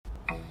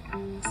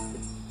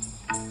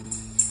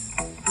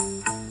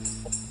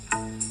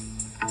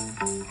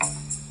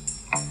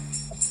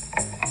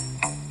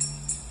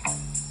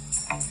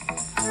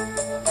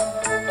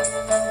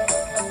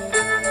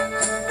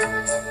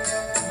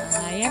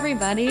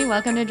everybody.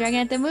 Welcome to Dragon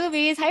at the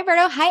Movies. Hi,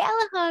 Berto.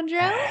 Hi, Alejandro.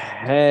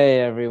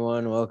 Hey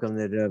everyone, welcome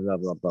to the blah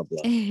blah blah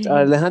blah.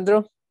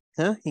 Alejandro,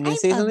 huh? You gonna Hi,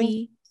 say something?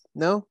 Bubby.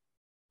 No?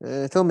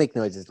 He'll make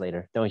noises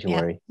later. Don't you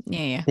worry.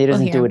 Yeah. He We'll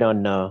doesn't hear do him it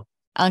on on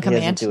he doesn't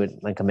command. do it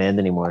on command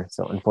anymore.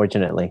 So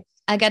unfortunately.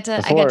 I got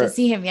to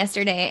see him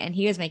yesterday, and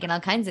he was making all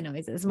kinds of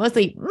noises,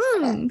 mostly.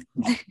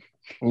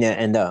 Yeah,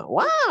 and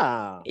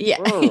wow. Yeah.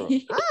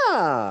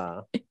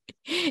 Ah.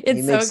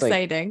 It's so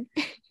exciting.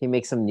 He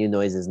makes some new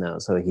noises now,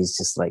 so he's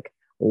just like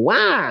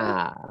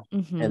wow,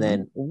 Mhm. and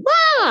then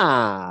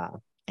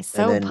wow.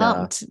 So and then,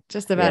 pumped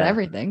just about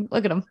everything.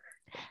 Look at him.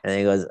 And then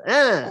he goes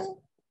ah.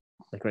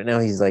 Like right now,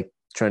 he's like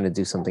trying to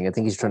do something. I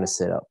think he's trying to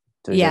sit up.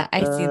 So Yeah,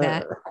 like, I see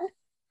that.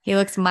 He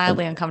looks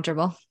mildly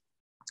uncomfortable.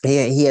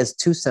 Yeah, he has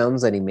two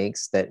sounds that he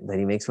makes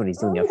when he's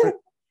doing effort.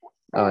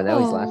 Oh, now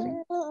he's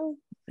laughing.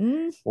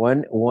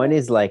 One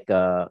is like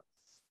that's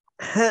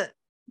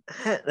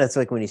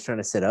like when he's trying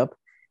to sit up,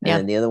 and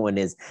then the other one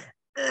is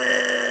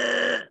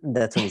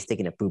that's when he's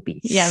taking a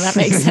poopy. Yeah, that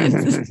makes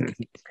sense.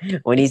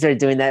 When he starts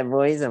doing that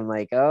voice, I'm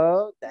like,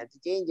 oh, time to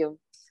change him.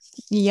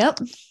 Yep.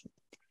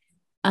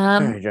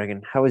 All right,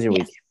 Dragon, how was your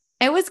week?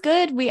 It was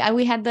good. We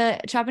had the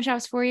Chop and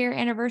Chop's 4-year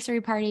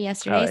anniversary party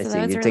yesterday, so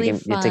that was really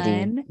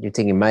fun. You're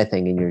taking my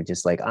thing, and you're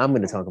just like, I'm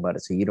going to talk about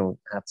it, so you don't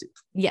have to.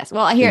 Yes,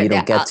 well, here you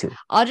don't get to.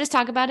 I'll just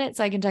talk about it,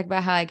 so I can talk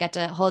about how I got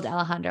to hold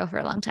Alejandro for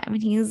a long time,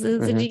 and he's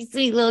such a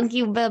sweet little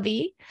cute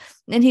puppy,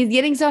 and he's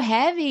getting so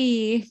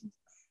heavy.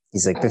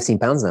 He's like 15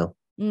 pounds now.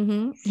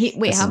 Wait, how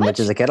much? As much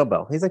as a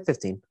kettlebell. He's like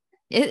 15.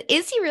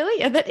 Is he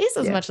really? Yeah, that is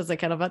as much as a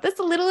kettlebell. That's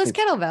the littlest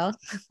kettlebell.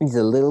 He's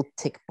a little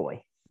tick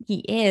boy. He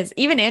is.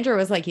 Even Andrew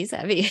was like, he's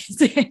heavy.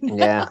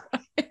 Yeah.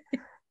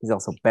 He's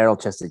also barrel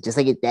chested, just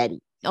like his daddy.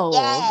 Oh,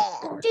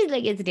 yeah. Just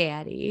like his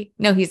daddy.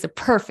 No, he's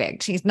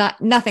perfect. He's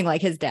nothing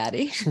like his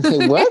daddy.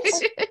 What?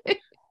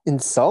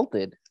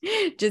 Insulted.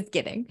 Just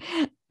kidding.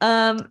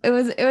 It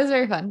was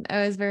very fun.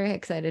 I was very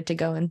excited to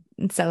go and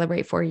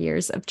celebrate 4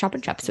 years of Chop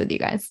and Chops with you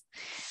guys.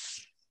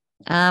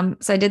 So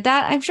I did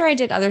that. I'm sure I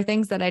did other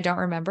things that I don't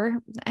remember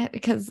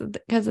because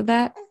of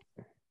that.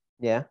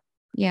 Yeah.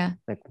 Yeah.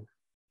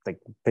 Like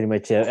pretty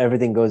much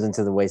everything goes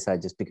into the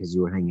wayside just because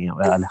you were hanging out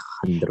with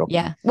Alejandro.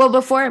 Yeah. Well,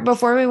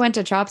 before we went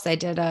to Chops, I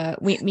did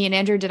me and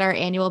Andrew did our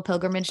annual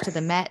pilgrimage to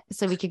the Met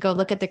so we could go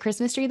look at the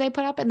Christmas tree they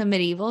put up in the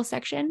medieval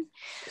section.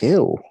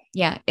 Ew.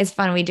 Yeah, it's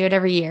fun. We do it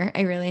every year.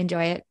 I really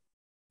enjoy it.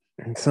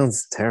 It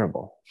sounds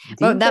terrible.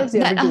 Do you guys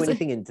ever do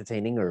anything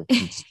entertaining or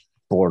just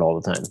bored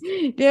all the time?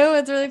 No,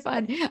 it's really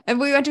fun. And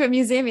we went to a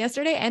museum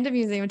yesterday and a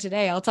museum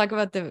today. I'll talk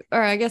about so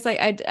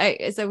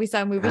we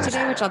saw a movie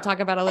today, which I'll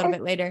talk about a little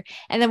bit later.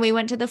 And then we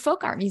went to the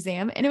folk art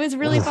museum and it was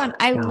really fun.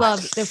 I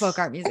love the folk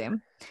art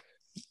museum.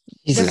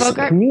 Jesus, the folk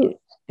art. Can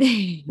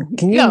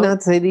you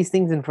not say these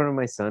things in front of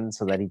my son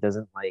so that he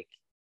doesn't like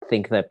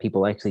think that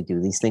people actually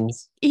do these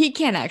things? He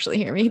can't actually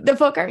hear me. The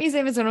folk art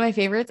museum is one of my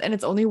favorites and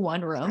it's only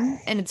one room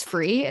and it's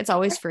free. It's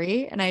always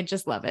free and I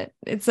just love it.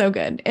 It's so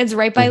good. It's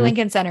right by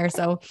Lincoln Center,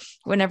 so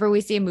whenever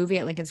we see a movie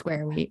at Lincoln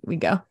Square, we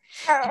go.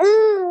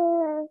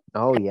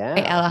 Oh yeah.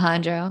 Hey,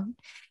 Alejandro.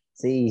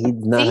 See, he's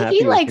not happy.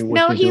 He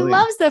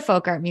loves the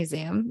folk art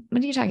museum.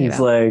 What are you talking about?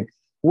 He's like,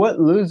 what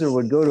loser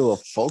would go to a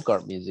folk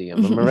art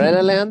museum? Am I right,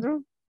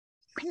 Alejandro?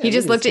 Yeah, he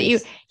just looked at you.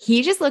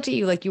 He just looked at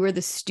you like you were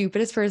the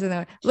stupidest person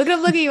there. Look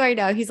at you right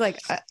now. He's like,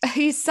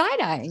 he's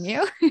side-eyeing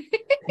you.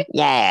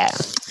 Yeah.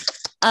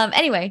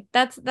 Anyway,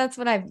 that's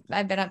what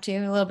I've been up to.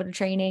 A little bit of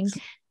training.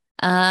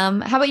 How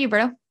about you,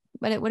 Berto?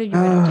 What did you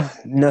do?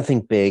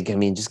 Nothing big. I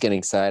mean, just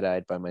getting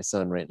side-eyed by my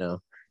son right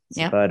now.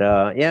 Yeah. But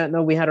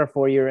we had our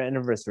 4-year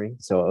anniversary,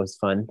 so it was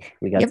fun.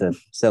 We got to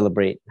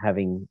celebrate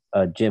having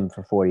a gym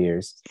for 4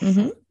 years.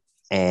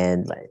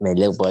 And my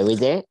little boy was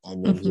there,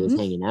 and then he was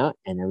hanging out,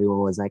 and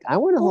everyone was like, I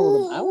want to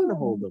hold him. I want to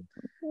hold him.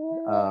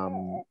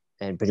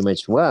 And pretty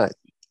much what?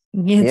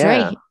 That's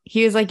right.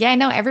 He was like, yeah, I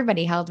know.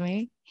 Everybody held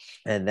me.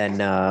 And then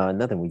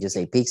nothing. We just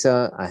ate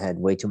pizza. I had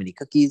way too many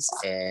cookies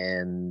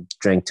and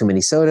drank too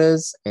many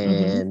sodas,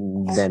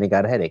 and then I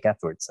got a headache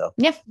afterwards. So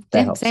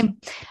same.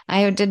 I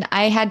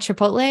had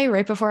Chipotle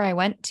right before I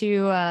went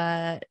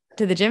to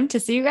the gym to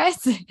see you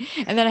guys,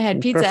 and then I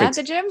had pizza at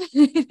the gym.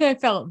 I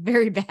felt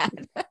very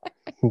bad.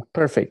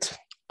 Perfect.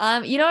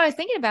 You know what I was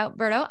thinking about,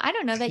 Berto? I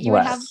don't know that you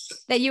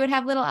would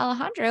have little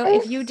Alejandro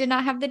if you did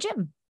not have the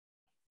gym.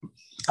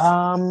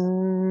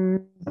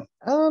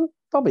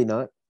 Probably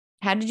not.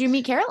 How did you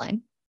meet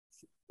Caroline?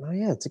 Oh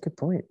yeah, it's a good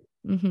point.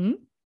 You're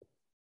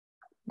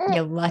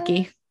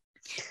lucky.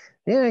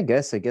 Yeah, I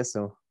guess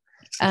so.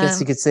 I guess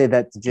you could say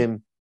that the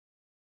gym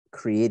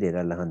created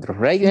Alejandro,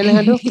 right,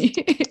 Alejandro?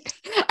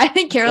 I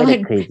think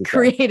Caroline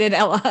created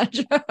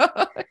Alejandro.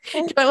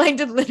 Caroline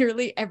did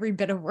literally every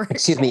bit of work.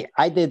 Excuse me,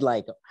 I did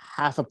like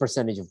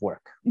 0.5% of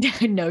work.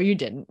 No, you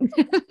didn't.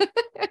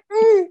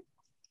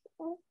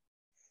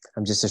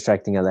 I'm just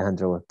distracting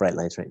Alejandro with bright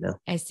lights right now.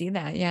 I see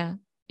that. Yeah,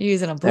 you're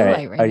using a blue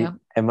light right now.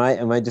 Am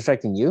I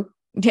distracting you?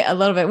 Yeah, a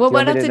little bit. Well,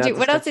 what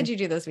else did you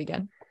do this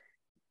weekend?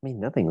 I mean,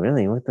 nothing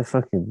really. What the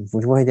fuck?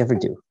 What do I ever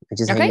do? I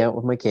just hang out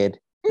with my kid.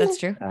 That's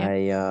true.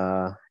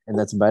 Yeah. And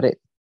that's about it.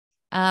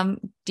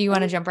 Do you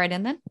want to jump right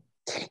in then?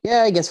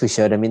 Yeah, I guess we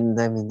should.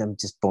 I'm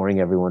just boring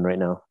everyone right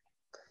now.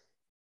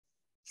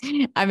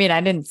 I mean,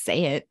 I didn't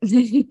say it.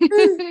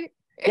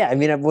 Yeah,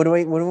 what do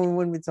I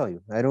want me to tell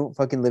you? I don't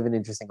fucking live an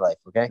interesting life,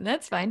 okay?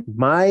 That's fine.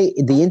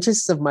 The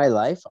interests of my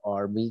life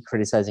are me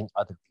criticizing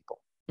other people.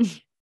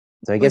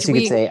 So I guess you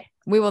could say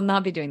we will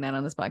not be doing that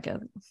on this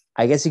podcast.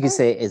 I guess you could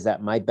say is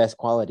that my best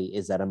quality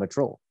is that I'm a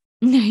troll.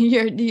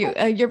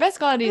 Your best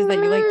quality is that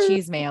you like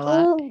cheese may a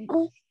lot.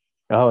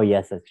 Oh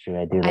yes, that's true.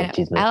 I do like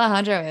cheese may.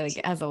 Alejandro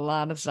has a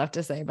lot of stuff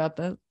to say about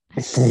this.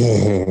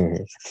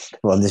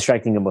 Well, I'm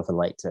distracting him with a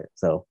light too.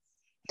 So,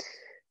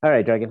 all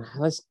right, Dragon,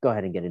 let's go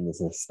ahead and get into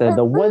this.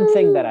 The one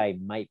thing that I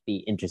might be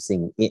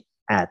interesting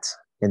at,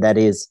 and that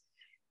is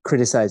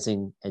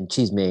criticizing and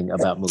chismeying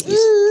about movies.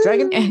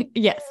 Dragon,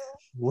 yes.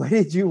 What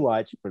did you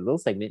watch for a little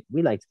segment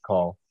we like to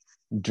call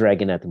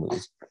Dragon at the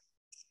Movies?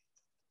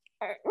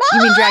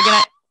 You mean Dragon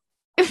at...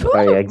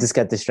 Sorry, I just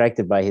got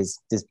distracted by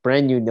this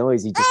brand new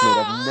noise he just made.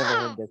 I've never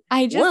heard this.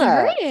 I just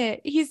heard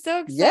it. He's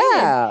so excited.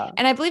 Yeah.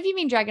 And I believe you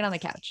mean Dragon on the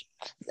Couch.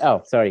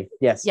 Oh, sorry.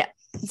 Yes. Yeah.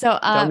 So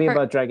tell me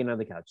about Dragon on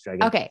the Couch,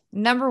 Dragon. Okay.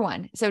 Number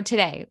one. So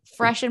today,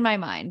 fresh in my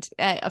mind,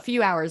 a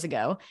few hours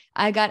ago,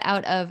 I got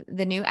out of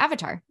the new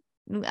Avatar,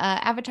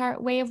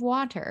 Way of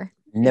Water.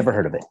 Never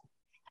heard of it.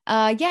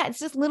 Yeah, it's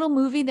this little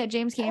movie that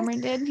James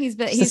Cameron did. He's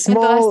spent the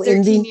last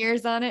 13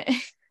 years on it.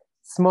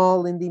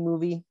 Small indie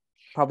movie.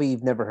 Probably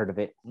you've never heard of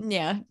it.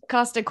 Yeah,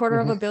 cost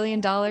 $250 million.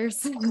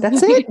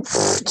 That's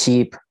it.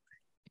 Cheap.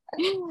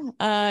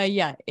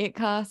 Yeah, it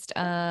cost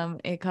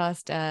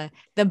the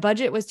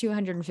budget was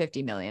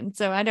 250 million.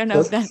 So I don't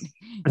know if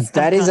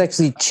that is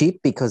actually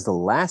cheap because the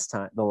last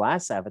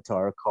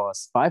Avatar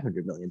cost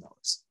 $500 million.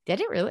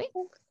 Did it really?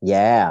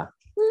 Yeah.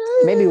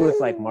 Maybe with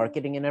like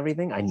marketing and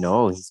everything. I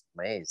know he's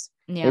amazed.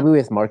 Yeah. Maybe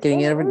with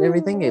marketing and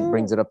everything, it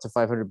brings it up to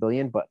 500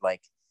 billion. But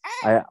like,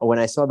 when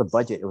I saw the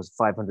budget, it was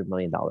 $500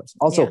 million.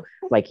 Also,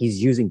 like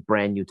he's using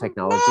brand new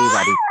technology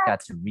that he got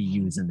to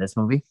reuse in this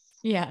movie.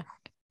 Yeah.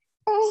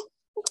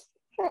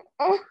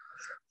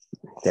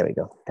 There we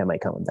go. That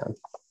might calm him down.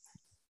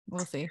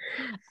 We'll see.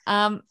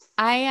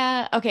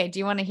 Okay. Do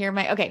you want to hear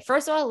my? Okay.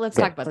 First of all, let's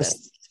talk about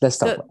this. Let's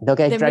talk.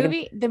 Okay.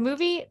 The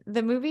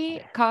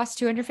movie cost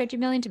 250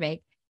 million to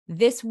make.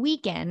 This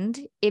weekend,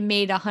 it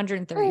made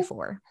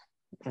 134.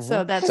 Mm-hmm.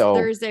 So that's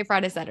Thursday,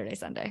 Friday, Saturday,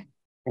 Sunday.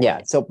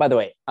 Yeah. So by the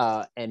way,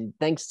 and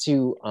thanks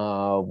to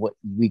what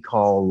we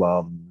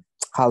call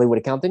Hollywood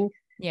accounting,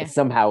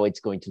 somehow it's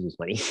going to lose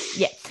money.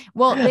 Yeah.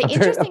 Well, the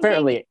interesting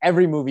apparently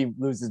every movie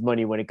loses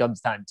money when it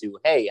comes time to,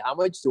 hey, how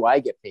much do I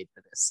get paid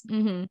for this?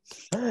 Mm-hmm.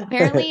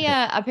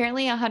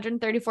 Apparently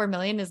 134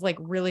 million is like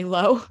really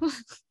low.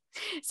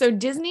 So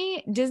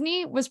Disney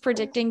was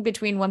predicting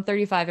between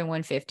 135 and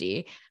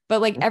 150, but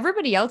like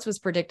everybody else was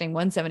predicting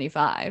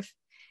 175.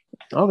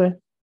 Okay.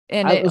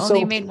 And it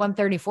only made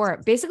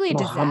 134. Basically a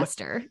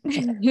disaster.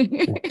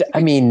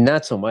 I mean,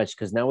 not so much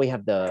because now we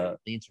have the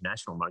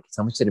international markets.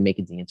 How much did it make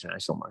in the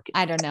international market?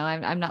 I don't know.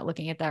 I'm not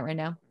looking at that right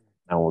now.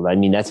 Oh, well, I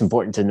mean, that's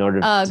important in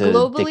order to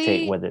globally,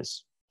 dictate what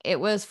this. It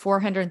was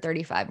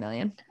 435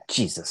 million.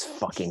 Jesus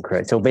fucking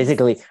Christ. So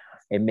basically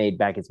it made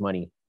back its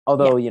money.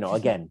 Although,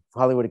 again,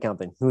 Hollywood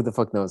accounting, who the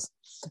fuck knows?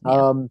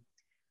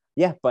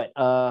 Yeah.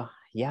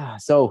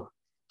 So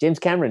James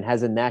Cameron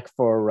has a knack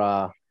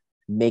for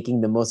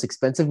making the most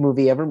expensive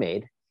movie ever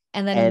made.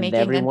 And then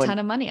making a ton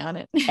of money on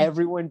it.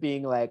 Everyone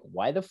being like,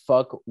 why the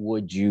fuck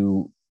would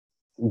you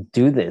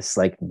do this?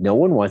 Like, no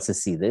one wants to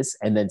see this.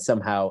 And then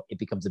somehow it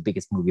becomes the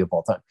biggest movie of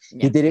all time.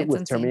 Yeah, he did it with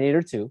insane.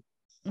 Terminator 2.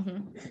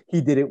 Mm-hmm. He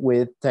did it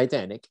with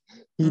Titanic.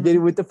 He did it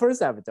with the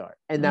first Avatar.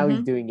 And now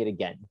he's doing it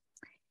again.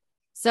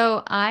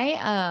 So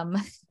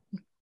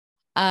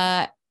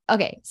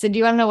okay. So do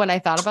you want to know what I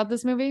thought about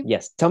this movie?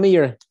 Yes. Tell me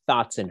your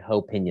thoughts and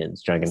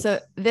opinions, Dragon. So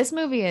this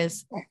movie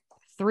is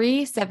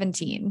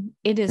 3:17.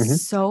 It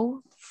is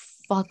so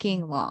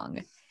fucking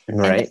long.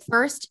 Right. And the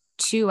first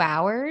 2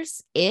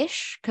 hours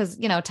ish, because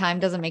time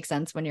doesn't make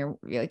sense when you're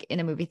like in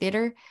a movie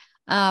theater.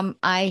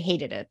 I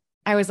hated it.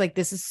 I was like,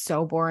 this is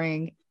so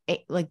boring.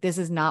 This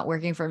is not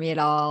working for me at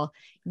all.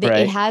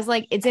 It has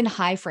it's in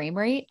high frame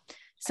rate.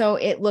 So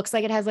it looks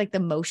like it has like the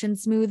motion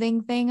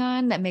smoothing thing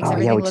on that makes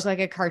everything look like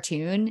a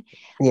cartoon.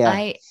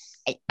 Yeah.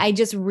 I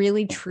just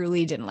really,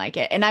 truly didn't like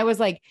it. And I was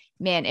like,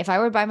 man, if I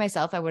were by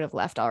myself, I would have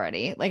left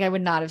already. Like I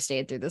would not have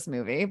stayed through this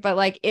movie. But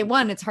like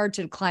it's hard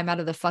to climb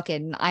out of the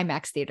fucking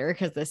IMAX theater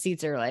because the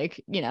seats are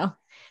like, the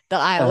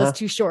aisle is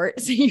too short.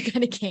 So you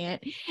kind of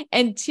can't.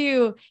 And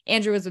two,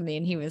 Andrew was with me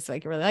and he was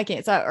like really liking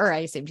it. So, or I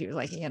assumed he was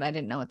liking it. I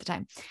didn't know at the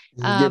time.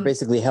 You're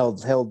basically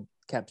held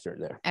captured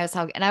there. I was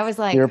talking and I was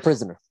like, you're a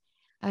prisoner.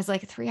 I was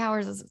like,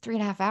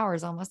 3.5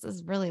 hours almost. This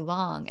is really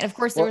long. And of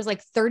course, there was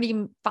like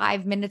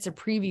 35 minutes of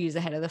previews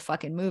ahead of the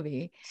fucking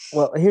movie.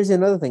 Well, here's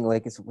another thing.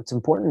 Like, what's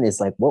important is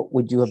like, what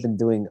would you have been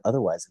doing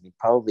otherwise? I mean,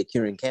 probably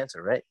curing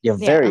cancer, right? You're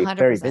very, 100%.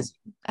 Very busy.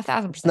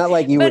 1,000%. It's not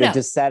like you would have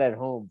just sat at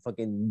home,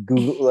 fucking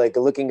Google, like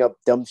looking up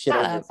dumb shit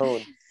on your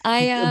phone.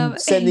 I am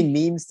sending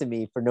memes to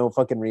me for no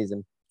fucking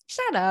reason.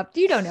 Shut up.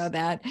 You don't know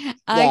that.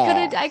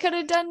 Yeah. I could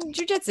have done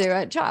jujitsu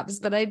at Chops,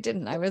 but I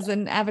didn't. I was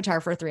in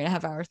Avatar for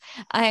 3.5 hours.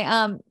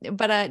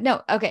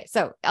 No. Okay.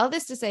 So all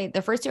this to say,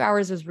 the first 2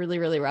 hours was really,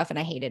 really rough and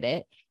I hated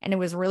it. And it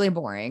was really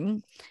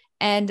boring.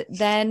 And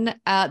then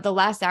the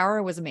last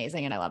hour was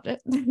amazing and I loved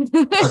it.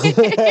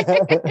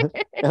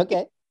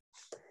 Okay.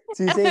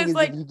 So you're saying is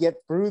like, if you get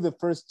through the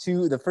first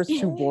two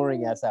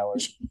boring ass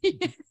hours,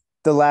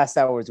 the last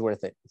hour is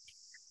worth it.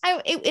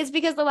 It's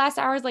because the last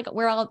hour is like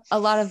where a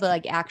lot of the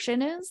like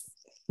action is.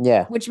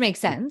 Yeah. Which makes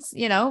sense,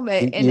 you know.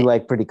 But you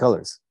like pretty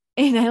colors.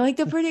 And I like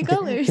the pretty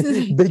colors.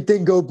 Big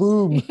thing go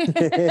boom.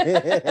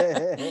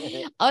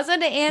 Also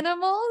the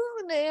animals.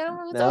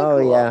 Oh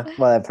cool. Yeah.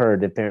 Well, I've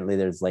heard apparently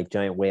there's like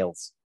giant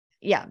whales.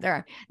 Yeah, there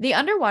are. The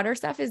underwater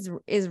stuff is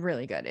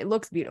really good. It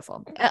looks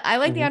beautiful. I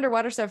like the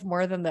underwater stuff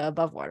more than the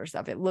above water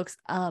stuff. It looks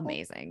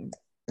amazing.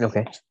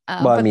 Okay.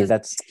 Well, I mean,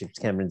 that's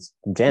Cameron's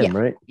jam,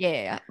 right?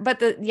 Yeah.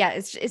 But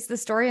it's the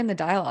story and the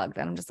dialogue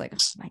that I'm just like, oh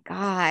my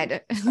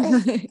God.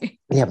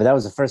 Yeah, but that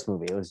was the first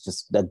movie. It was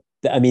just the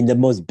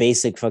most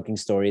basic fucking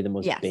story, the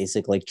most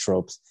basic like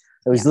tropes.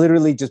 It was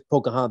literally just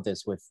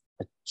Pocahontas with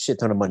a shit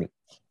ton of money.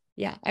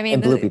 Yeah, I mean,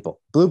 and blue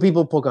people,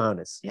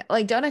 Pocahontas. Yeah,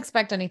 like don't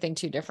expect anything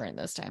too different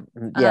this time.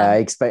 Yeah, I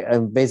expect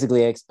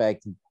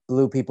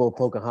blue people,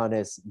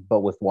 Pocahontas,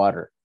 but with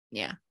water.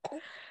 Yeah.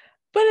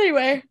 But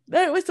anyway,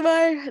 that was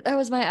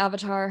my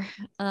Avatar.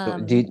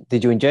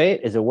 Did you enjoy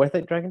it? Is it worth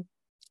it, Dragon?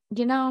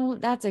 You know,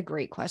 that's a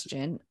great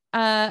question.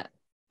 I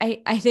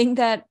think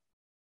that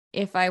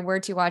if I were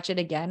to watch it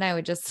again, I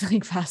would just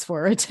like fast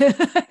forward to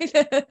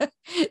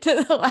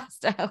the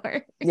last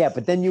hour. Yeah,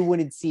 but then you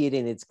wouldn't see it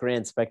in its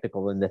grand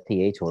spectacle in the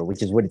theater,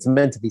 which is what it's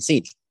meant to be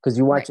seen. Because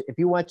if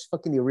you watch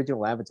fucking the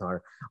original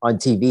Avatar on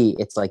TV,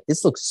 it's like,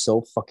 this looks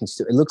so fucking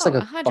stupid. It looks like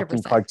a 100%.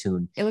 Fucking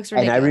cartoon. It looks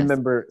ridiculous. And I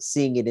remember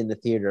seeing it in the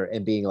theater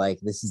and being like,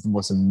 this is the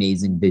most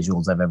amazing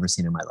visuals I've ever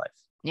seen in my life.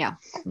 Yeah.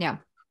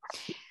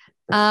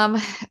 I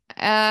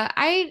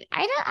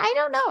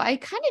don't know. I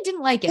kind of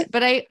didn't like it,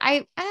 but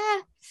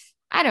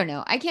I don't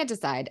know. I can't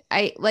decide.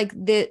 I like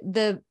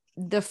the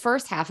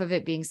first half of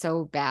it being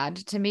so bad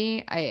to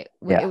me. It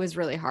was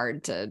really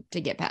hard to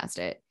get past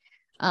it.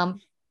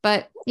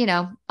 But you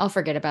know, I'll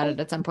forget about it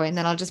at some point, and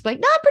then I'll just be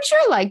like, no, I'm pretty sure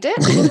I liked it.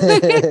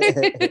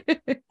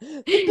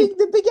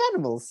 the big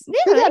animals.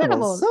 Yeah, the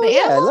animals. So, the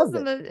animals I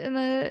love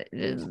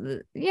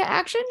and the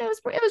action. It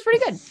was pretty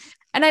good.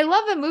 And I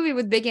love a movie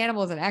with big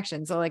animals in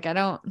action. So like, I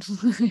don't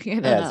know.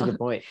 That's a good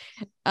point.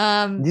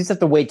 You just have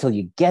to wait till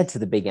you get to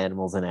the big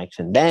animals in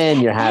action.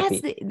 Then you're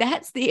happy.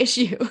 That's the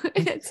issue.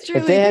 It's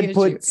truly if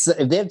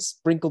they had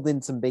sprinkled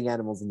in some big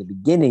animals in the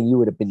beginning, you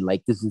would have been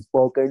like, this is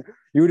fucking,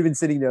 you would have been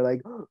sitting there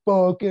like,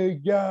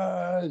 fucking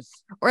yes.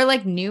 Or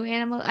like new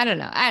animals. I don't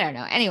know.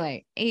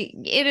 Anyway,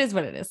 it is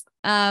what it is.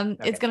 Okay.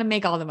 It's going to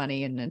make all the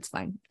money and it's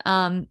fine.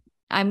 I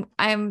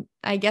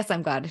guess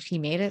I'm glad he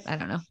made it. I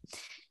don't know.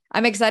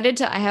 I'm excited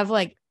I have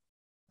like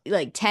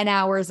 10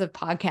 hours of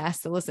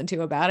podcasts to listen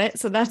to about it.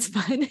 So that's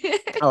fun.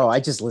 Oh, I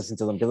just listen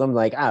to them because I'm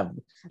like,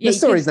 the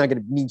story's not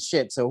going to mean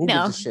shit. So who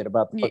gives a shit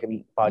about the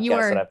fucking podcast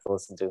that I have to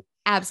listen to?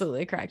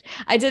 Absolutely correct.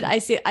 I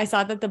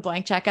saw that the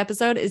Blank Check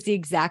episode is the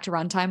exact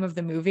runtime of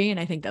the movie. And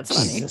I think that's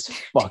funny. Jesus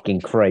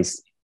fucking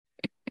Christ.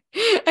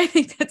 I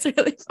think that's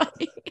really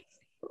funny.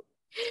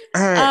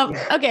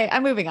 Okay,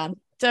 I'm moving on.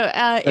 So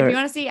if you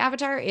want to see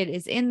Avatar, it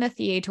is in the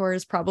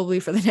theaters probably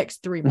for the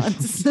next 3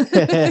 months.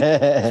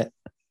 There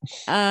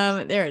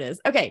it is.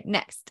 Okay,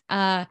 next.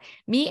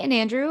 Me and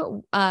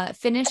Andrew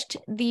finished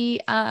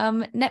the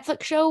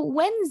Netflix show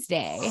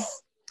Wednesday.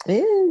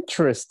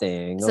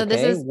 Interesting. So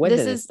this is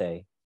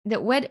Wednesday. The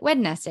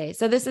Wednesday.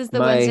 So this is the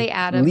Wednesday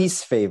Addams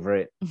least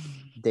favorite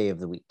day of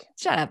the week.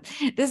 Shut up.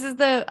 This is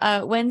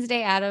the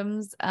Wednesday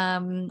Addams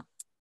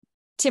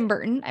Tim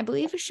Burton, I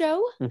believe, a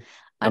show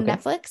on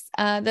Netflix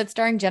that's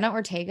starring Jenna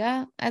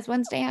Ortega as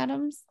Wednesday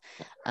Addams.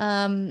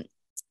 And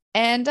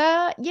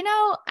you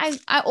know,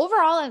 I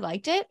overall I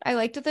liked it. I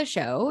liked the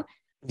show.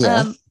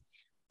 Yeah.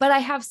 But I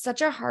have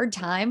such a hard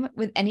time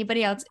with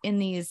anybody else in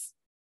these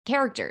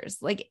characters.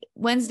 Like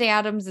Wednesday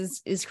Addams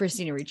is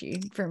Christina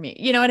Ricci for me.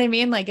 You know what I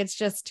mean? Like it's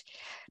just,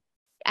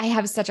 I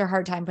have such a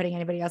hard time putting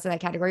anybody else in that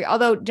category.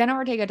 Although Jenna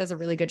Ortega does a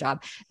really good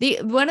job.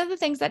 One of the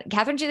things that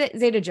Catherine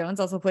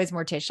Zeta-Jones also plays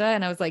Morticia,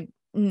 and I was like,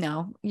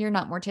 no, you're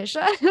not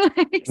Morticia.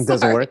 It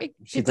doesn't work.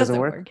 It doesn't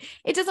work.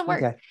 It doesn't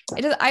work.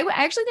 Okay. I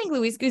actually think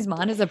Luis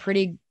Guzman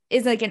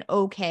is like an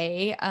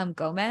okay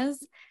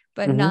Gomez,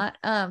 but not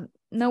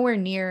nowhere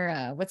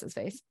near what's his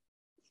face.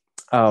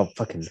 Oh,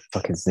 fucking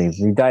his name.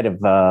 He died of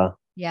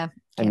cancer.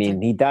 I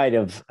mean, he died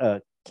of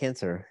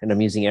cancer, and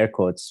I'm using air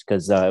quotes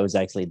because it was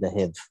actually the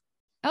HIV.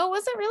 Oh,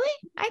 was it really?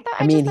 I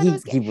thought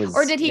he was.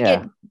 Or did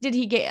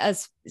he get a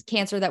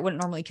cancer that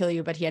wouldn't normally kill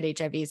you, but he had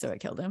HIV, so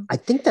it killed him? I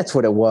think that's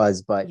what it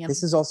was. But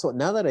this is also,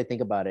 now that I think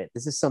about it,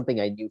 this is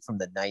something I knew from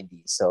the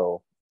 90s.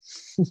 So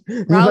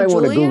you might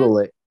want to Google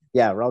it.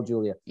 Yeah, Raul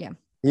Julia. Yeah.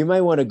 You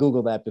might want to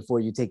Google that before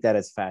you take that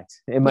as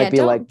fact. It might be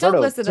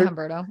don't listen to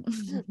Humberto.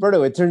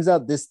 Berto, it turns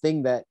out this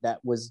thing that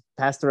was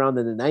passed around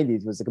in the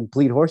 90s was a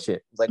complete horseshit.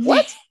 It's like,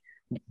 what?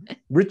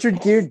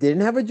 Richard Gere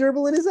didn't have a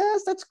gerbil in his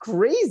ass? That's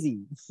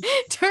crazy.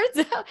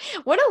 Turns out,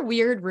 what a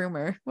weird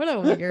rumor. What a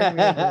weird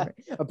rumor.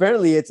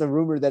 Apparently, it's a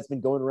rumor that's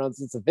been going around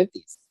since the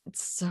 50s.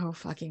 It's so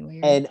fucking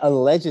weird. And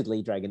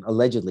allegedly,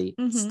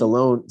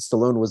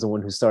 Stallone was the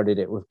one who started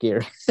it with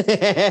Gere,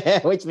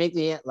 which makes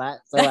me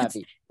so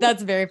happy.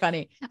 That's very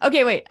funny.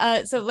 Okay, wait.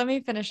 So let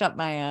me finish up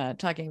my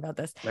talking about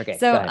this. Okay.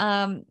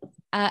 So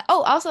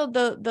also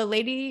the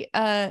lady,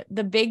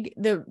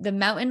 the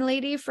mountain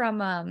lady from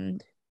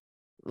not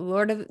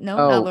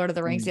Lord of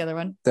the Rings, the other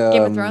one,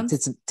 Game of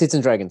Thrones, Tits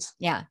and Dragons.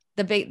 Yeah,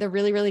 the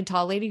really really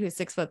tall lady who's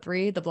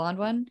 6'3", the blonde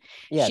one.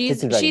 Yeah,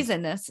 she's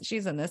in this.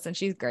 She's in this, and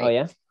she's great. Oh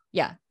yeah.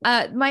 Yeah.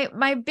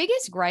 My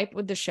biggest gripe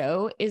with the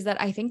show is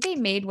that I think they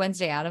made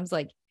Wednesday Addams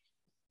like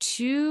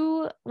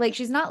too, like,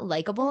 she's not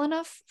likable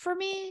enough for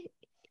me.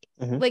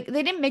 Mm-hmm. Like,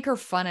 they didn't make her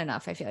fun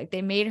enough. I feel like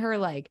they made her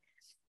like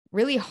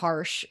really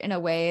harsh in a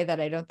way that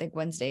I don't think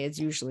Wednesday is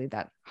usually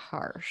that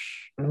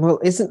harsh. Well,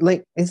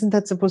 isn't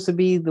that supposed to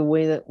be the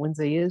way that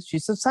Wednesday is?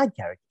 She's a side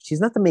character.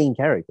 She's not the main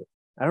character.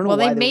 I don't know. Well,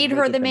 they made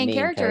her the main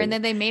character, and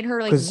then they made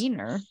her like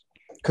meaner.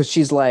 Because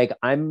she's like,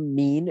 I'm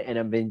mean and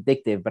I'm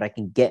vindictive, but I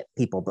can get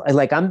people.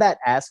 Like, I'm that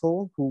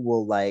asshole who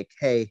will like,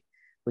 hey,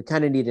 we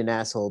kind of need an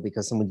asshole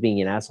because someone's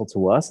being an asshole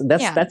to us. And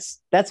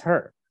that's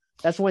her.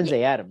 That's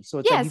Wednesday Addams. So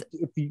it's like,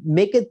 if you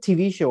make a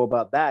TV show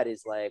about that,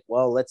 is like,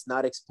 well, let's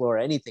not explore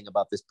anything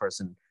about this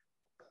person.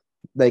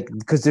 Like,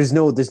 because there's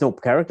no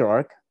character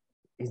arc.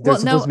 They're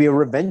supposed to be a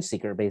revenge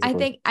seeker,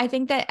 basically. I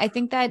think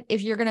that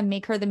if you're gonna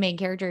make her the main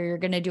character, you're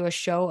gonna do a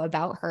show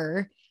about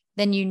her,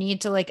 then you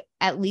need to like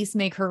at least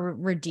make her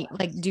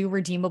do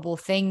redeemable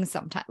things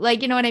sometimes.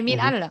 Like, you know what I mean?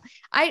 Mm-hmm. I don't know.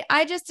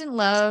 I just didn't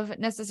love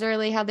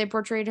necessarily how they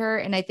portrayed her.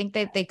 And I think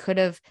that they could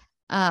have,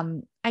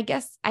 I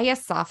guess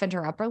softened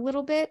her up a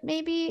little bit,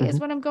 maybe is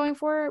what I'm going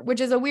for, which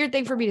is a weird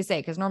thing for me to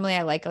say. Cause normally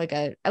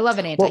I I love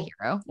an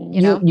anti-hero,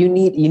 you know, you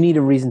need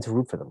a reason to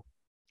root for them.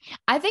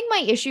 I think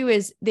my issue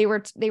is they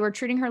were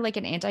treating her like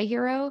an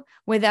anti-hero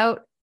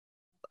without,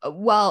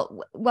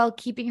 while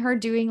keeping her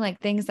doing like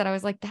things that I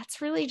was like,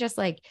 that's really just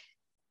like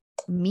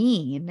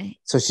mean.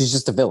 So she's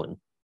just a villain.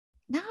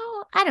 No,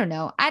 I don't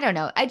know.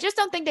 I just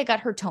don't think they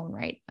got her tone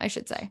right, I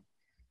should say.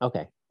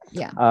 Okay.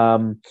 Yeah.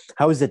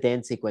 How was the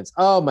dance sequence?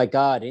 Oh my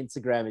God,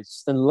 Instagram is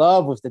just in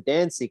love with the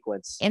dance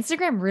sequence.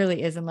 Instagram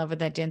really is in love with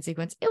that dance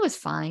sequence. It was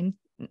fine.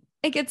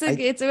 Like,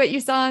 it's what you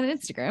saw on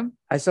Instagram.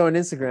 I saw on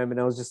Instagram and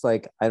I was just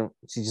like,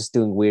 she's just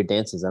doing weird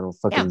dances. I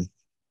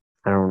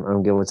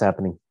don't get what's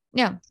happening.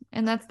 Yeah.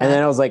 And that's that. And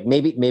then I was like,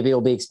 maybe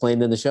it'll be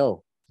explained in the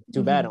show.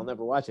 Too bad I'll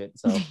never watch it.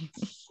 So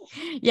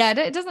yeah,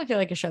 it doesn't feel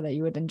like a show that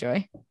you would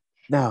enjoy.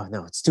 No,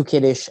 it's too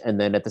kiddish. And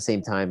then at the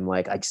same time,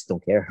 like, I just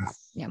don't care.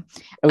 Yeah.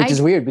 Which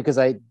is weird because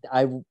I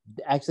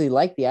actually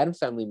like the Addams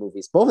Family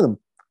movies, both of them.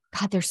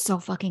 God, they're so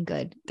fucking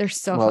good. They're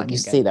so fucking good. You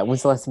say that.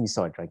 When's the last time you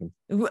saw it, Dragon?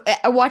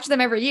 I watch them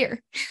every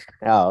year.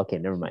 Oh, okay.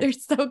 Never mind. They're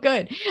so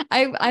good.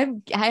 I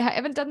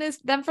haven't done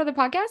them for the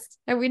podcast.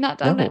 Have we not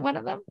done one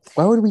of them?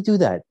 Why would we do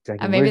that,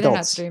 Dragon? Maybe they're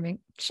not streaming.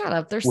 Shut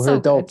up. We're so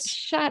adults. Good.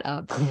 Shut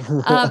up.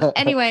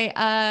 Anyway,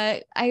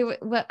 I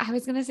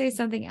was going to say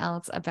something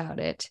else about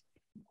it.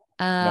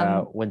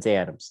 Wednesday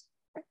Addams.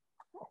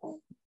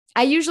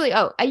 I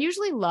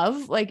usually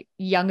love like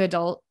young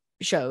adult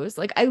shows.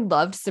 Like, I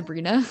loved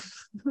Sabrina.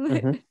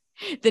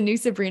 The new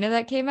Sabrina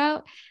that came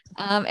out.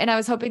 And I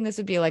was hoping this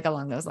would be like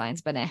along those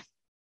lines, but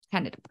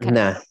kind of.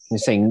 You're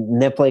saying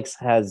Netflix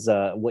has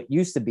what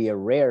used to be a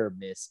rare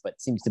miss,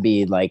 but seems to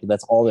be like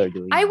that's all they're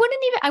doing.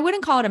 I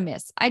wouldn't call it a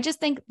miss. I just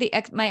think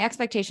my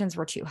expectations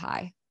were too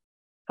high.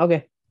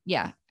 Okay.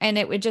 Yeah, and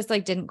it just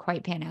like didn't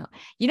quite pan out.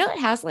 You know, it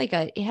has a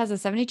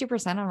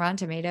 72% on Rotten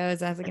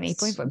Tomatoes. It has like an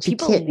 8.4.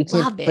 People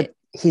love it. But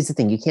here's the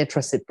thing: you can't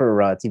trust it for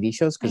TV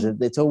shows because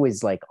it's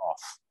always like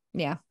off.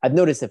 Yeah, I've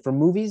noticed that for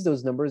movies,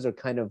 those numbers are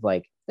kind of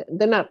like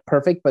they're not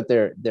perfect, but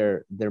they're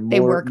more. They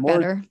work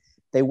better.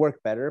 They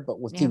work better, but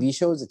with TV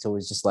shows, it's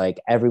always just like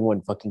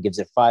everyone fucking gives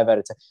it 5 out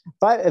of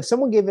 10. If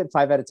someone gave it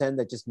 5 out of 10,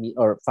 that just means,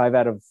 or 5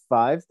 out of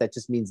 5, that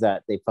just means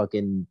that they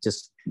fucking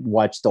just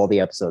watched all the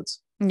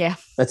episodes. Yeah,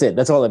 that's it.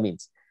 That's all it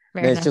means.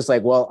 Fair and enough. It's just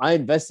like, well, I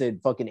invested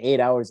fucking 8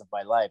 hours of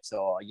my life,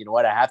 so you know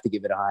what? I have to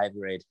give it a high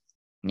grade.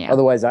 Yeah.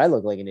 Otherwise, I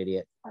look like an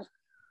idiot.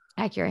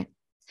 Accurate.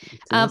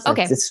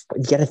 Okay.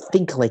 You gotta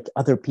think like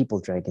other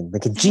people, Dragon,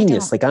 like a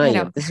genius, like I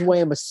am. This is why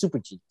I'm a super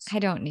genius. I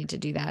don't need to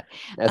do that.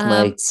 As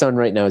my son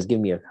right now is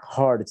giving me a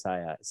hard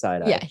side eye.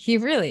 Yeah,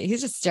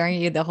 he's just staring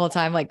at you the whole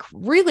time, like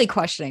really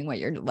questioning what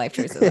your life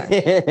choices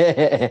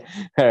are.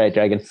 All right,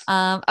 Dragon.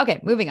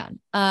 Okay, moving on.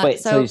 Wait,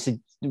 so you should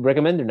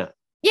recommend or not?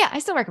 Yeah, I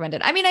still recommend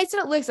it. I mean,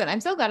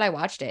 I'm so glad I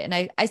watched it, and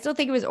I still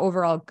think it was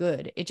overall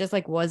good. It just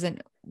like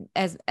wasn't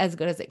as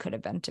good as it could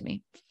have been to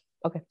me.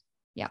 Okay.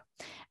 Yeah.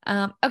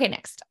 Okay,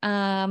 next.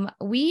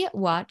 We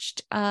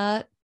watched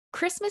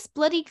Christmas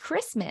Bloody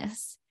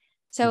Christmas.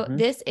 So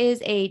this is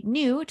a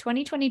new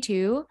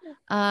 2022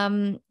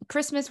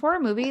 Christmas horror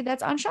movie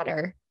that's on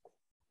Shudder.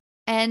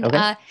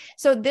 And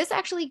so this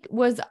actually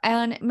was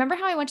on, remember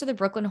how I went to the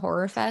Brooklyn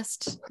Horror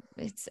Fest?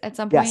 It's at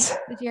some point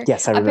this year.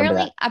 Yes, I remember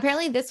that.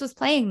 Apparently this was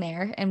playing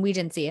there and we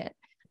didn't see it.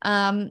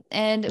 And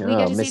we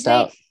got to see missed Jay.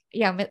 out.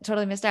 Yeah,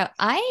 totally missed out.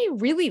 I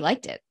really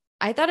liked it.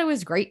 I thought it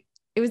was great.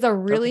 It was a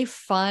really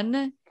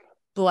fun,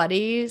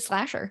 bloody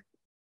slasher.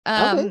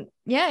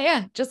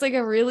 Yeah, just like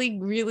a really,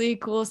 really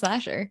cool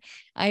slasher.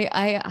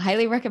 I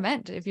highly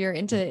recommend if you're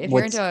into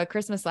a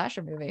Christmas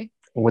slasher movie.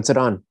 What's it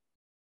on?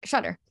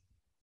 Shudder.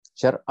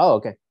 Shudder. Oh,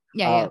 okay.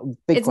 Yeah.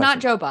 It's question. not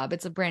Joe Bob.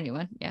 It's a brand new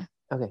one. Yeah.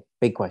 Okay.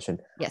 Big question.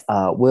 Yes.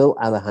 Will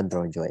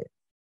Alejandro enjoy it?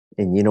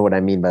 And you know what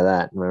I mean by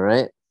that, am I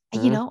right?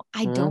 You know,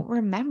 I don't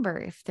remember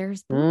if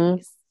there's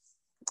boobies.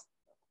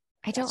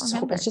 I don't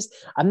remember. It's just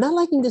I'm not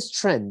liking this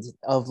trend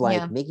of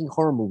like making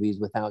horror movies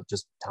without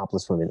just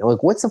topless women.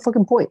 Like, what's the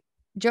fucking point?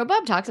 Joe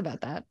Bob talks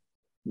about that.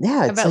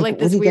 Yeah, it's about like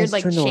this weird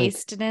like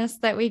chasteness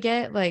that we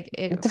get. Like,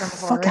 what the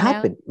fuck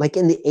happened? Like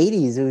in the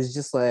 80s, it was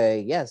just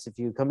like, yes, if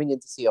you're coming in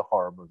to see a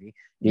horror movie,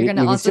 you're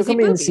gonna also see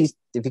boobies.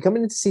 If you're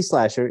coming in to see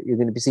slasher, you're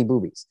gonna see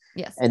boobies.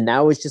 Yes. And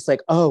now it's just like,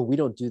 oh, we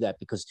don't do that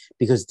because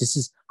this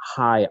is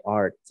high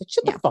art. It's like,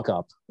 shut the fuck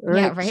up.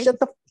 Right? Yeah, right. Shut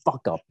the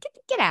fuck up.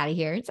 Get out of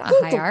here. It's not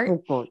high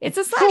art. It's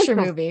a slasher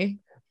movie.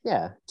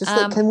 Yeah. Just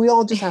like, can we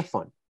all just have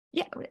fun?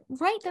 Yeah,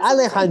 right.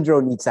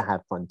 Alejandro needs to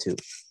have fun too.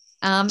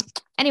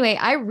 Anyway,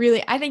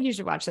 I think you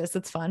should watch this.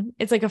 It's fun.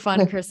 It's like a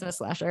fun Christmas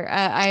slasher.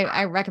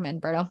 I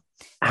recommend, Berto.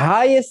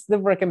 Highest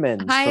of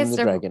recommends from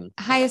the dragon.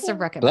 Highest of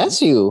recommends.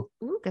 Bless you.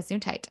 Ooh,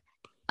 tight.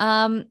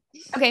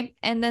 Okay,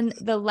 and then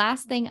the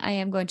last thing I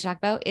am going to talk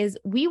about is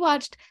we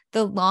watched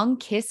The Long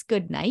Kiss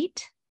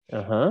Goodnight.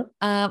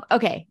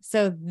 Okay,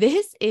 so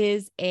this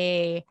is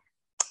a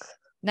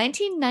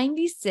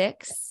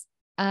 1996.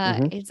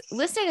 It's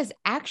listed as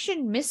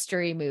action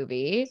mystery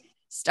movie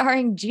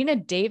starring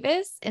Geena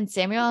Davis and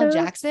Samuel L.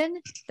 Jackson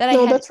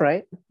that's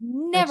right.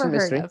 Never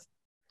heard of.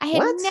 I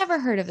had never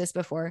heard of this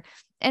before.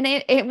 And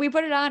we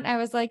put it on. I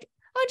was like,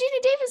 oh,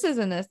 Geena Davis is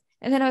in this.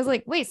 And then I was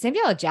like, wait,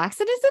 Samuel L.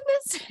 Jackson is in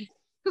this?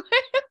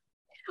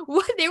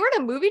 What? They were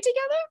in a movie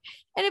together?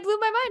 And it blew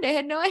my mind. I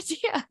had no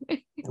idea.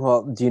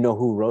 Well, do you know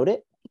who wrote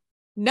it?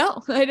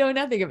 No, I know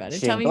nothing about it.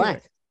 Shane Tell me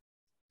Black.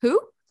 Who?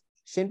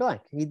 Shane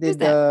Black. He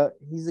did.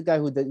 He's the guy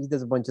who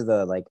does a bunch of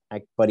the like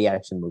buddy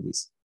action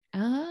movies.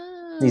 Oh.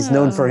 He's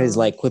known for his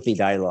like quippy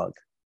dialogue.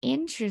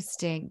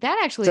 Interesting. That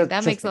actually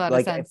makes a lot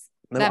of sense.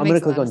 I'm gonna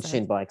click on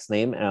Shane Black's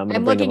name. And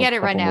I'm looking at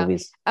it right now.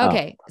 Movies.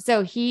 Okay,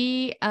 so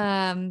he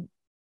made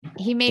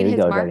his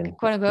mark,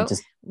 quote unquote,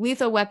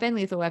 Lethal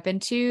Weapon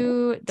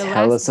 2, The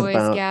Last Boy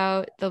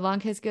Scout, The Long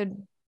Kiss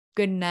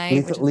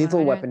Goodnight.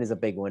 Lethal Weapon is a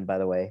big one, by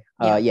the way.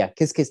 Yeah,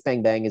 Kiss Kiss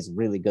Bang Bang is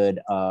really good.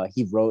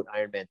 He wrote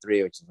Iron Man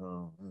 3, which is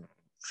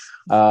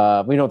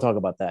we don't talk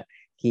about that.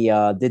 He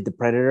did The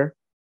Predator.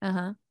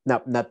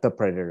 Not The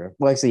Predator.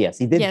 Well, actually, yes,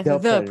 he did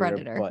the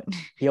Predator, but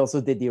he also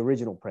did the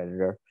original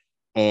Predator.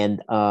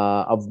 And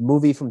a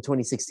movie from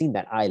 2016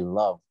 that I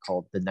love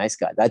called The Nice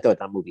Guy. I thought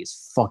that movie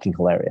is fucking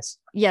hilarious.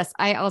 Yes,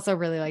 I also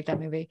really like that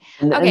movie.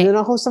 And then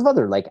a host of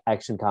other like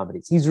action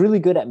comedies. He's really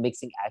good at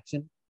mixing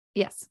action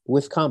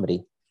with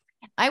comedy.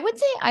 I would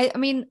say, I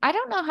mean, I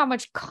don't know how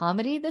much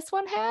comedy this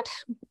one had.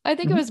 I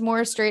think it was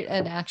more straight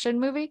an action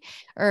movie.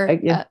 But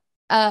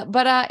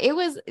it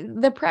was,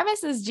 the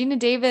premise is Geena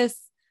Davis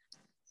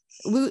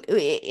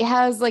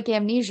has like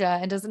amnesia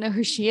and doesn't know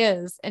who she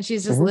is, and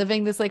she's just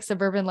living this like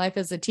suburban life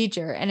as a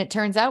teacher, and it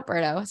turns out,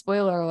 Berto,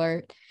 spoiler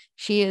alert,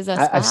 she is a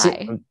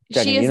spy.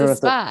 She is a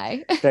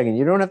spy. Dragon,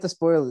 you don't have to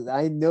spoil it.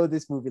 I know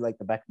this movie like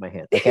the back of my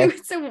hand. Okay,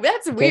 so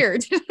that's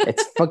weird.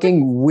 It's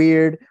fucking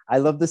weird. I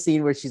love the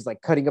scene where she's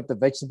like cutting up the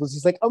vegetables.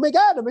 She's like, "Oh my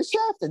god, I'm a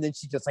chef," and then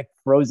she just like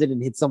throws it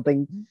and hits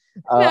something.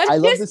 I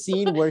love the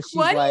scene where she's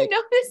like, "Why do you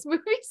know this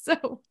movie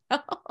so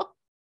well?"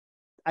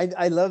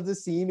 I love the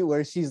scene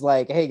where she's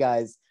like, "Hey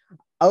guys,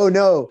 oh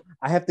no,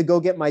 I have to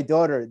go get my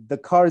daughter. The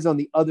car's on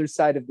the other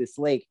side of this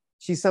lake."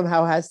 She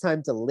somehow has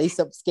time to lace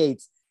up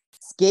skates,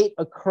 skate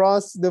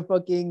across the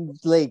fucking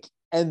lake,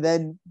 and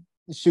then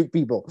shoot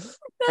people.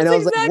 And I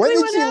was like, when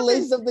did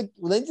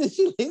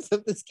she lace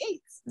up the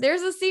skates?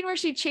 There's a scene where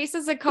she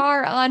chases a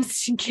car on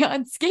skates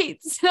on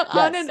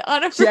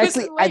a she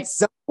actually lake. At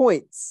some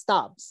point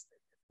stops,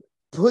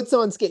 puts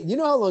on skates. You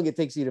know how long it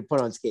takes you to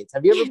put on skates?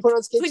 Have you ever put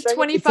on skates? It's like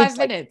 25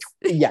 minutes.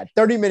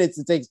 30 minutes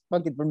it takes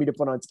fucking for me to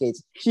put on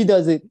skates. She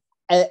does it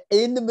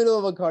in the middle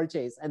of a car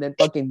chase and then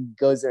fucking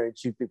goes there and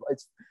shoots people.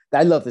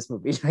 I love this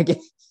movie.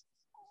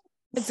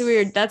 It's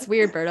weird. That's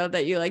weird, Berto,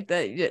 that you like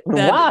that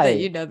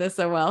you know this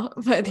so well.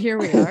 But here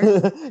we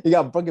are. You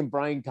got fucking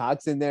Brian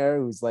Cox in there,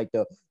 who's like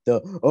the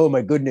oh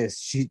my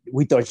goodness,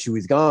 we thought she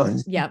was gone.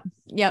 Yep.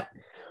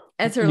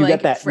 As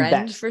her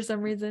friend for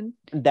some reason.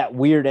 That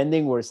weird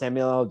ending where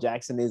Samuel L.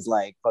 Jackson is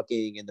like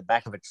fucking in the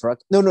back of a truck.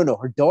 No.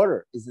 Her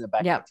daughter is in the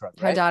back of a truck.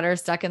 Right? Her daughter is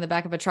stuck in the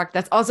back of a truck.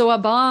 That's also a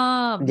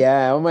bomb.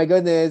 Yeah. Oh my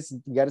goodness.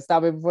 You got to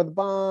stop it before the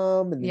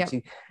bomb.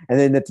 And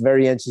then at the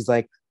very end, she's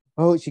like,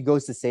 oh, she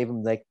goes to save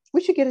him. Like,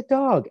 we should get a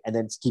dog. And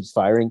then keeps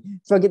firing.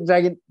 Fucking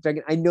Dragon.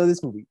 I know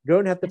this movie. You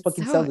don't have to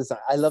sell this.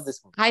 I love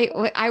this movie.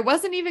 I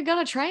wasn't even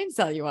going to try and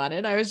sell you on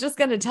it. I was just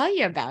going to tell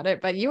you about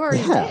it, but you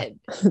already did.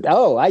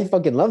 Oh, I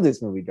fucking love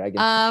this movie, Dragon.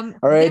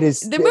 All right.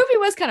 The movie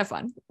was kind of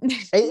fun.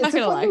 It's a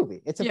fun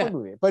movie. It's a fun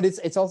movie. But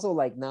it's also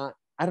like not,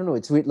 I don't know.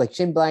 It's weird. Like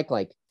Shane Black,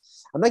 like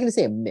I'm not gonna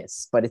say a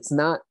miss, but it's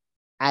not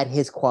at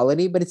his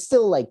quality, but it's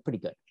still like pretty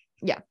good.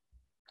 Yeah.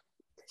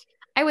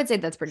 I would say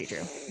that's pretty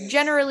true.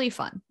 Generally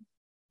fun.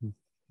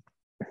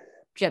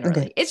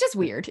 Generally. Okay. It's just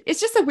weird. It's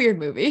just a weird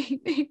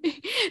movie.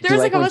 There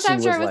was a couple of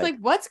times where I was like,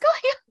 what's going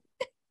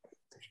on?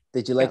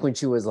 Did you like when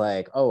she was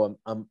like, oh,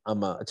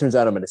 it turns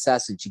out I'm an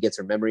assassin. She gets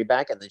her memory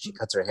back and then she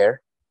cuts her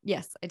hair.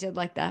 Yes, I did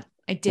like that.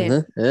 I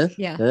did.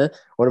 Yeah.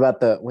 What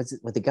about was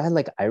the guy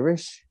like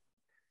Irish?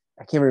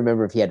 I can't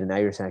remember if he had an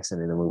Irish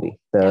accent in the movie.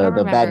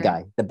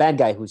 The bad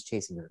guy who's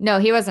chasing her. No,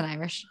 he wasn't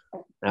Irish.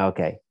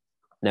 Okay.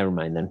 Never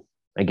mind then.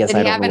 I guess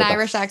did he have an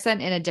Irish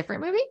accent in a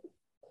different movie?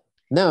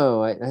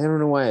 No, I don't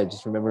know why. I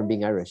just remember him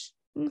being Irish.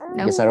 No.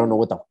 I guess I don't know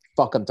what the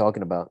fuck I'm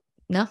talking about.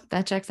 No,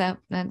 that checks out.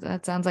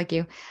 That sounds like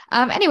you.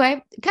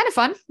 Anyway, kind of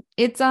fun.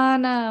 It's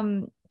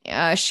on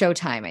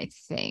Showtime, I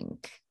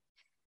think.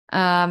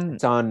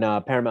 It's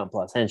on Paramount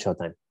Plus and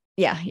Showtime.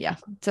 Yeah.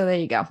 So there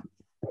you go.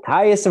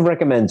 Highest of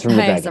recommends from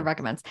the Highest of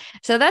recommends.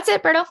 So that's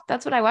it, Berto.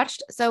 That's what I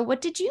watched. So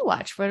what did you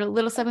watch for a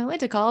little segment we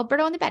like to call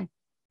Berto on the Bed?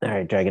 All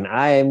right, Dragon.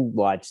 I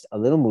watched a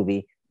little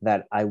movie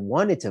that I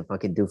wanted to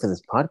fucking do for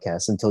this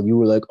podcast until you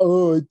were like,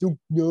 oh, I don't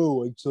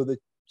know. I saw that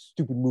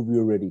stupid movie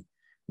already.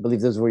 I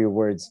believe those were your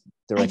words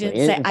directly. I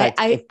didn't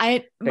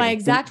say, my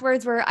exact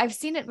words were, I've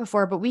seen it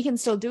before, but we can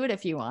still do it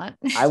if you want.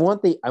 I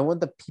want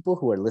the people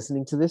who are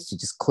listening to this to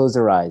just close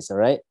their eyes. All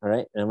right.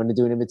 And I'm going to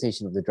do an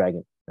imitation of the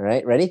dragon. All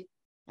right. Ready?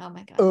 Oh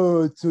my God.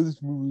 Oh, I saw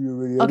this movie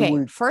already.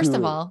 Okay. First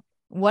of all,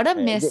 what a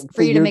miss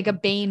for you to make a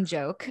Bane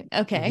joke.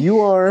 Okay. You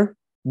are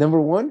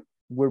number one,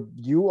 where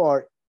you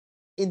are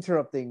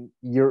interrupting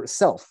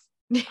yourself.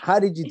 How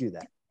did you do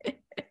that?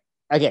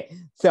 Okay,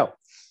 so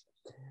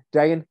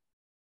Dragon,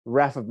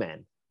 Wrath of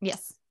Man.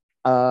 Yes.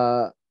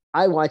 I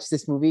watched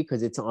this movie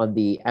because it's on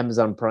the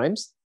Amazon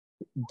Primes.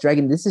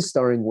 Dragon, this is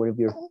starring one of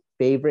your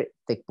favorite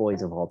thick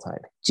boys of all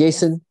time,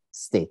 Jason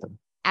Statham.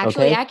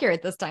 Actually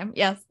accurate this time.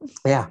 Yes.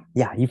 Yeah,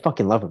 you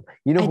fucking love him.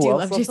 You know who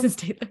else loves Jason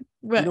Statham?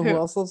 You know who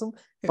else loves him?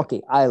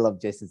 Fucking, I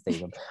love Jason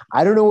Statham.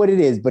 I don't know what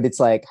it is, but it's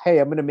like, hey,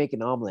 I'm gonna make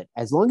an omelet.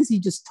 As long as he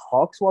just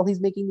talks while he's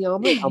making the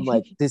omelet, I'm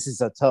like, this is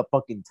a tough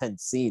fucking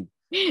tense scene.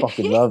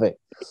 Fucking love it.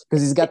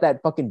 Because he's got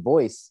that fucking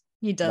voice.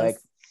 He does. Like,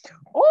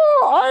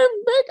 oh,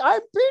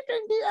 I'm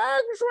beating the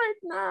eggs right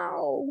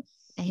now.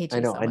 I hate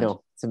you. I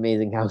know. It's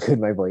amazing how good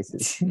my voice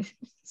is.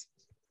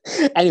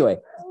 Anyway,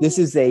 this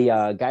is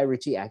a Guy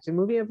Ritchie action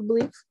movie, I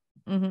believe.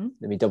 Mm-hmm.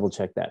 Let me double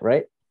check that,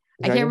 right?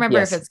 I can't remember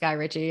if it's Guy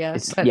Ritchie. Yeah,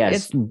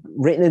 it's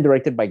written and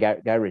directed by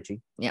Guy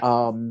Ritchie. Yeah.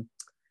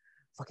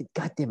 Fucking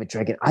goddamn it,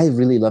 Dragon! I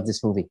really love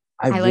this movie.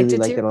 I really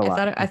liked it a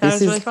lot. I thought it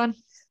was really fun.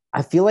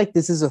 I feel like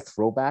this is a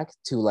throwback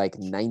to like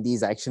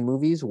 90s action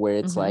movies where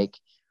it's like,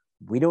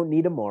 we don't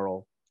need a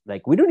moral.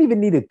 Like, we don't even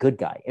need a good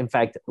guy. In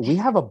fact, we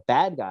have a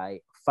bad guy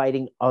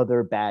fighting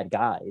other bad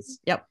guys.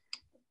 Yep.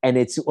 And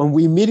it's when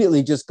we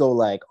immediately just go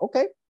like,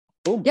 okay,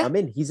 boom, I'm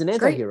in. He's an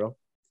anti-hero.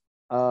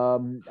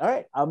 All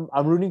right,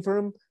 I'm rooting for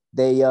him.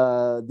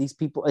 These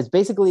people, it's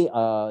basically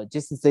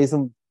Jason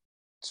Statham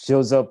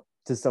shows up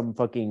to some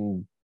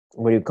fucking,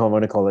 what do you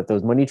want to call it?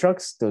 Those money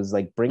trucks, those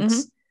like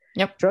Brinks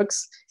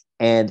trucks.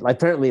 And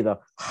apparently the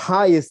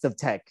highest of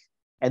tech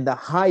and the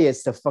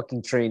highest of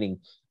fucking training.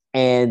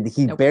 And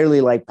he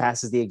barely like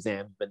passes the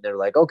exam, but they're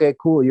like, okay,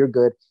 cool, you're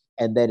good.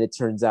 And then it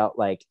turns out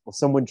like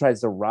someone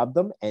tries to rob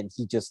them and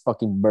he just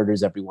fucking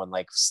murders everyone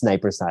like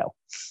sniper style.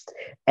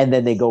 And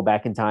then they go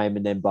back in time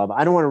and then blah, blah.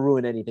 I don't want to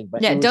ruin anything,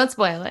 but don't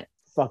spoil it.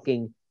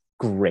 Fucking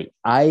great.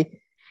 I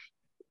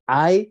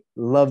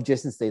love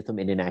Jason Statham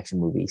in an action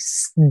movie.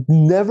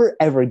 Never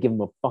ever give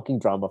him a fucking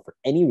drama for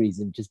any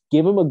reason. Just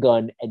give him a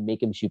gun and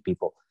make him shoot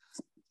people.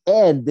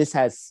 And this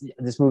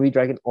movie,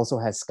 Dragon, also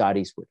has Scott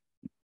Eastwood.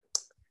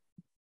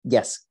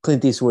 Yes,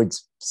 Clint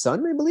Eastwood's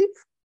son, I believe.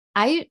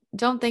 I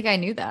don't think I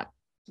knew that.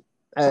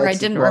 Or I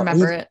didn't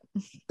remember it.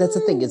 That's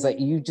the thing. Is like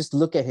you just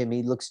look at him,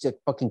 he looks like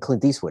fucking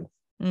Clint Eastwood.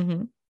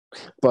 Mm-hmm.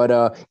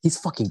 But he's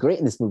fucking great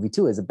in this movie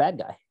too as a bad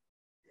guy.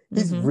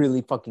 He's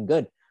really fucking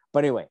good.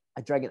 But anyway,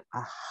 Dragon,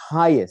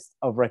 highest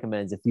of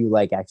recommends if you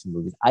like action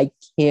movies. I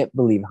can't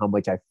believe how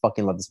much I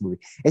fucking love this movie.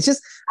 It's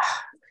just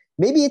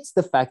maybe it's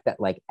the fact that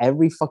like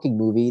every fucking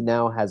movie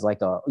now has like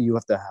you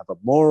have to have a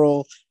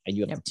moral and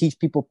you have to teach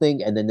people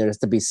things, and then there has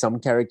to be some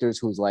characters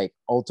who's like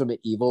ultimate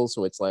evil.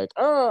 So it's like,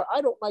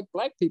 I don't like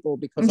black people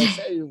because I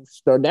say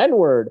the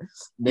N-word.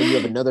 And then you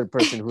have another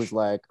person who's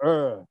like,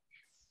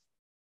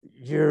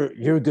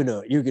 you're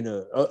gonna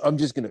I'm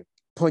just gonna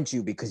punch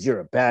you because you're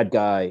a bad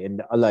guy,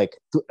 and I'm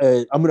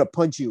gonna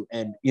punch you,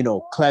 and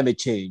climate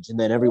change, and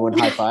then everyone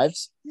high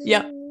fives.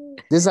 Yeah,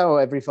 this is how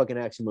every fucking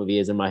action movie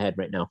is in my head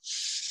right now.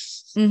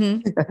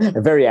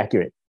 Very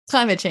accurate.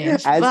 Climate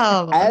change.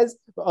 As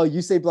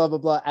you say blah blah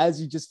blah as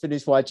you just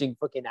finished watching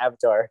fucking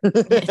Avatar.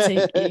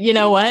 You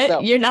know what? So,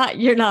 you're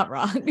not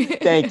wrong.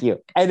 Thank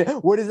you. And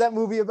what is that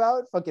movie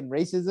about? Fucking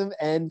racism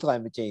and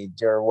climate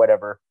change or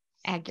whatever.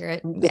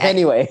 Accurate.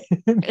 Anyway,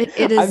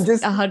 it is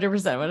just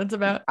 100% what it's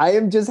about. I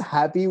am just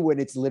happy when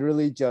it's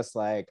literally just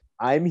like,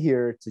 I'm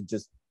here to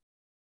just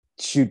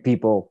shoot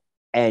people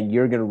and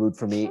you're gonna root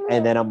for me,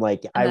 and then I'm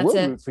like, I will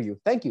root for you.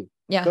 Thank you.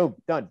 Yeah. Boom,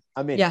 done.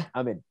 I'm in. Yeah.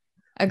 I'm in.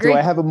 Agree. Do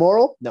I have a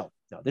moral? No,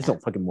 there's no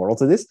fucking moral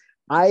to this.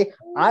 I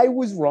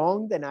was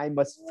wrong, then I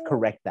must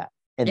correct that.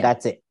 And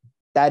that's it.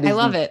 That is I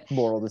love it.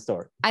 Moral of the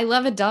story. I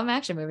love a dumb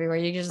action movie where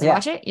you just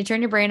watch it, you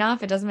turn your brain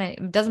off. It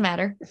doesn't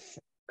matter.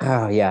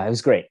 Oh yeah, it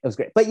was great.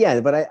 But yeah,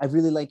 but I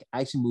really like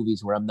action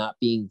movies where I'm not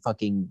being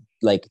fucking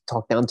like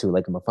talked down to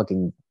like I'm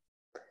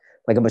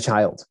a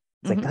child.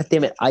 It's like, God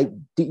damn it.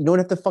 You don't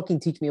have to fucking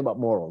teach me about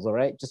morals. All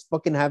right. Just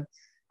fucking have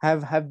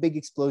big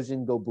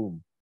explosion, go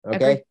boom.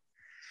 Okay.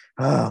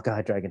 Oh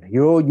God, Dragon.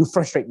 You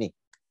frustrate me.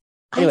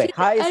 Anyway,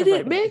 I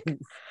didn't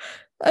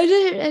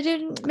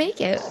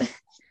make it.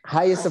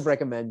 Highest of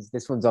recommends.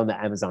 This one's on the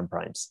Amazon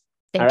Primes.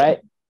 All right.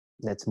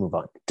 Let's move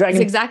on. Dragon.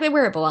 It's exactly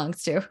where it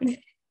belongs to.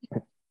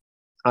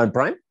 On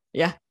Prime?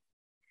 Yeah.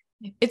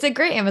 It's a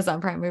great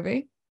Amazon Prime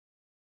movie.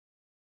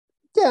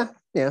 Yeah.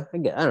 I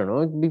don't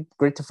know. It'd be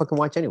great to fucking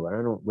watch anywhere.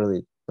 I don't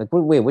really like.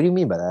 Wait, what do you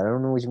mean by that? I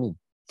don't know what you mean.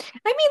 I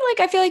mean, like,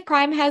 I feel like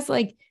Prime has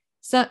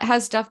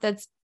has stuff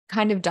that's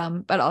kind of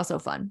dumb, but also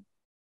fun.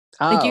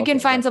 Like you can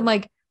find some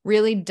like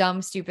really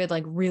dumb, stupid,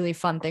 like really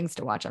fun things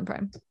to watch on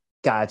Prime.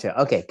 Gotcha.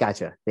 Okay.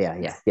 Gotcha.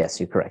 Yeah. Yes,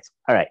 you're correct.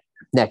 All right.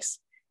 Next,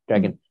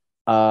 Dragon.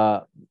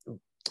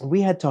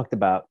 We had talked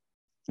about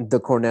the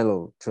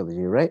Cornetto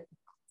trilogy, right?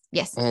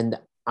 Yes. And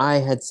I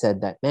had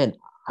said that, man,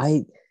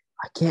 I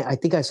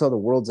think I saw The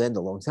World's End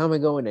a long time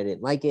ago and I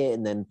didn't like it.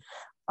 And then,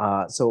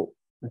 so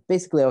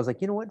basically I was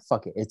like, you know what?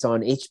 Fuck it. It's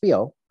on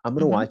HBO. I'm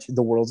going to watch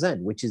The World's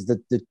End, which is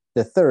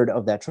the third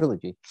of that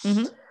trilogy.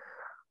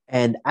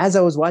 And as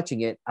I was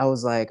watching it, I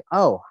was like,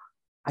 oh,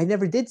 I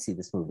never did see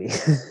this movie.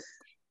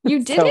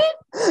 You didn't?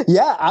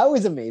 Yeah, I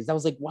was amazed. I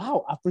was like,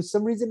 wow, for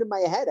some reason in my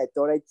head, I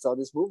thought I saw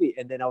this movie.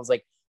 And then I was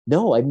like,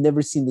 no, I've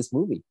never seen this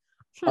movie.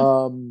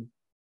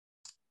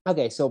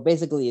 Okay, so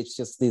basically it's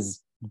just this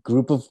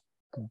group of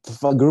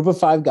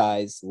 5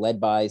 guys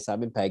led by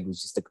Simon Pegg,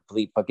 who's just a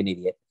complete fucking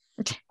idiot.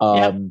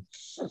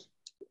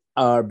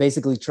 Are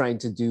basically trying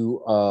to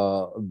do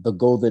the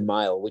Golden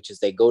Mile, which is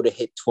they go to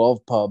hit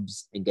 12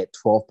 pubs and get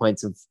 12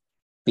 pints of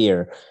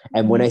beer.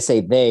 And when I say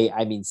they,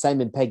 I mean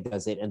Simon Pegg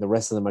does it, and the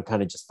rest of them are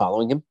kind of just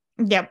following him.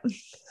 Yep.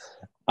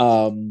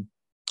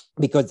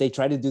 Because they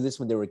tried to do this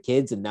when they were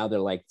kids, and now they're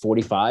like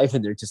 45,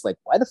 and they're just like,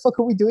 why the fuck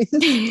are we doing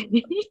this?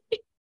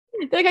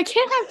 Like, I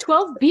can't have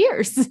 12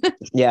 beers.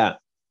 Yeah.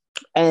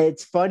 And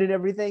it's fun and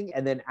everything.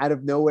 And then out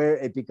of nowhere,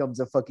 it becomes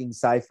a fucking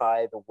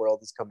sci-fi. The world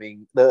is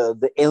coming.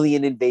 The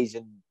alien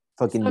invasion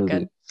fucking movie.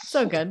 Good.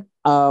 So good.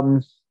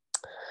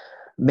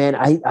 Man,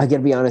 I gotta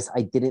be honest.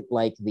 I didn't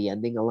like the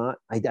ending a lot.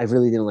 I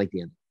really didn't like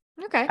the ending.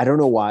 Okay. I don't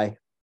know why.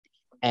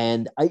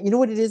 And you know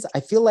what it is? I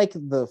feel like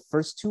the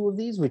first two of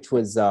these, which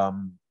was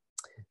Shaun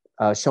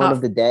of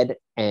the Dead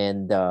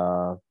and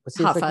what's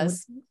the Hot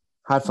Fuzz.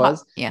 Hot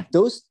Fuzz. Yeah.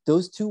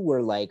 Those two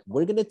were like,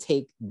 we're gonna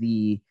take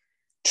the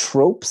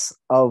tropes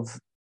of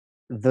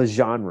the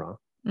genre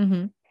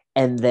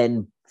and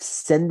then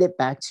send it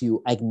back to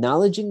you,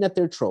 acknowledging that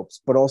they're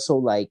tropes, but also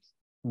like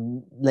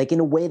in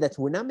a way that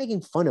we're not making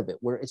fun of it.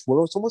 It's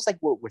almost like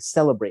we're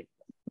celebrating.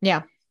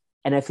 Yeah.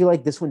 And I feel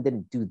like this one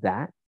didn't do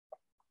that.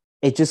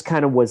 It just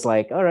kind of was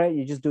like, all right,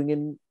 you're just doing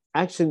an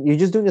action. You're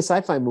just doing a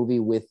sci-fi movie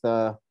with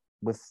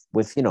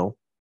you know,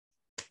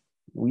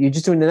 you're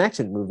just doing an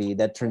action movie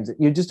that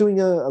you're just doing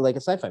a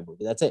sci-fi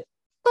movie. That's it.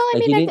 Well, I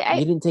mean,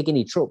 you didn't take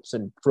any tropes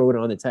and throw it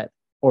on its head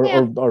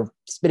or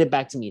spit it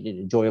back to me in an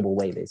enjoyable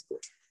way, basically.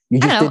 You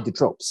just did the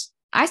tropes.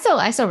 I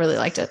still really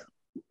liked it.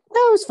 No,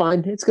 it was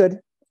fine. It's good.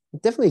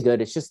 Definitely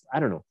good. It's just, I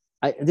don't know.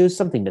 There's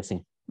something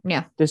missing.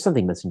 Yeah. There's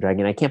something missing,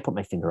 Dragon. I can't put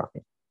my finger on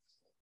it.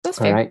 That's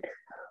fair. All right.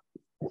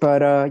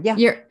 But yeah.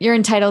 You're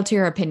entitled to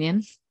your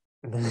opinion.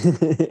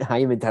 I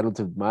am entitled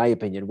to my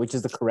opinion, which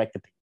is the correct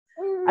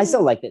opinion. I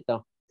still liked it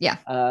though. Yeah.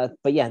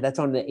 But yeah, that's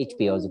on the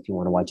HBOs if you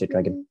want to watch it,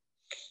 Dragon.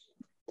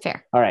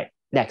 Fair. All right.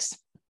 Next.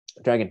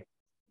 Dragon.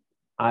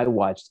 I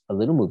watched a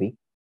little movie.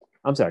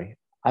 I'm sorry.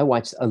 I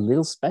watched a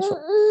little special.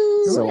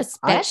 A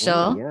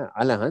special? Yeah.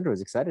 Alejandro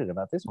is excited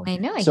about this one. I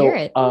know. I hear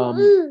it.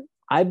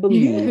 I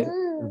believe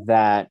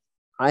that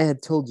I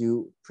had told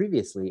you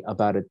previously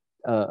about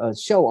a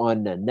show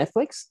on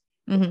Netflix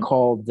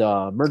called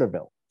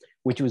Murderville,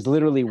 which was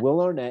literally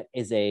Will Arnett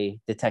is a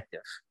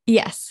detective.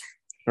 Yes.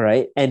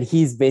 Right. And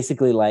he's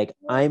basically like,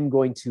 I'm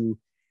going to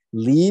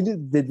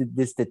lead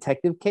this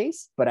detective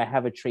case, but I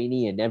have a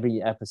trainee in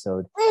every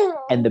episode.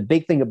 And the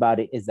big thing about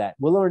it is that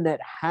Will Arnett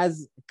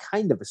has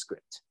kind of a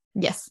script.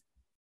 Yes.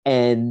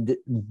 And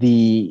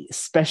the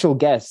special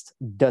guest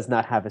does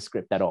not have a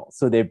script at all.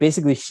 So they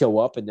basically show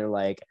up and they're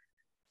like,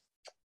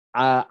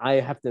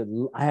 I have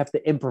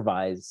to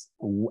improvise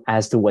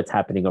as to what's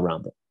happening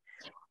around it.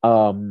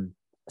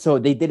 So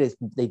they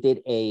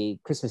did a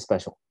Christmas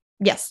special.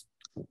 Yes.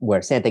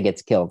 Where Santa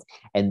gets killed.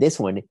 And this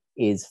one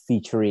is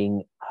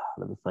featuring,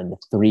 let me find the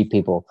 3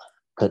 people.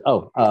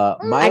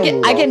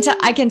 Maya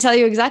I can tell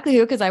you exactly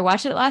who, because I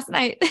watched it last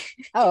night.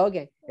 Oh,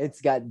 okay.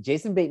 It's got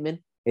Jason Bateman.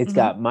 It's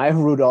got Maya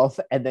Rudolph.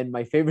 And then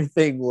my favorite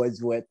thing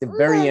was at the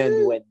very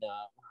end when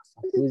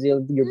who's your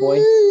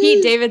boy?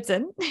 Pete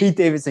Davidson. Pete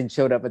Davidson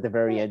showed up at the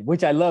very end,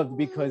 which I loved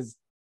because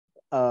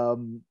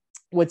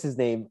what's his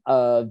name?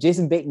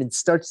 Jason Bateman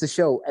starts the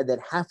show, and then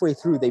halfway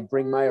through they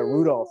bring Maya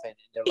Rudolph in, and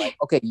they're like,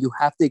 "Okay, you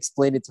have to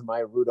explain it to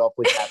Maya Rudolph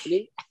what's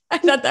happening." I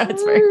thought that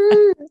was very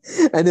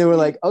fun. And they were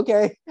like,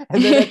 "Okay,"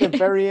 and then at the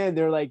very end,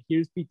 they're like,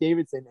 "Here's Pete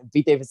Davidson," and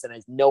Pete Davidson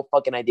has no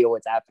fucking idea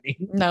what's happening.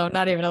 No,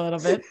 not even a little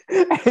bit.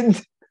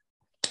 And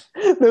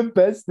the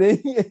best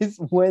thing is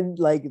when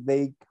like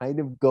they kind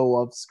of go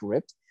off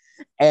script,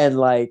 and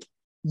like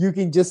you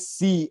can just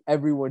see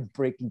everyone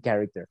breaking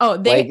character.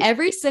 Oh,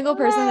 every single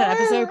person in that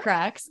episode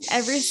cracks.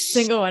 Every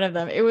single one of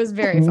them. It was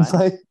very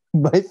fun.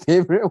 My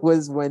favorite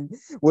was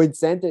when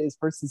Santa is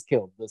first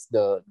killed.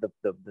 The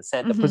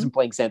Santa person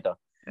playing Santa.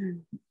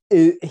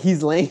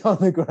 He's laying on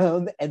the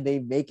ground and they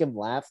make him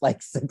laugh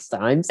like 6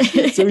 times.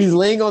 So he's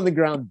laying on the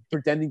ground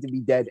pretending to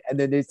be dead, and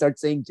then they start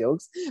saying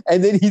jokes,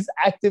 and then he's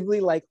actively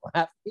like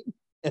laughing,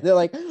 and they're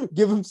like,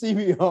 "Give him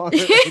CPR."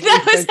 And he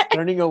starts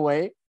turning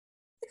away.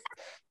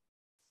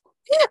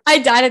 I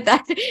died at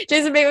that.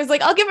 Jason Bateman was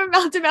like, "I'll give him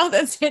mouth to mouth,"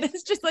 and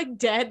Santa's just like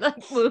dead,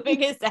 like moving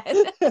his head.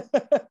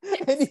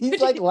 And he's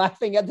like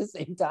laughing at the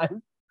same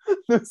time.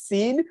 The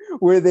scene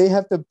where they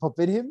have to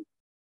puppet him.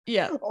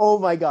 Yeah. Oh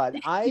my God.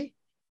 I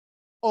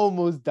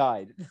almost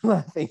died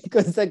laughing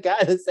because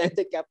the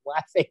Santa kept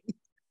laughing.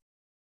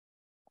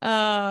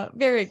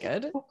 Very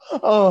good.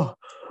 Oh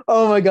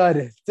my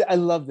God. I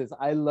love this.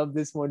 I love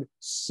this one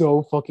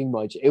so fucking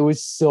much. It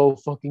was so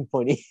fucking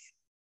funny.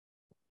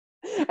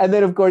 And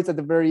then, of course, at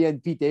the very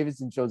end, Pete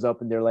Davidson shows up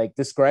and they're like,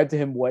 describe to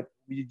him what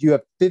you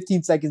have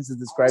 15 seconds to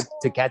describe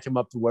to catch him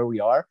up to where we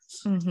are.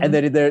 And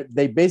then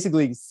they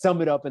basically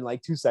sum it up in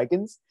like 2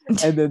 seconds.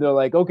 And then they're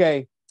like,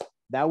 okay,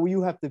 now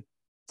you have to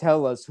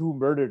tell us who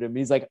murdered him.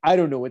 He's like, I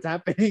don't know what's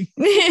happening.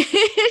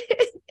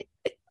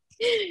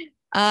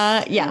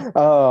 Yeah.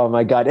 Oh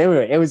my God.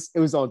 Anyway, it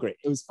was all great.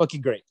 It was fucking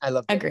great. I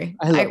love it. Agree.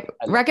 I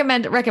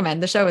recommend.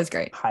 The show is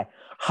great.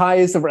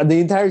 Highest of the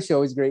entire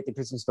show is great. The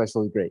Christmas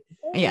special is great.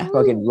 Yeah.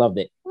 Fucking loved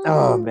it.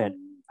 Oh man.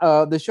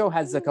 The show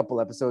has a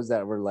couple episodes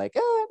that were like,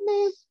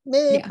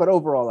 meh, but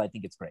overall I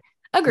think it's great.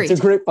 Agreed. It's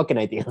a great fucking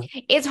idea.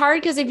 It's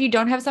hard because if you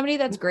don't have somebody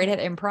that's great at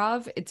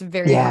improv, it's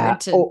very hard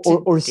to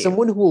or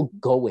someone who will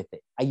go with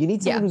it. You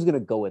need someone who's gonna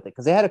go with it,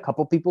 because they had a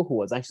couple people who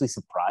was actually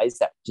surprised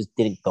that just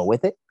didn't go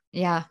with it.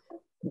 Yeah.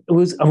 It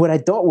was what I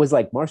thought was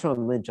like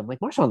Marshawn Lynch. I'm like,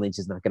 Marshawn Lynch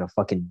is not gonna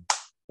fucking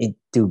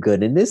do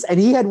good in this, and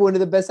he had one of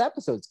the best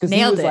episodes because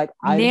he was like,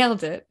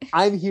 nailed it.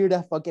 I'm here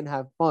to fucking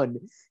have fun.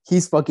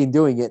 He's fucking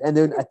doing it. And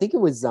then I think it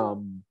was I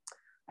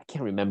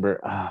can't remember.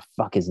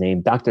 Fuck his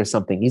name, Doctor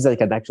something. He's like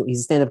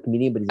he's a stand-up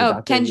comedian, but he's a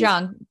doctor. Ken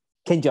Jeong.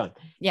 Ken Jeong.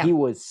 Yeah. He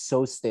was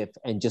so stiff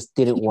and just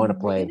didn't want to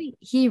play.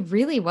 He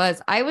really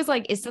was. I was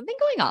like, is something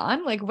going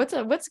on? Like, what's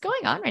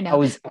going on right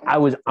now? I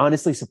was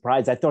honestly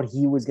surprised. I thought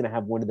he was gonna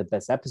have one of the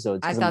best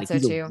episodes. I thought so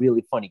he's too. A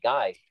really funny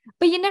guy.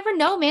 But you never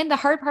know, man. The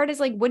hard part is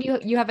like, what do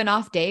you have an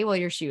off day while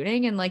you're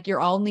shooting, and like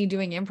you're only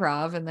doing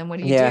improv, and then what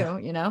do you do?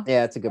 You know?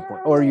 Yeah, it's a good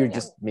point. Or you're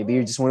just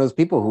one of those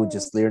people who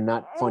just they're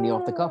not funny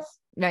off the cuff.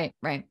 Right.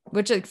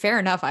 Which, like, fair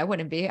enough. I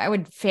wouldn't be. I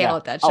would fail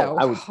at that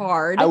show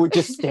hard. I would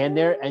just stand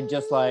there and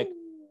just like,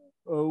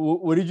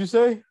 what did you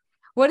say?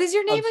 What is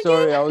your name again?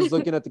 Sorry, I was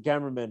looking at the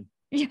cameraman.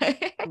 Yeah.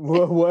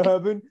 What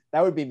happened?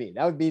 That would be me.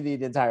 That would be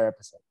the entire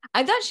episode.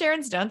 I thought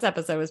Sharon Stone's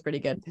episode was pretty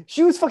good.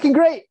 She was fucking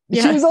great.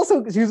 Yeah. She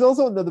was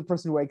also another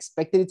person who I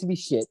expected it to be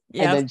shit.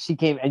 Yeah. And then she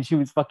came and she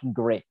was fucking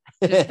great.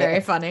 Just very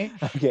funny.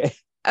 Okay.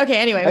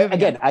 Anyway,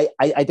 again,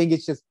 I think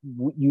it's just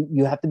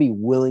you have to be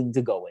willing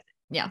to go with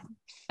it. Yeah.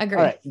 Agree.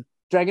 All right,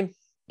 Dragon.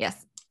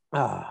 Yes.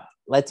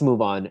 Let's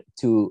move on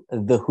to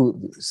the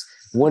Hulu's,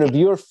 one of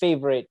your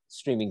favorite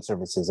streaming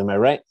services. Am I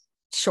right?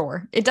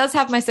 Sure. It does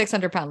have my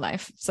 600-pound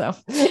life. So.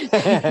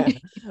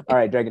 All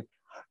right, Dragon,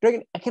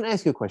 can I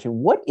ask you a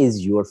question? What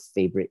is your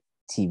favorite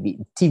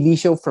TV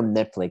show from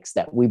Netflix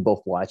that we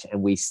both watch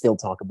and we still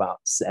talk about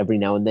every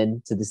now and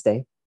then to this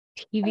day?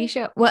 TV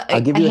show? What?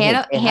 I'll give you a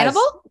hint.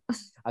 Hannibal?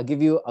 I'll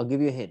give you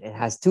a hint. It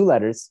has 2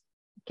 letters.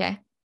 Okay.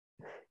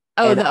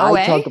 Oh, the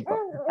OA?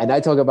 I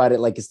talk about it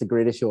like it's the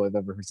greatest show I've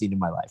ever seen in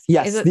my life.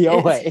 Yes, the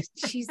OA.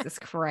 Jesus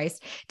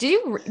Christ.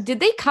 Did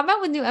they come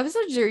out with new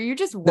episodes, or are you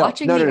just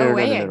watching the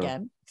OA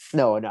again?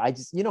 No. I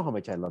just, you know how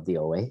much I love the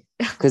OA,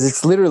 because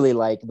it's literally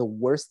like the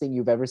worst thing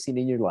you've ever seen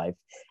in your life.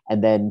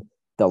 And then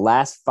the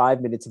last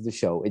 5 minutes of the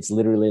show, it's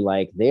literally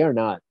like, they're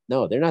not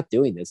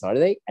doing this, are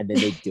they? And then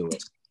they do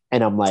it.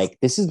 And I'm like,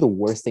 this is the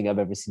worst thing I've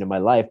ever seen in my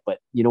life. But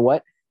you know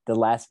what? The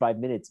last 5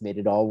 minutes made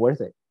it all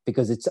worth it.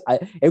 Because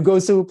it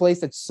goes to a place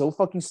that's so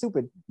fucking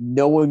stupid.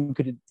 No one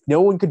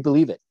could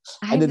believe it.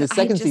 And then the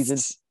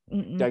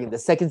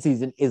second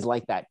season is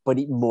like that, but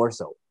even more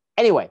so.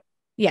 Anyway,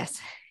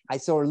 yes, I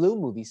saw a little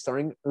movie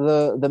starring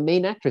the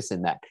main actress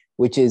in that,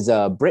 which is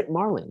Brit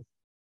Marlin.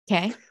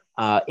 Okay.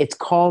 It's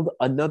called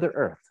Another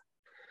Earth.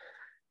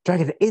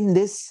 Dragon,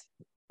 this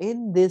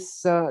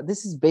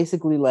is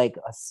basically like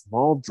a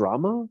small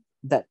drama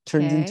that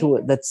turns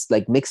into that's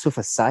like mixed with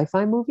a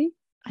sci-fi movie.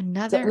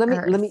 Another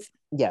Earth. Let me.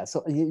 Yeah,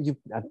 so you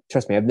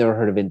trust me, I've never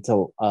heard of it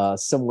until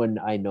someone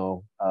I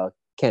know,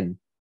 Ken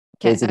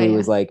basically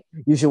was like,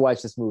 you should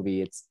watch this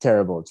movie. It's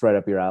terrible. It's right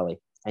up your alley.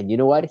 And you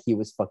know what? He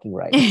was fucking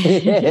right.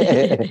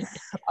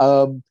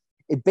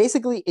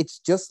 It's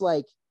just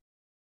like,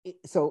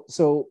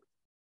 so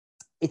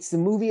it's the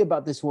movie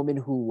about this woman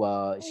who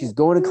she's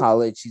going to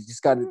college. She's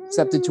just got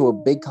accepted to a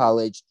big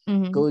college,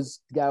 goes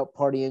out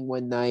partying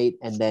one night,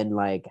 and then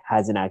like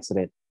has an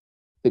accident.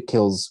 It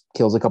kills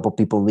a couple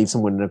people and leaves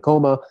someone in a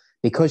coma.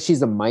 Because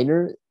she's a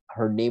minor,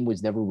 her name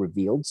was never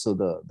revealed. So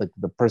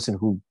the person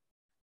who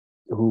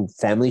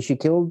family she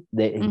killed,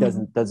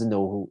 doesn't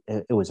know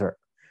who it was her.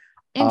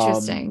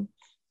 Interesting.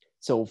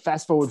 So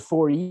fast forward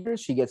 4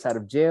 years, she gets out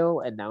of jail,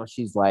 and now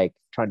she's like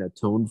trying to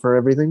atone for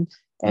everything.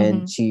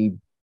 And she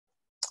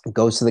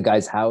goes to the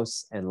guy's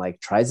house and like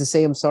tries to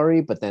say I'm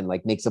sorry, but then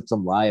like makes up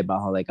some lie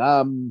about how like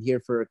I'm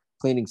here for a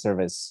cleaning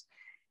service.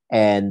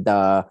 And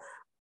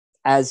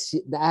as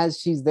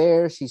she's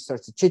there, she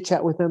starts to chit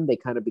chat with him. They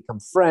kind of become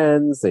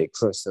friends. They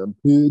express some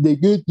they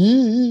good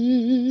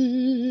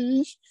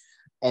dish.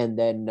 And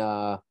then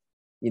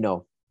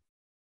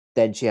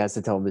then she has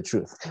to tell him the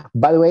truth.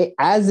 By the way,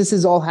 as this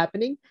is all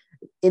happening,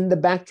 in the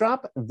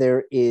backdrop,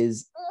 there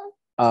is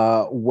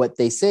what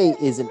they say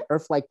is an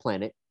Earth-like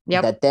planet.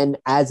 Yep. That then,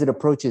 as it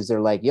approaches, they're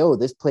like, "Yo,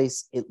 this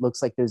place. It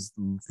looks like there's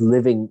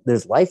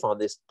life on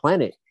this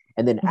planet."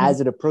 And then,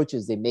 as it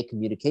approaches, they make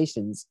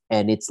communications,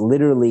 and it's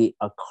literally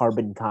a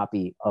carbon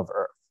copy of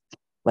Earth.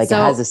 Like it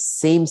has the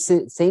same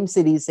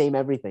city, same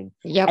everything.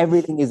 Yep.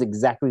 Everything is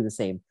exactly the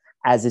same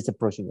as it's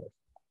approaching Earth.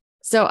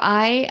 So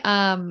I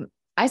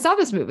saw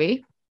this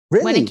movie.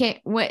 Really? When it came,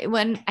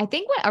 when I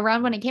think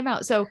around when it came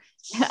out. So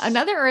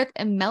Another Earth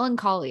and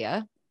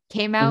Melancholia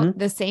came out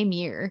the same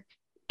year,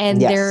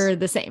 and they're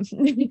the same.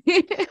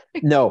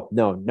 No.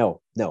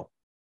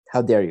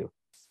 How dare you?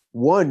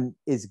 One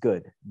is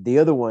good. The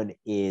other one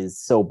is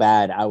so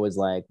bad. I was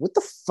like, what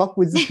the fuck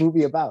was this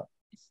movie about?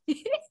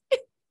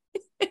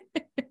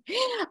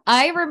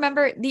 I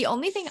remember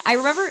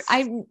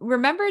I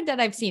remembered that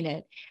I've seen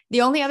it.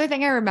 The only other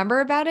thing I remember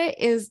about it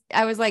is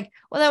I was like,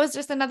 well, that was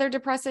just another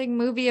depressing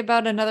movie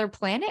about another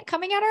planet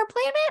coming at our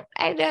planet.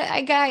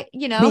 I got, I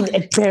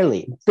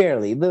mean,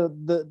 barely.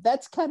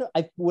 That's kind of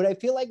what I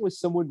feel like was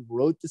someone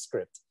wrote the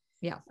script.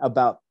 Yeah.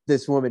 About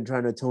this woman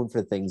trying to atone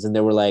for things. And they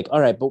were like, all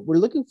right, but we're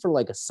looking for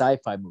like a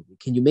sci-fi movie.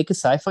 Can you make a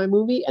sci-fi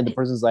movie? And the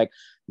person's like,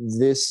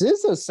 this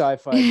is a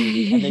sci-fi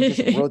movie. And they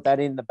just wrote that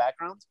in the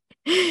background.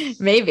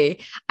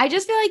 Maybe. I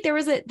just feel like there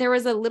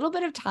was a little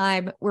bit of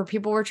time where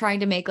people were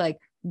trying to make like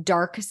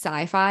dark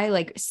sci-fi,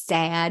 like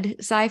sad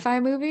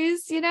sci-fi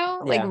movies,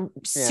 like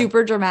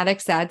super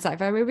dramatic, sad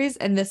sci-fi movies.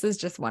 And this is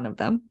just one of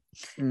them.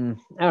 All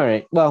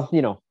right. Well,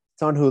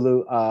 it's on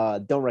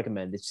Hulu. Don't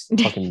recommend. It's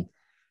just fucking...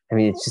 I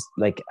mean, it's just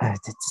like,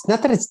 it's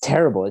not that it's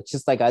terrible. It's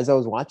just like, as I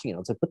was watching it, I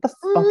was like, what the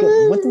fuck?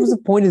 What was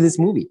the point of this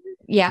movie?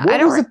 Yeah. What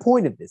was the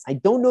point of this? I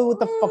don't know what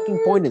the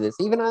fucking point of this.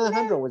 Even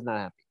Alejandro was not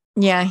happy.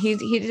 Yeah. He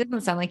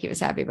didn't sound like he was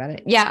happy about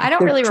it. Yeah. I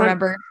don't really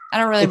remember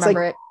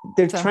it.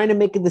 They're trying to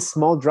make it this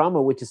small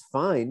drama, which is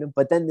fine.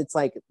 But then it's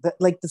like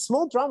the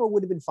small drama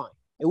would have been fine.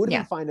 It would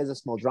have been fine as a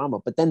small drama.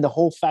 But then the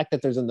whole fact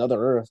that there's another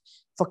Earth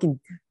fucking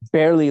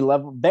barely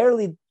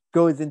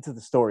goes into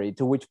the story,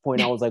 to which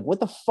point I was like, what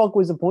the fuck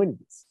was the point of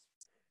this?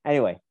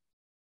 Anyway,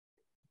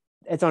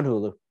 it's on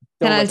Hulu.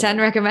 10 out of 10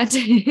 recommend.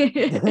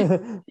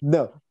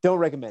 No, don't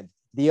recommend.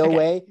 The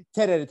OA,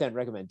 10 out of 10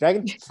 recommend.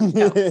 Dragon?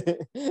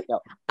 No.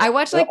 I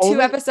watched like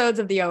 2 episodes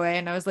of the OA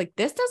and I was like,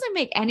 this doesn't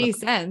make any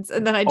sense.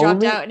 And then I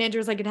dropped out and Andrew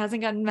was like, it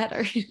hasn't gotten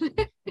better.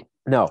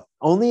 No,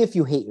 only if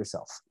you hate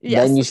yourself.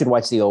 Yes. Then you should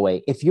watch the OA.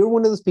 If you're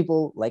one of those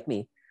people like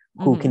me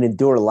who can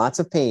endure lots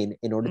of pain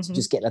in order to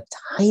just get a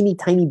tiny,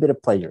 tiny bit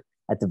of pleasure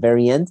at the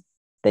very end,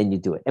 then you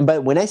do it.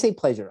 But when I say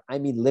pleasure, I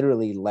mean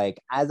literally,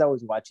 like, as I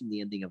was watching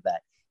the ending of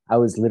that, I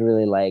was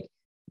literally like,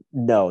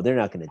 no, they're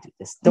not going to do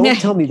this. Don't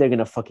tell me they're going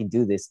to fucking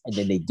do this. And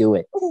then they do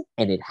it.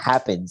 And it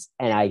happens.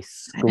 And I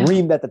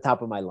screamed at the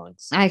top of my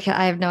lungs. I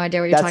have no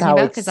idea what you're talking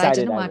about because I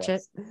didn't watch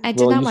it. I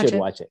did not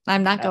watch it.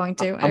 I'm not going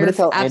to. I'm going to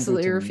tell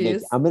absolutely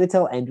refuse. I'm going to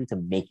tell Andrew to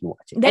make you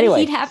watch it. Then anyway.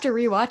 He'd have to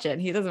rewatch it.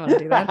 He doesn't want to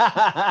do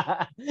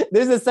that.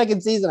 There's a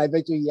second season I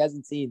bet you he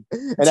hasn't seen.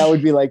 And I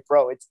would be like,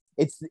 bro,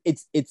 it's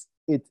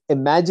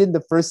imagine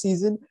the first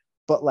season,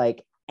 but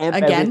like amp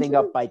everything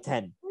up by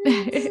 10.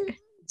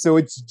 So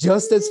it's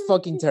just as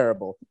fucking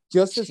terrible,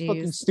 just as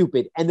fucking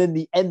stupid. And then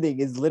the ending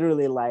is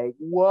literally like,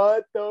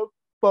 what the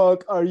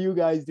fuck are you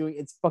guys doing?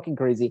 It's fucking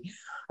crazy.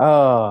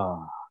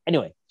 Oh,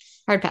 anyway.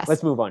 Hard pass.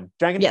 Let's move on.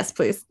 Dragon? Yes,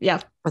 please.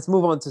 Yeah. Let's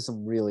move on to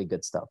some really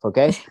good stuff,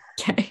 okay?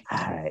 Okay. All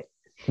right.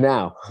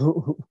 Now,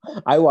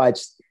 I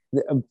watched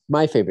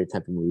my favorite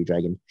type of movie,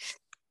 Dragon.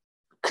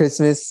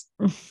 Christmas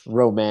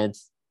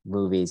romance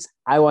movies.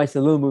 I watched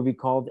a little movie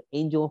called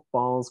Angel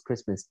Falls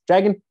Christmas.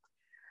 Dragon?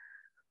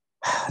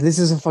 This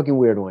is a fucking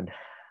weird one.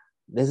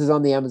 This is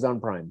on the Amazon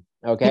Prime.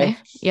 Okay.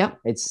 Yep.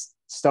 It's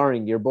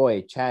starring your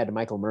boy, Chad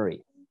Michael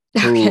Murray.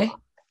 Okay.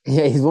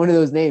 Yeah, he's one of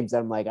those names.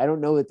 I'm like, I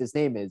don't know what this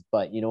name is,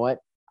 but you know what?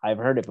 I've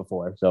heard it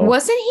before. So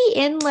wasn't he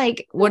in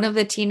like one of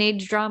the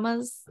teenage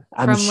dramas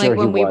from sure like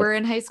when we were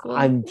in high school?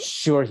 I'm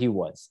sure he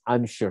was.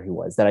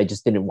 That I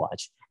just didn't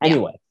watch.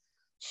 Anyway,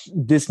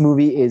 this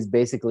movie is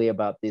basically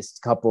about this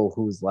couple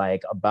who's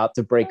like about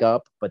to break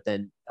up, but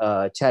then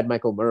Chad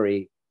Michael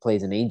Murray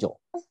plays an angel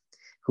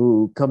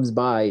who comes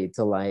by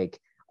to like,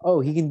 oh,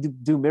 he can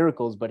do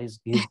miracles, but his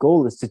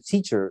goal is to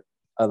teach her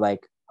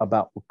like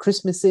about what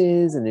Christmas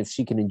is and if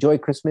she can enjoy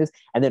Christmas.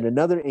 And then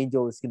another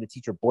angel is going to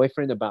teach her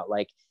boyfriend about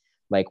like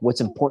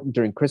what's important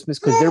during Christmas,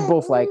 because they're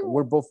both like,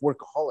 we're both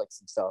workaholics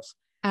and stuff.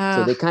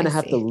 So they kind of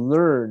have to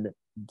learn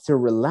to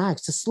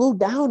relax, to slow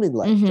down in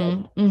life.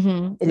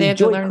 They have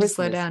to learn Christmas. To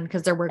slow down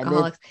because they're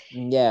workaholics.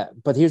 Then,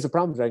 but here's the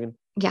problem, Dragon.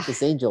 Yeah.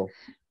 This angel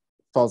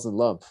falls in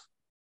love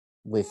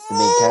with the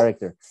main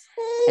character.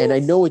 And I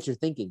know what you're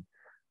thinking.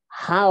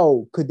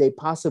 How could they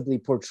possibly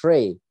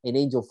portray an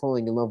angel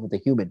falling in love with a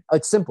human?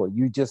 It's simple.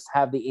 You just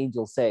have the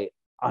angel say,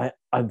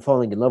 I'm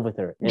falling in love with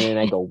her. And then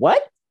I go,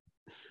 what?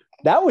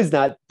 That was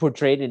not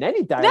portrayed in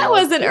any dialogue. That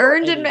wasn't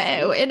earned in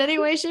any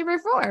way, shape, or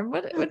form.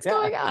 What's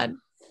going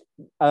on?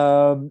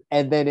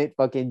 And then it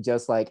fucking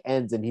just like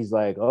ends, and he's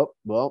like, oh,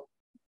 well,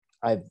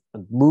 I've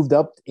moved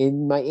up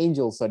in my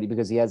angel study,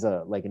 because he has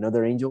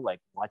another angel like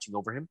watching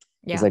over him.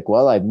 Yeah. He's like,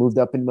 well, I've moved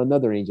up in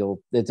another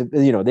angel. They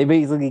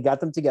basically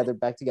got them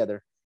back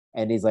together.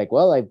 And he's like,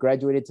 well, I've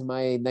graduated to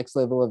my next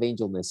level of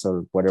angelness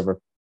or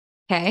whatever.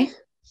 Okay.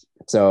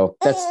 So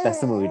that's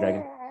the movie,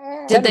 Dragon.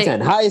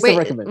 10 highest I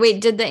recommend.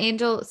 Wait, did the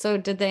angel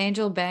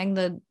bang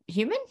the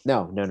human?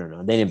 No.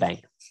 They didn't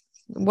bang.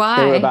 Why?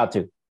 They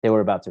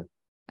were about to.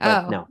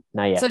 Oh. No,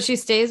 not yet. So she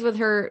stays with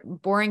her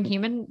boring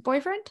human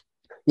boyfriend?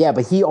 Yeah,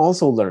 but he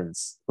also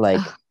learns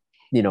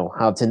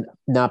how to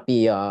not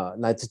be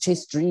like to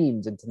chase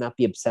dreams and to not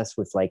be obsessed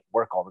with like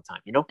work all the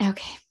time,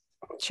 Okay.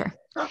 Sure.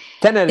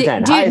 10 out of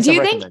 10. Do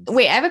you think,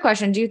 wait, I have a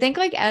question. Do you think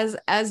like as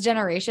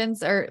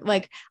generations, or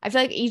like, I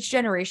feel like each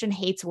generation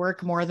hates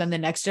work more than the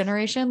next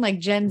generation? Like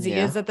Gen Z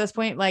is at this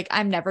point, like,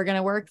 I'm never going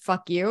to work.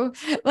 Fuck you.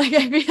 Like,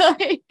 I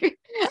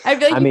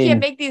feel like you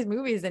can't make these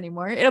movies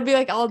anymore. It'll be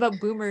like all about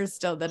boomers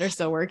still that are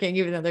still working,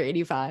 even though they're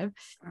 85.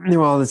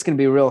 Well, it's going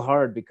to be real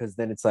hard, because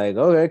then it's like,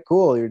 okay,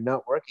 cool. You're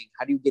not working.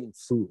 How do you get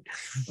food?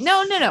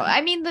 No.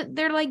 I mean,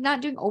 they're like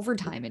not doing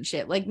overtime and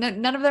shit. Like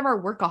none of them are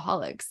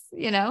workaholics,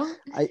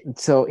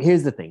 So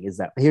here's the thing,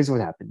 here's what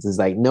happens is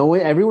like,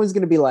 everyone's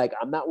going to be like,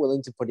 I'm not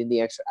willing to put in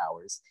the extra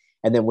hours.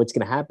 And then what's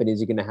going to happen is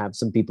you're going to have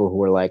some people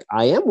who are like,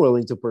 I am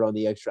willing to put on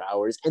the extra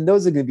hours. And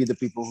those are going to be the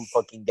people who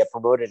fucking get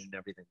promoted and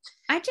everything.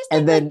 I just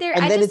think that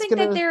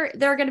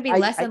there are going to be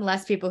less and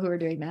less people who are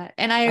doing that.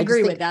 And I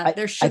agree with that.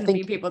 There shouldn't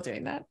be people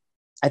doing that.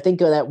 I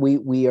think that we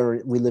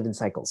live in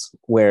cycles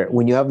where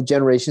when you have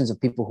generations of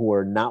people who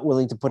are not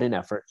willing to put in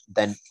effort,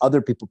 then other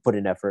people put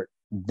in effort.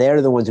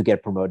 They're the ones who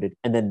get promoted.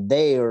 And then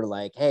they are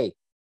like, hey,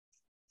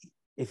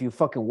 if you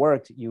fucking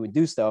worked, you would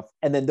do stuff.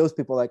 And then those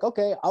people are like,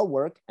 okay, I'll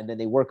work. And then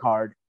they work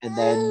hard. And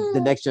then the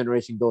next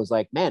generation goes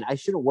like, man, I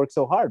shouldn't work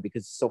so hard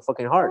because it's so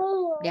fucking hard.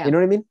 Yeah. You know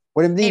what I mean?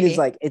 What I mean is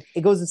like,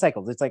 it goes in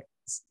cycles. It's like,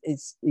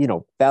 it's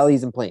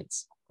valleys and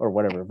plains or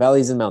whatever,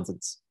 valleys and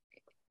mountains,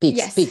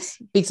 peaks and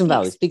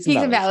valleys, peaks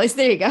and valleys.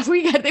 There you go.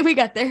 We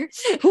got there.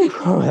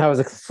 That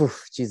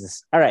was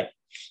Jesus. All right.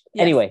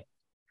 Yes. Anyway.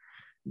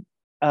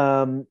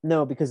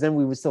 No, because then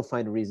we would still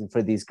find a reason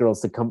for these girls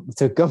to come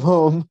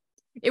home.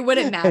 It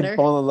wouldn't matter. And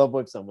fall in love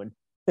with someone.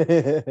 All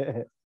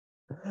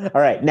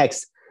right,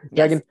 next.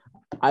 Dragon,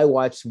 I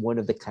watched one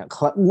of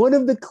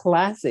the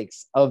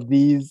classics of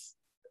these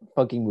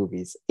fucking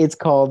movies. It's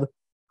called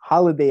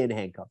Holiday in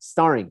Handcuffs,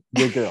 starring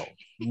your girl,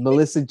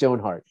 Melissa Joan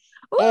Hart.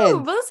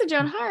 Ooh, Melissa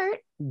Joan Hart.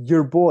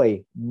 Your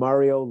boy,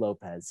 Mario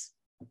Lopez.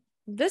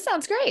 This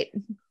sounds great.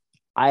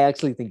 I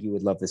actually think you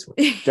would love this one.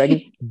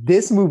 Dragon,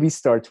 this movie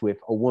starts with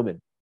a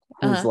woman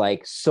who's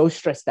like so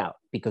stressed out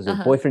because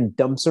her boyfriend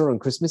dumps her on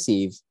Christmas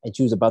Eve, and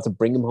she was about to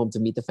bring him home to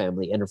meet the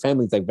family, and her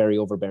family's like very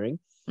overbearing.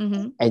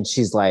 And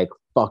she's like,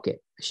 fuck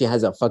it. She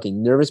has a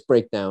fucking nervous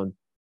breakdown,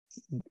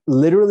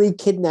 literally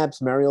kidnaps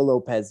Mario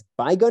Lopez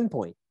by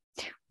gunpoint.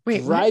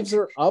 Wait, drives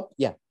her up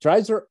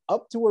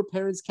to her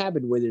parents'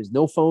 cabin where there's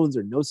no phones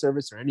or no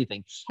service or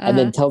anything, and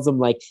then tells them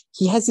like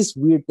he has this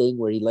weird thing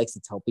where he likes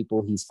to tell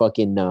people he's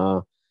fucking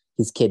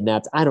he's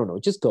kidnapped. I don't know,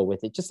 just go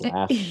with it, just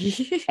laugh.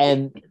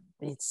 And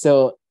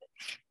so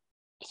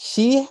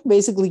she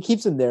basically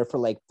keeps him there for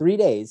like 3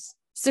 days.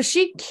 So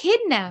she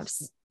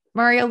kidnaps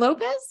Mario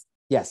Lopez?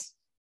 Yes.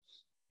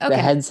 Okay.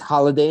 Hence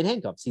Holiday in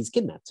Handcuffs. He's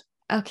kidnapped.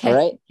 Okay. All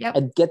right. Yep.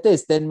 And get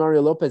this, then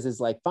Mario Lopez is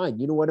like,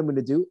 fine, you know what I'm going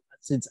to do?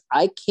 Since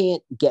I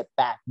can't get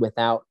back, what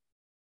I'm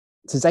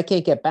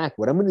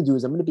going to do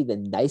is I'm going to be the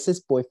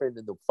nicest boyfriend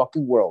in the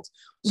fucking world.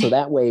 So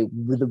that way,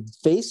 the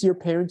face your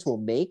parents will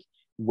make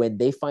when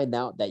they find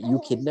out that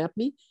you kidnapped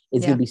me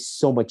is going to be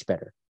so much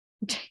better.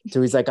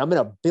 So he's like, I'm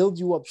going to build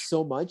you up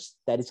so much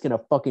that it's going to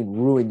fucking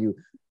ruin you.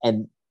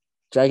 And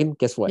Dragon,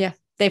 guess what? Yeah.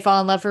 They fall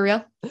in love for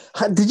real.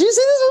 Did you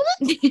see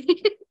this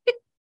movie?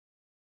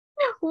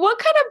 What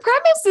kind of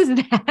premise is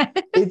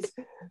that?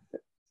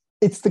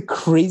 It's the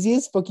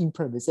craziest fucking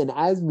premise. And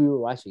as we were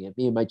watching it,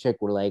 me and my chick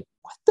were like,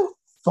 what the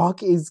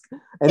fuck is...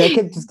 And I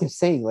kept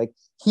saying, like,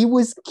 he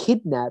was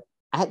kidnapped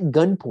at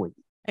gunpoint.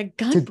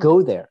 To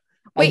go there.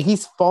 Wait. And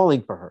he's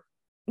falling for her.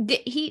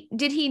 Did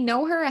he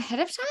know her ahead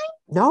of time?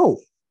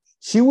 No.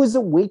 She was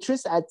a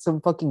waitress at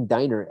some fucking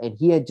diner, and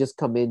he had just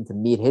come in to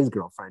meet his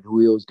girlfriend, who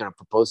he was gonna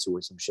propose to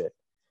or some shit.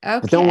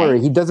 But don't worry,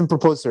 he doesn't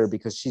propose to her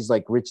because she's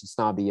like rich and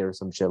snobby or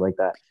some shit like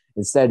that.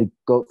 Instead, he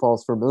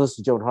falls for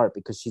Melissa Joan Hart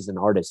because she's an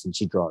artist and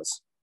she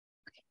draws.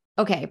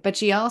 Okay, but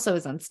she also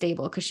is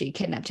unstable because she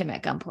kidnapped him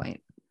at gunpoint.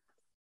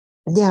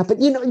 Yeah, but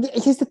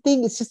here's the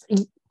thing. It's just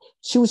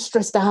she was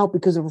stressed out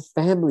because of her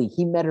family.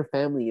 He met her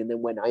family and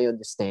then went, I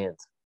understand.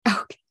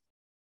 Okay.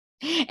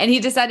 And he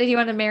decided he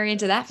wanted to marry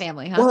into that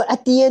family, huh? Well,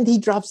 at the end, he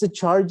drops the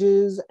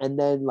charges. And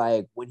then,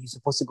 like, when he's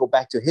supposed to go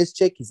back to his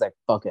chick, he's like,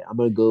 fuck it. I'm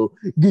going to go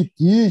get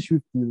this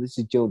with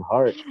Melissa Joan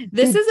Hart.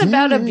 This is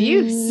about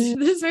abuse.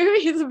 This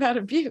movie is about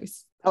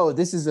abuse. Oh,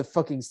 this is a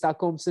fucking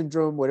Stockholm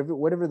syndrome,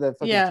 whatever the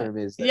fucking term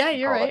is. Yeah,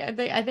 you're right.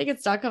 I think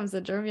it's Stockholm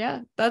syndrome.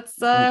 Yeah, that's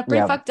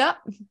pretty fucked up.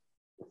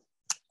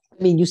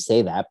 I mean, you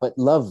say that, but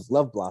love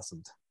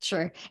blossomed.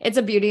 Sure, it's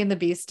a Beauty and the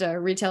Beast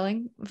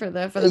retelling for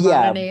the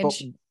modern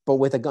age, but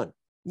with a gun.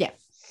 Yeah.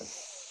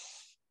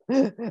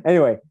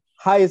 Anyway,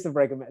 highest of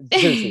recommend.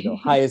 Seriously though,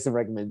 highest of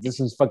recommend. This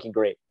was fucking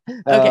great.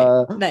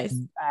 Okay, nice.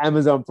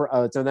 Amazon.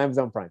 It's on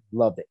Amazon Prime.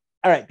 Loved it.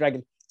 All right,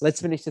 Dragon.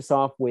 Let's finish this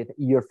off with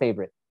your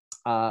favorite.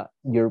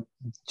 Your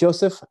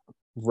Joseph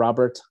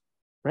Robert,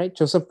 right?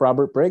 Joseph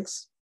Robert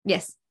Briggs.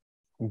 Yes.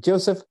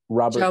 Joseph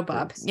Robert. Joe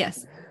Bob. Briggs.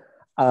 Yes.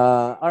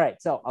 All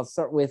right, so I'll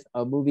start with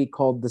a movie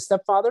called The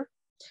Stepfather.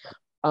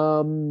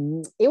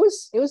 It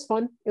was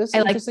fun. It was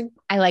interesting.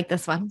 I like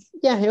this one.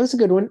 Yeah, it was a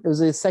good one. It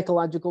was a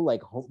psychological,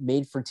 like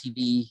made for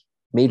TV,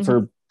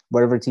 for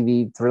whatever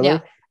TV thriller. Yeah.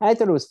 I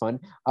thought it was fun.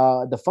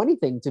 The funny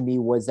thing to me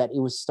was that it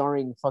was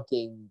starring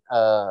fucking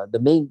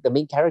the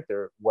main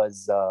character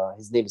was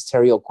his name is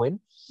Terry O'Quinn.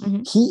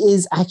 Mm-hmm. He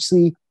is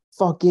actually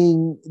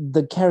fucking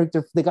the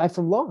guy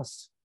from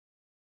Lost.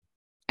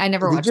 I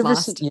never watched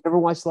Lost. You never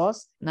watched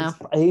Lost? No.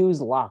 He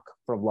was Locke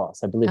from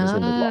Lost. I believe his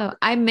name was Locke.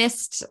 I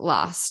missed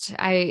Lost.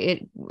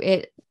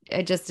 It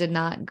just did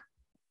not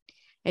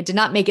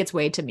make its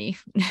way to me.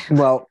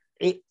 Well,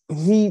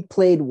 he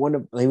played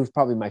he was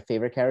probably my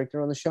favorite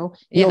character on the show.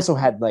 He also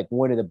had like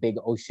one of the big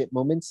oh shit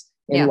moments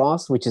in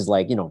Lost, which is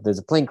like, there's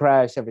a plane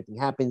crash, everything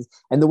happens.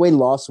 And the way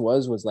Lost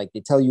was like, they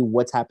tell you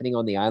what's happening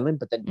on the island,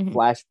 but then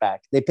flashback.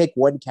 They pick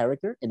one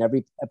character in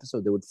every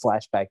episode. They would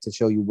flashback to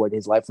show you what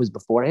his life was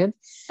beforehand.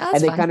 Oh,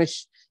 and they kind of,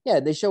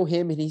 they show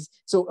him, and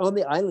so on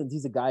the island,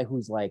 he's a guy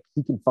who's like,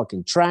 he can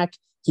fucking track.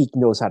 He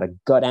knows how to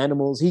gut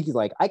animals. He's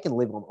like, I can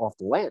live off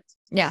the land.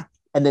 Yeah.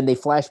 And then they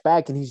flash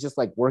back and he's just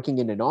like working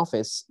in an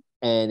office.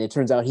 And it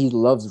turns out he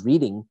loves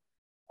reading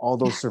all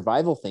those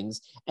survival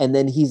things. And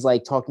then he's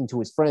like talking to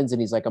his friends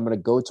and he's like, I'm going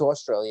to go to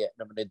Australia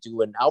and I'm going to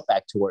do an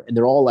Outback tour. And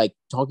they're all like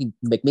talking,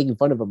 like making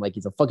fun of him like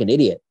he's a fucking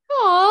idiot.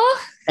 Aww.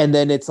 And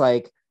then it's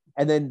like,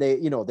 and then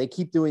they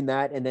keep doing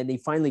that. And then he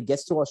finally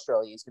gets to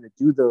Australia. He's going to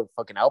do the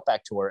fucking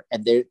Outback tour.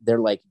 And they're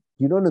like,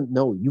 you don't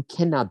know, you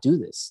cannot do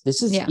this.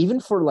 This is even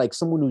for like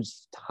someone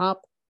who's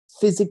top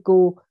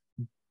physically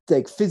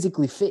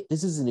fit.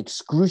 This is an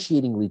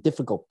excruciatingly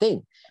difficult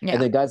thing. Yeah.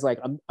 And the guy's like,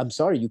 I'm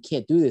sorry, you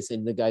can't do this.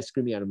 And the guy's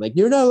screaming at him like,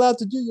 you're not allowed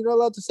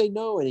to say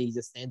no. And he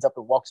just stands up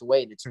and walks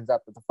away. And it turns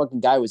out that the fucking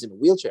guy was in a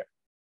wheelchair.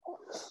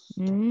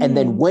 And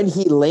then when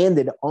he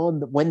landed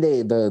when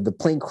the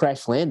plane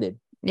crash landed,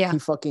 he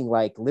fucking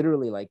like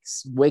literally like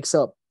wakes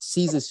up,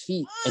 sees his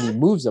feet, and he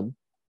moves them.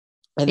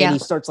 And then he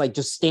starts like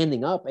just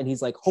standing up, and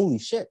he's like, holy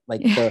shit,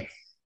 like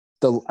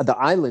the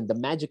island, the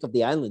magic of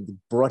the island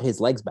brought his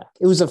legs back.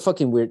 It was a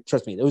fucking weird,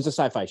 trust me, it was a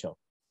sci-fi show.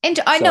 And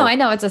I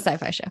know it's a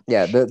sci-fi show.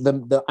 Yeah,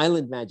 the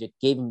island magic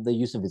gave him the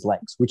use of his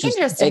legs, which is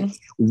interesting. Like,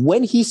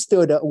 when he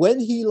stood up,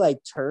 when he like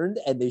turned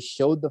and they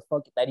showed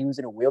that he was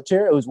in a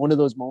wheelchair, it was one of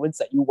those moments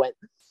that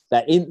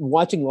in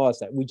watching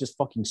Lost that we just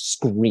fucking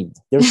screamed.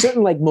 There are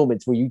certain like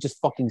moments where you just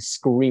fucking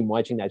scream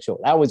watching that show.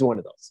 That was one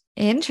of those.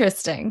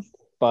 Interesting.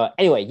 But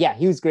anyway, yeah,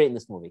 he was great in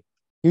this movie.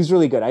 He was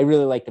really good. I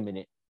really liked him in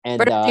it. And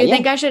do you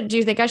think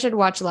I should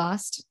watch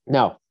Lost?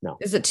 No.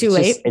 Is it too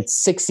late? It's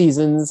 6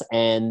 seasons,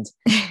 and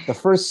the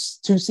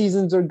first 2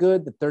 seasons are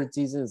good. The 3rd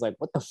season is like,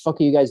 what the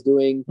fuck are you guys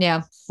doing?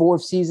 Yeah.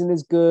 4th season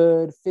is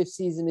good. 5th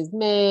season is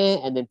meh,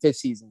 and then 5th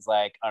season's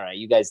like, all right,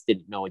 you guys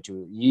didn't know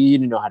you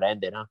didn't know how to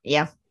end it, huh?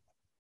 Yeah.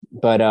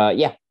 But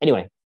yeah.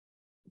 Anyway,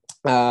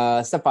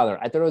 Stepfather.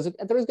 I thought it was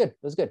good.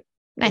 It was good.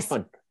 Nice. It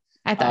was fun.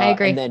 I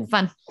agree.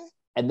 Fun.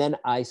 And then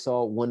I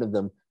saw one of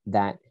them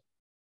that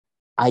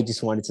I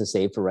just wanted to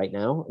save for right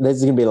now. This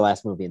is going to be the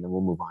last movie and then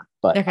we'll move on.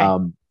 But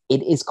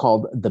it is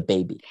called The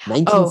Baby,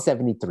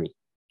 1973.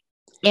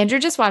 Andrew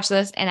just watched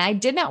this and I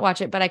did not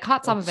watch it, but I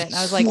caught some of it and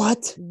I was like,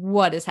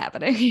 what is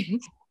happening?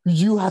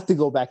 You have to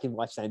go back and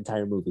watch that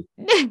entire movie.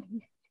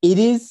 It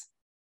is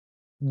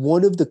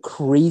one of the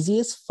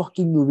craziest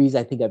fucking movies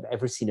I think I've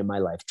ever seen in my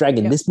life.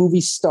 Dragon, this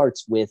movie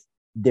starts with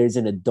there's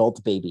an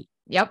adult baby.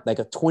 Yep. Like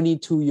a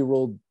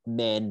 22-year-old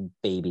man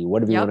baby,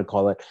 whatever you want to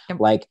call it. Yep.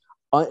 Like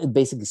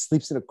basically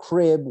sleeps in a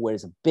crib,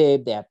 wears a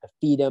bib, they have to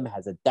feed him,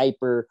 has a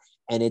diaper.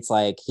 And it's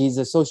like, he's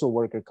a social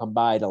worker come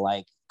by to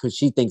like, because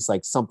she thinks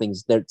like something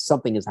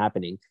is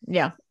happening.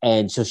 Yeah.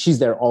 And so she's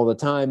there all the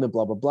time and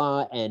blah, blah,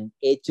 blah. And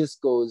it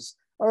just goes,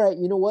 all right,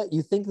 you know what?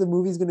 You think the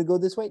movie's going to go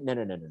this way? No.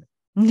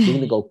 You're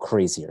gonna go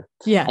crazier.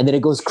 Yeah. And then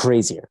it goes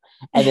crazier.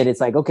 And then it's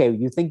like, okay,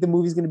 you think the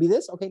movie's gonna be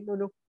this? Okay,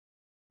 no.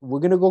 We're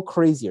gonna go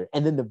crazier.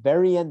 And then the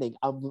very ending,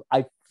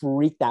 I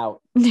freaked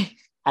out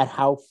at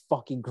how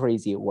fucking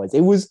crazy it was.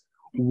 It was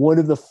one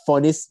of the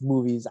funnest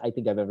movies I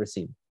think I've ever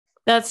seen.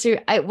 That's true.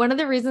 One of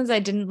the reasons I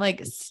didn't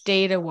like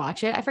stay to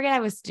watch it, I forget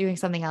I was doing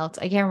something else.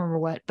 I can't remember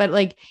what, but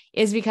like,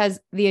 is because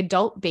the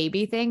adult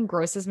baby thing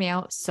grosses me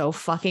out so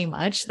fucking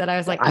much that I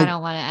was like, I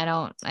don't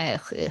want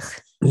to,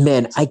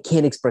 Man, I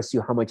can't express to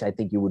you how much I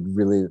think you would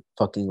really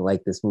fucking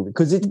like this movie.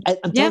 Because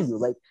I'm telling you,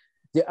 like,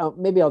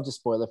 maybe I'll just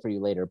spoil it for you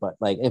later, but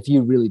like, if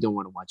you really don't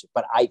want to watch it,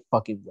 but I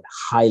fucking would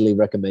highly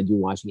recommend you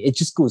watching it. It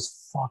just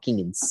goes fucking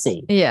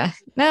insane. Yeah.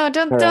 No,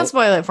 don't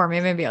spoil it for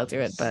me. Maybe I'll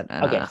do it, but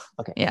okay.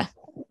 Yeah.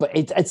 But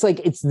it's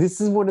like this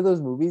is one of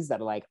those movies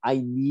that like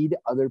I need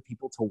other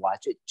people to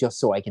watch it just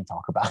so I can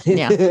talk about it.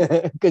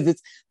 Yeah. Because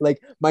it's like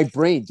my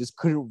brain just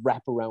couldn't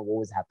wrap around what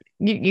was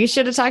happening. You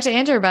should have talked to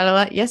Andrew about it a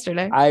lot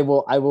yesterday. I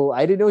will.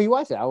 I didn't know he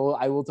watched it. I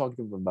will talk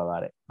to him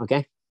about it.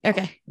 Okay.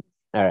 Okay.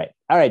 All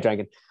right,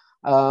 Dragon.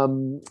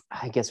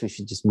 I guess we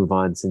should just move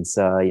on since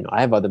I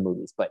have other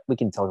movies, but we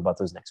can talk about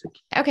those next week.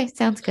 Okay,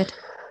 sounds good.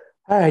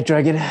 All right,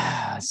 Dragon.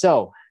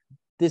 So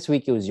this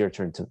week it was your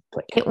turn to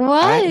play. It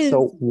was. Right,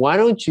 so why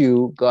don't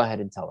you go ahead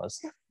and tell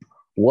us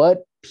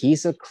what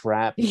piece of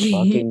crap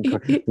fucking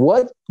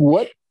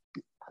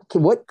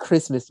what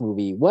Christmas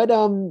movie, what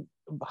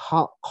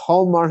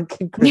Hallmark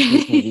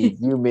Christmas movie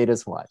you made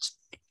us watch?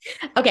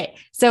 Okay,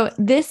 so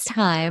this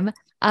time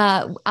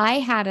I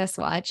had us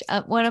watch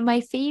one of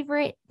my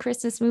favorite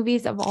Christmas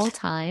movies of all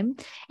time,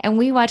 and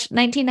we watched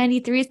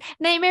 1993's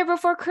Nightmare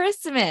Before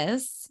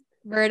Christmas.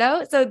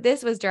 Berto. So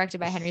this was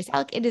directed by Henry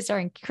Selick. It is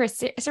starring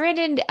Chris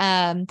Sarandon,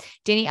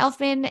 Danny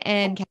Elfman,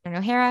 and Catherine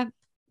O'Hara.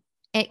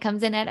 It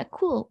comes in at a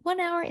cool 1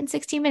 hour and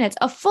 16 minutes,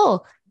 a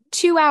full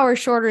 2 hours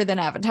shorter than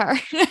Avatar.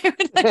 You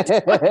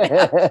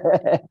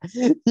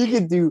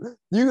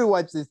could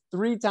watch this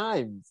 3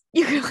 times.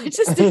 You could watch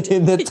this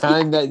in the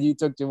time that you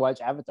took to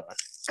watch Avatar.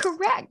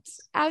 Correct.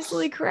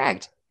 Absolutely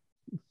correct.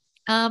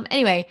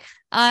 Anyway,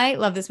 I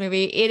love this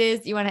movie. It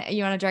is, you want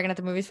to drag it at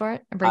the movies for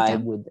it? I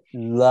would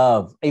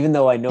love, even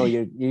though I know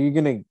you're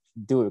gonna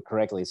do it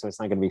correctly, so it's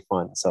not gonna be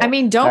fun. So I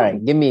mean, don't. All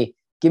right, give me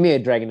a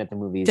Dragon at the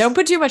movies. Don't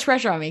put too much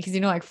pressure on me because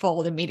I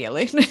fold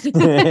immediately.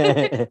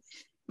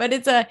 But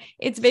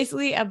it's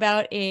basically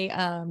about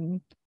a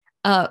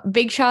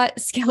big shot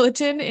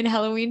skeleton in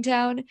Halloween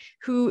Town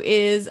who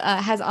is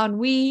has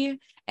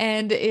ennui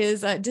and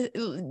is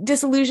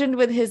disillusioned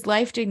with his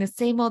life, doing the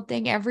same old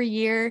thing every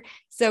year.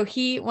 So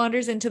he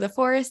wanders into the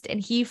forest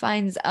and he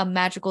finds a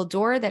magical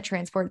door that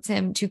transports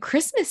him to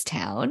Christmas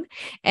Town.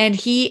 And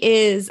he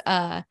is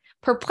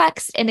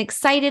perplexed and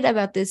excited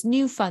about this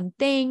new fun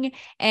thing.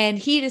 And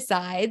he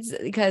decides,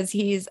 because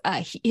his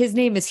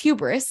name is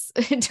Hubris,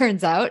 it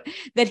turns out,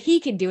 that he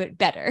can do it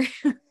better.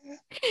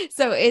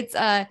 So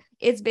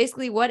it's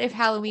basically, what if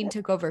Halloween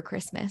took over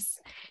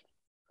Christmas,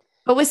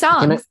 but with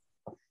songs?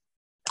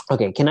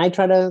 Can I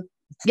try to?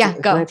 Yeah,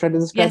 go. Can I try to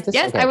describe this?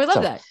 Yes, okay, I would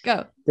love that.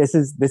 Go. This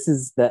is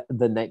the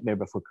Nightmare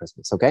Before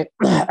Christmas. Okay,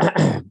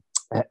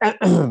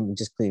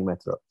 just clearing my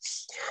throat.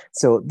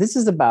 So this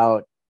is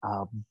about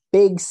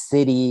big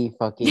city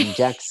fucking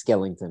Jack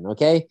Skellington.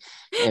 Okay,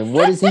 and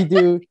what does he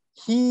do?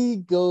 He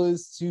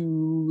goes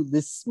to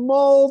this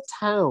small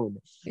town.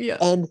 Yeah.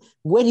 And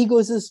when he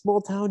goes to the small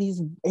town, he's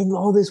in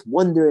all this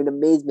wonder and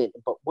amazement.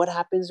 But what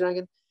happens,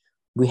 Dragon?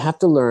 We have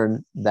to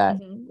learn that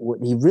what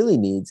he really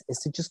needs is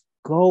to just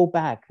go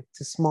back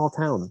to small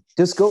town.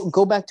 Just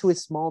go back to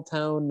his small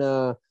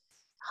town,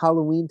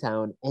 Halloween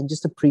town, and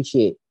just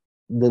appreciate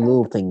the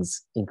little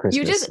things in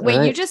Christmas.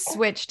 You just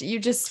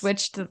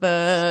switched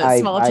the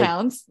small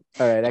towns.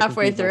 All right,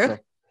 halfway through.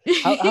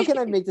 How can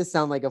I make this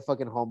sound like a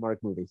fucking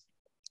Hallmark movie?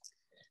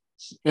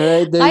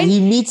 All right,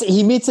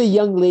 he meets a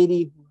young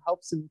lady who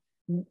helps him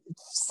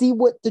see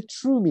what the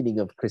true meaning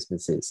of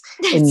Christmas is,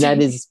 and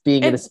that is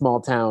being in a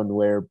small town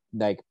where,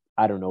 like,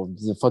 I don't know,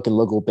 the fucking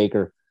local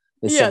baker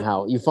is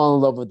somehow you fall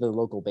in love with the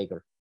local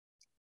baker.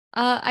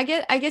 I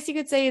guess you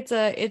could say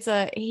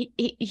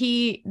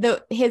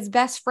his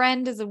best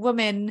friend is a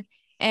woman,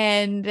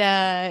 and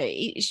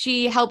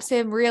she helps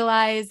him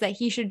realize that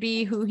he should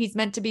be who he's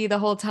meant to be the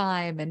whole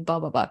time, and blah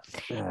blah blah.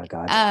 Oh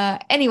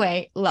god.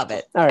 Anyway, love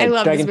it. All right, I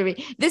love this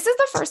movie. This is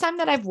the first time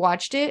that I've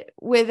watched it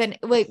with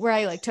where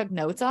I took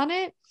notes on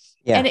it.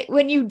 Yeah. And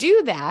when you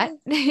do that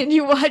and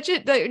you watch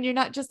it, and you're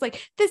not just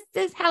like, this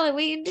is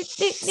Halloween.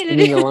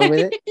 Singing along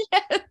with it.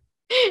 Yes.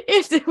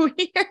 It's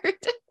weird.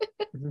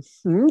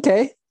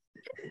 Okay.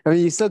 I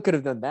mean, you still could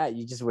have done that.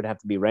 You just would have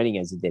to be writing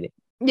as you did it.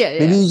 Yeah.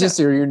 Maybe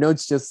your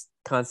notes just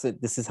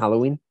constant. This is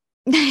Halloween.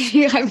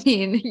 I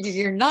mean,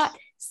 you're not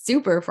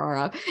super far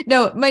off.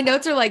 No, my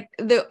notes are like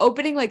the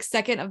opening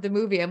second of the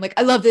movie. I'm like,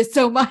 I love this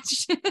so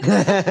much.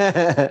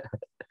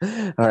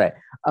 All right.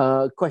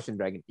 Question,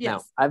 Dragon.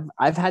 Yes. Now,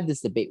 I've had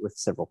this debate with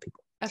several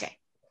people. Okay.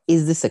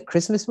 Is this a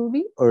Christmas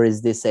movie or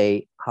is this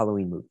a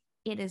Halloween movie?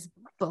 It is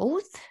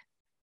both.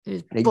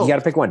 You got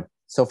to pick one.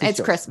 Sophie's It's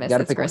Choice. Christmas.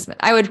 Gotta It's pick one. Christmas.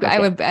 I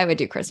would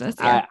do Christmas.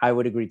 Yeah. I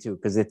would agree too,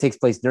 because it takes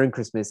place during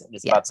Christmas and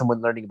it's Yeah. about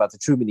someone learning about the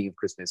true meaning of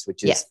Christmas,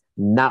 which is Yes.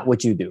 not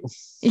what you do.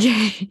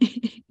 Yeah.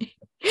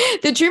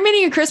 The true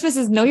meaning of Christmas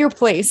is know your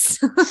place.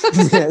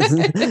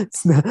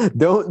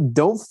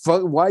 Don't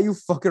fuck. Why are you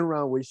fucking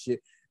around with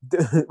shit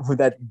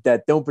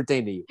that don't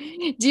pertain to you?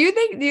 Do you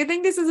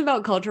think this is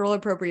about cultural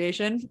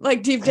appropriation?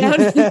 Like deep down?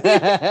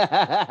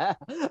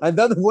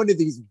 Another one of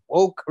these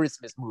woke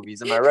Christmas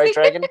movies. Am I right,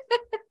 Dragon?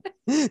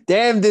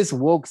 Damn this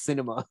woke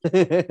cinema.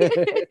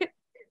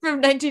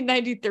 From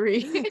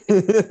 1993.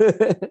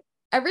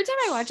 Every time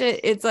I watch it,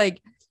 it's like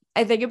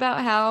I think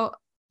about how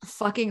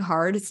fucking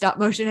hard stop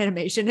motion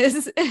animation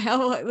is and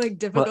how like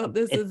difficult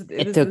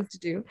it took to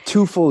do.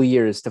 2 full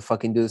years to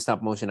fucking do the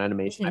stop motion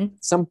animation.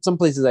 Mm-hmm. Some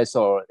places I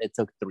saw it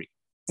took 3.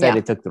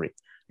 It took 3.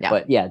 Yeah.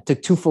 But yeah, it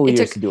took 2 full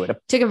years to do it.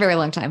 Took a very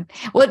long time.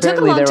 Well, it took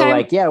a long time. They were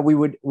like, yeah, we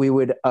would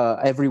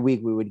every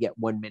week we would get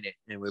 1 minute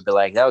and we'd be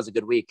like, that was a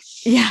good week.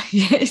 Yeah,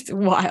 it's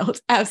wild.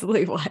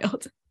 Absolutely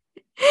wild.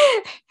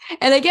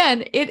 And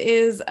again, it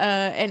is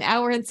an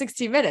hour and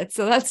 60 minutes.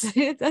 So that's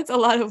a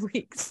lot of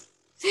weeks.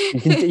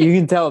 You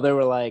can tell they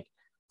were like,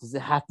 does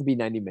it have to be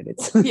 90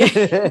 minutes?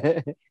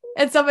 Yeah.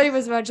 And somebody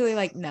was eventually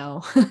like,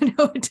 no,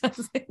 no, it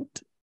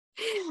doesn't.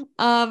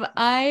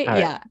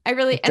 I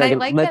really, and I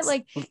like that,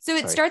 like, so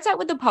it starts out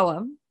with a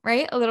poem,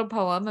 right? A little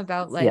poem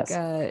about like,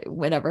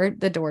 whatever,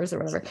 the Doors or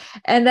whatever.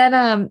 And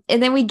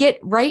then we get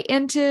right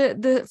into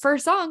the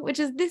first song,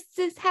 which is This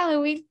Is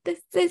Halloween. This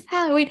is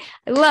Halloween.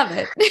 I love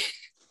it.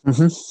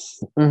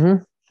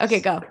 Okay,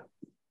 go.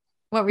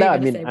 What were you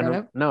going to say,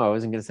 Bruno? No, I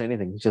wasn't going to say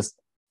anything. Just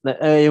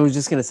I was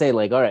just gonna say,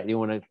 like, all right, you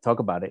want to talk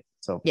about it?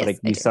 So, yes, like,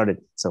 we started.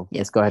 So,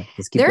 let's go ahead.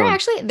 Let's keep going.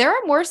 There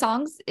are more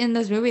songs in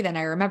this movie than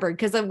I remembered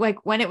because,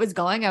 like, when it was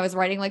going, I was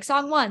writing like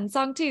song 1,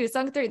 song 2,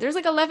 song 3. There's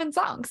like 11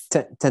 songs.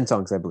 10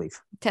 songs, I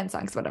believe. 10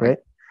 songs, whatever. Right?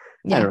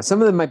 Yeah. I don't know.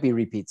 Some of them might be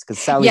repeats because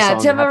Sally's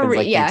song happens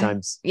like 3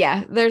 times.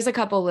 Yeah, there's a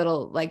couple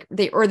little like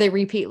they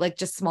repeat like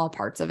just small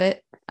parts of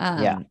it.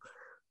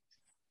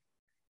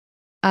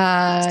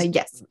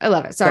 Yes, I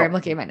love it. Sorry, I'm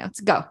looking at my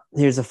notes. Go.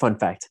 Here's a fun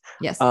fact.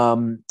 Yes.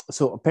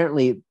 So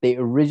apparently they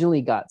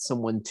originally got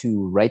someone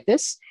to write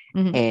this,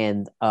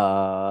 and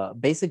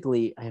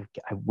basically, I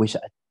wish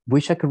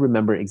I could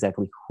remember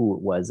exactly who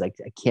it was. I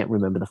can't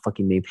remember the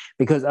fucking name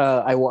because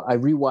I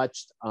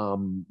rewatched.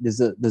 There's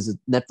a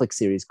Netflix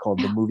series called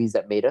The Movies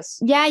That Made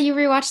Us. Yeah, you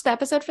rewatched the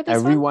episode for this. I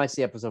rewatched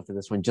the episode for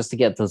this one just to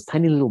get those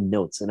tiny little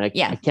notes, and I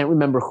can't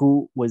remember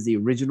who was the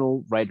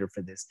original writer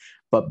for this,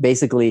 but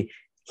basically.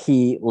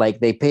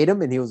 They paid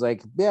him and he was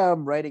like, yeah,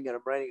 I'm writing it.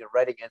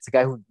 It's a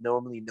guy who's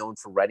normally known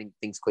for writing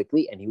things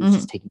quickly and he was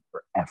just taking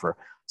forever.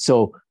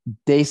 So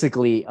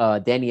basically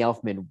Danny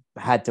Elfman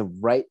had to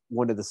write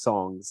one of the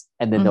songs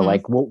and then they're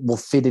like, we'll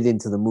fit it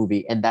into the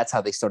movie. And that's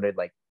how they started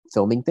like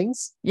filming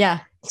things. Yeah.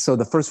 So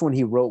the first one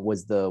he wrote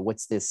was the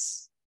What's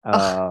This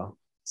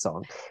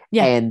song.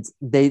 Yeah. And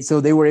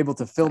they were able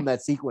to film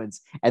that sequence.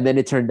 And then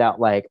it turned out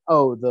like,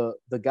 oh,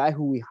 the guy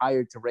who we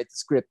hired to write the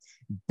script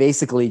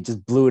basically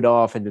just blew it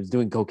off and was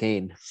doing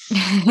cocaine.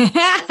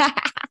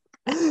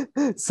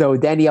 So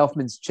Danny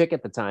Elfman's chick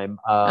at the time,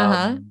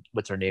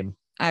 what's her name?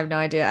 I have no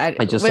idea.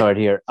 I just saw it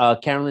here.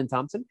 Carolyn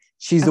Thompson.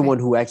 She's the one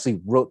who actually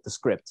wrote the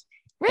script.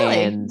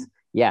 Really? And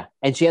yeah,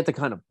 and she had to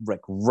kind of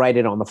like write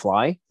it on the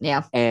fly.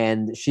 Yeah.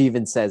 And she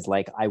even says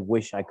like, I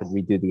wish I could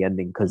redo the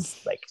ending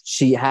because like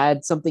she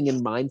had something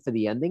in mind for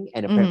the ending,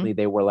 and apparently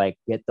they were like,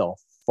 get the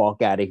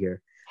fuck out of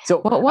here. So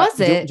what was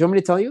it? Do you want me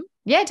to tell you?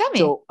 Yeah, tell me.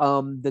 So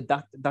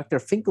the Dr.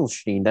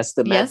 Finkelstein, that's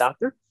the mad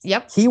doctor.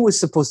 Yep. He was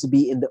supposed to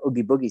be in the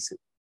Oogie Boogie suit.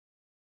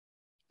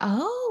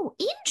 Oh,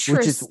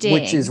 interesting.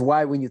 Which is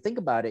why when you think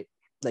about it,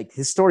 like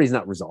his story is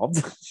not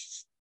resolved.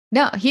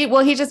 No, he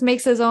just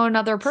makes his own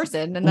other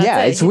person, and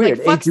that's it's weird.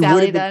 Like, fuck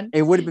Sally, then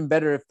it would have been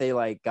better if they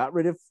like got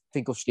rid of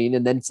Finkelstein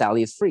and then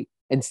Sally is free.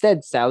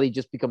 Instead, Sally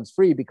just becomes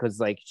free because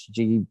like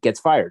she gets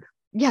fired.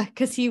 Yeah,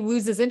 because he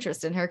loses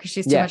interest in her because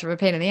she's too much of a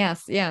pain in the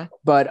ass. Yeah,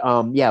 but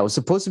it was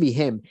supposed to be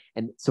him,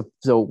 and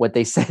so what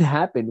they said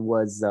happened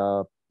was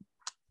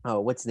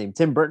what's his name?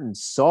 Tim Burton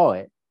saw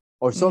it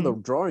or saw the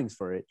drawings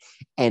for it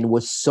and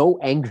was so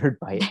angered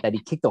by it that he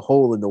kicked a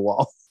hole in the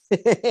wall.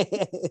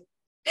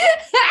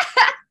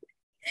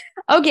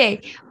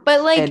 Okay,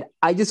 but like, and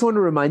I just want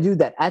to remind you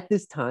that at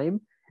this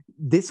time,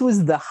 this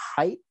was the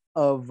height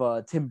of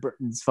Tim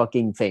Burton's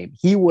fucking fame.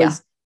 He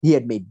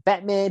had made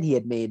Batman. He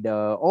had made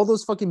all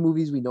those fucking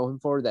movies we know him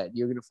for that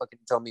you're going to fucking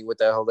tell me what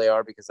the hell they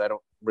are because I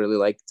don't really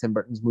like Tim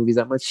Burton's movies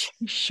that much.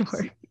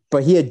 Sure.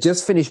 But he had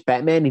just finished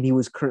Batman and he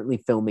was currently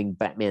filming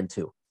Batman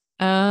 2.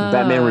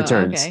 Batman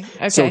Returns.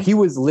 Okay. So he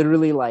was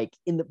literally like,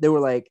 they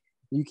were like,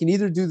 you can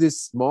either do this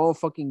small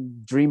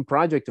fucking dream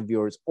project of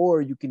yours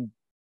or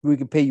we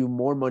can pay you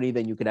more money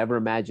than you could ever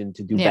imagine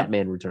to do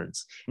Batman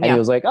Returns. And he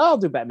was like, oh, I'll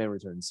do Batman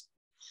Returns.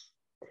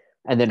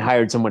 and then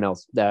hired someone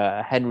else,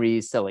 Henry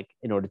Selick,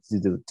 in order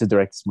to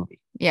direct this movie.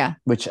 Yeah,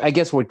 which I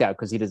guess worked out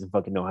because he doesn't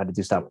fucking know how to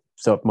do stop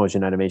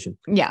motion animation.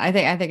 Yeah, I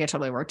think it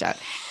totally worked out.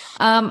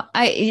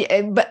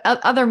 But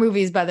other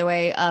movies, by the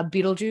way,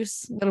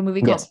 Beetlejuice, little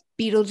movie called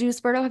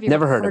Beetlejuice. Berto, have you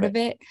never heard of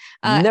it?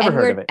 Never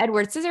heard of it.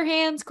 Edward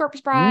Scissorhands,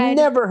 Corpse Bride.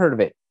 Never heard of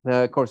it.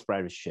 Corpse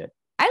Bride was shit.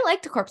 I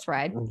liked the Corpse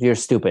Bride. You're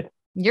stupid.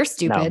 You're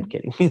stupid. No, I'm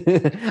kidding.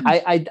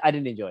 I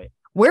didn't enjoy it.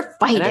 We're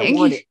fighting.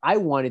 And I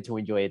wanted to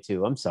enjoy it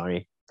too. I'm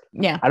sorry.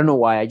 Yeah. I don't know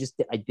why. I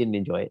didn't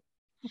enjoy it.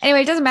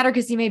 Anyway, it doesn't matter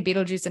because he made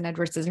Beetlejuice and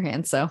Edward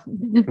Scissorhands. So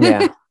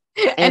yeah.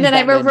 And then Batman.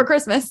 I wrote for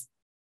Christmas.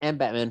 And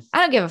Batman. I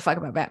don't give a fuck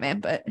about Batman,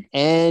 but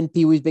and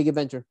Pee-wee's Big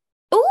Adventure.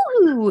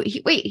 Oh,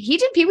 he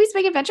did Pee-wee's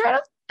Big Adventure? I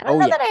don't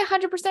know that I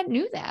 100%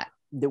 knew that.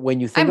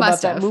 When you think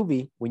about that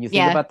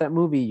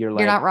movie, you're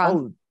not wrong.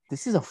 Oh,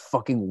 this is a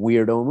fucking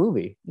weirdo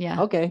movie.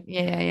 Yeah. Okay.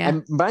 Yeah.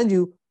 And mind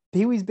you,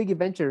 Pee-wee's Big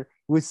Adventure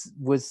was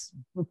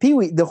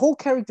Pee-wee. The whole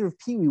character of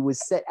Pee-wee was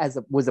set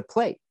was a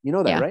play. You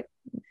know that, right?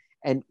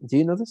 And do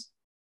you know this?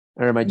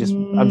 Or am I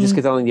I'm just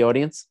telling the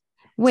audience?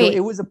 Wait, so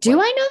it was a play.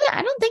 Do I know that?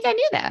 I don't think I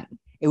knew that.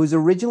 It was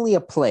originally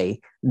a play.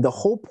 The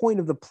whole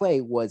point of the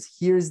play was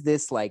here's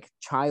this like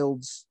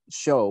child's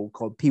show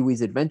called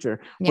Pee-wee's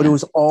Adventure, but it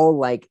was all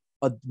like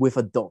with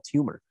adult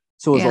humor.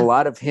 So it was a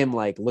lot of him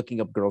like looking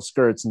up girl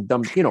skirts and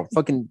dumb,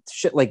 fucking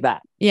shit like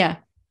that. Yeah.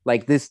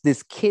 Like this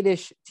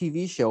kiddish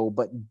TV show,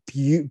 but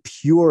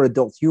pure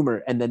adult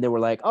humor. And then they were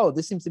like, oh,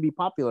 this seems to be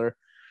popular.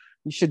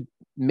 You should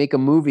make a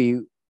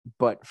movie,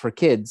 but for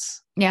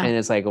kids. Yeah. And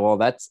it's like, well,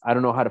 I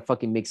don't know how to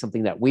fucking make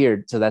something that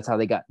weird. So that's how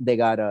they got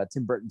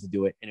Tim Burton to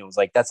do it. And it was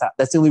like, that's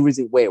the only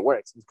way it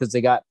works, because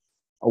they got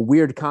a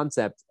weird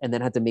concept and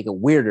then had to make it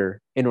weirder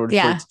in order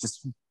for it to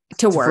just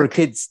to work for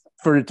kids,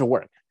 for it to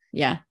work.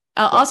 Yeah.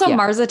 Also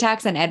Mars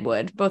Attacks and Ed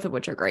Wood, both of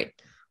which are great.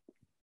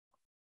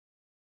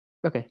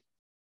 Okay.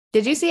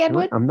 Did you see Ed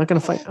Wood? I'm not gonna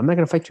fight you. I'm not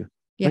gonna fight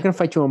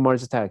you on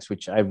Mars Attacks,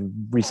 which I've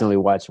recently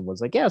watched and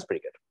was like, yeah, it's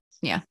pretty good.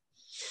 Yeah.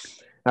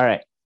 All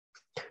right,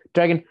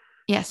 Dragon.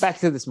 Yes. Back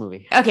to this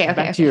movie. Okay.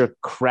 Back to your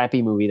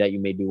crappy movie that you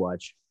made me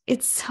watch.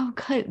 It's so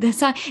good. The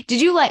song. Did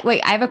you like?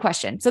 Wait, I have a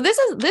question. So this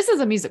is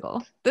a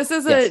musical. This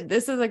is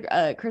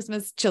a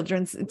Christmas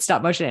children's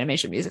stop motion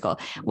animation musical.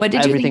 What did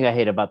you think? Everything I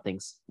hate about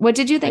things. What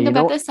did you think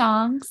about the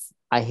songs?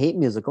 I hate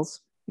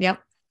musicals. Yep.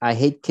 I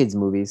hate kids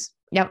movies.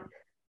 Yep.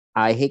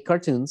 I hate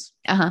cartoons.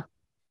 And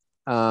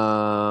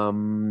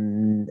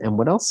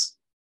what else?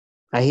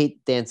 I hate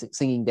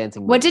singing,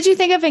 dancing. What did you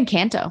think of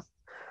Encanto?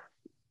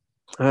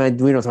 We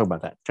don't talk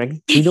about that.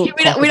 We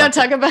don't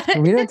talk about it.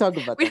 We don't talk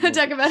about. We don't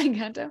talk about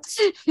Encanto.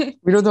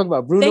 We don't talk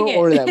about Bruno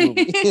or that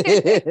movie.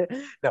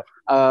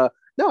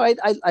 No,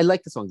 I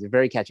like the songs. They're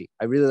very catchy.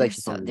 I really like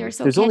the songs. There's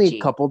catchy. Only a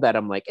couple that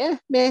I'm like,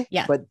 meh.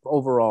 Yeah. But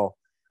overall,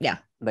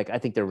 like I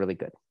think they're really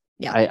good.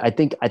 Yeah. I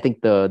think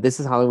the This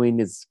Is Halloween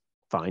is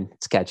fine.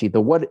 It's catchy.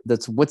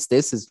 What's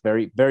this is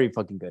very, very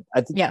fucking good. I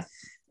think. Yeah.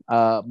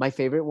 My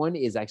favorite one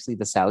is actually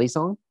the Sally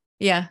song.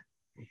 Yeah.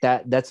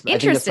 That's interesting. I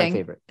think that's my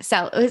favorite.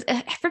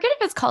 I forget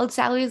if it's called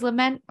Sally's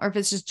Lament or if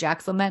it's just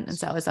Jack's Lament and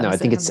Sally's. No, I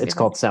think it's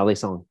called Sally's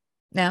Song.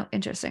 No,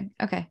 interesting.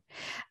 Okay.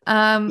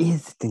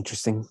 Is it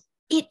interesting?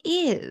 It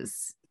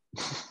is.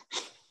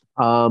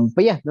 But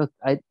yeah, no,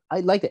 I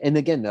liked it. And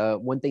again,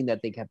 one thing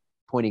that they kept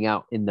pointing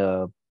out in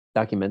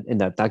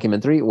that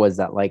documentary was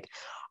that like,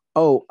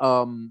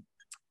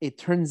 it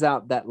turns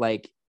out that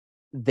like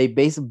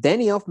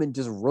Danny Elfman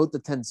just wrote the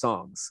 10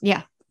 songs.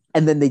 Yeah.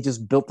 And then they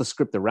just built the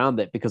script around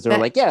it because they were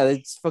like, yeah,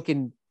 it's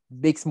fucking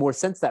makes more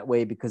sense that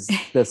way because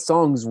the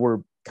songs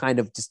were kind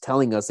of just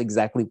telling us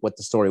exactly what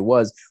the story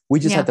was.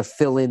 We just had to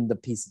fill in the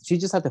pieces. She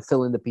just had to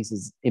fill in the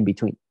pieces in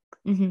between.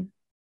 Mm-hmm.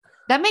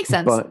 That makes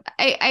sense. But,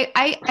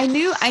 I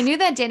knew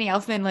that Danny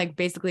Elfman like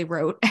basically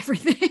wrote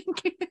everything.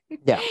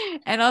 Yeah.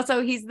 And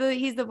also he's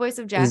the voice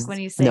of Jack when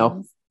he sings.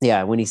 No.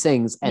 Yeah, when he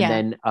sings, and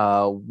then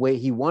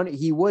he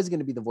was going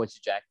to be the voice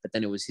of Jack, but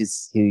then he was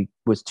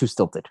too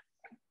stilted.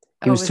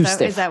 He was too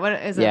stiff. Is that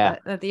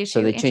the issue?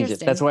 So they changed it.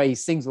 That's why he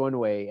sings one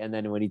way, and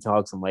then when he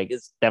talks, I'm like,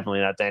 it's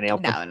definitely not Danny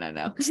Elfman.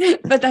 No.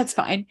 But that's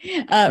fine.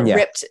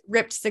 Ripped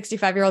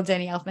 65-year-old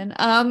Danny Elfman.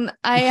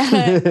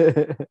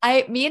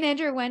 Me and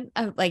Andrew went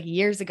like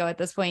years ago at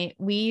this point.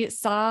 We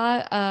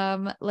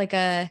saw like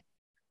a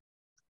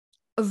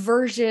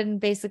version,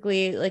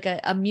 basically like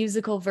a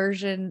musical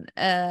version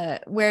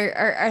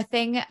where our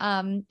thing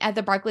at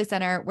the Barclays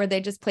Center where they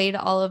just played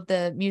all of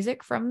the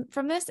music from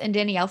this, and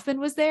Danny Elfman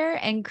was there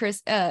and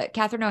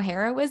Catherine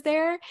O'Hara was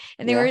there,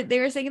 and they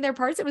were singing their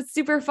parts. It was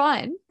super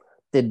fun.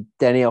 Did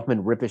Danny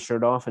Elfman rip his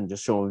shirt off and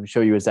just show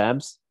you his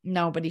abs?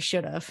 No, but he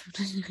should have.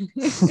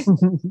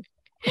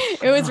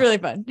 It was really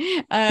fun.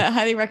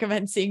 Highly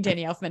recommend seeing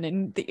Danny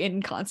Elfman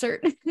in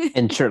concert.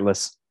 And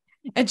shirtless.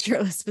 And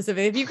shirtless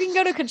specifically. If you can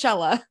go to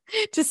Coachella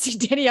to see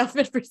Danny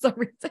Elfman for some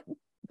reason,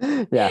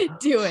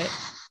 do it.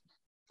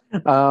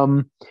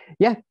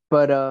 Yeah,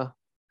 but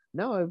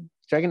no,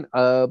 Dragon.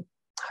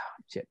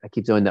 Shit, I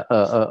keep doing the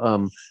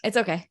It's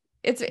okay.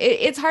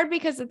 It's hard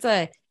because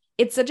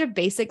it's such a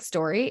basic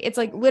story. It's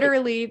like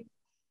literally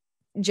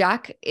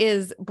Jack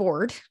is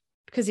bored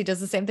because he does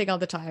the same thing all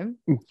the time.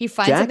 He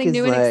finds Jack something is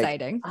new and like,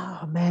 exciting.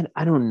 oh man,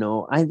 I don't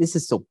know. This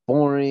is so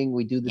boring.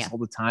 We do this all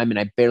the time, and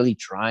I barely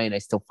try, and I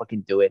still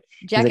fucking do it.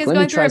 Jack like, is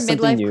going through a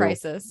midlife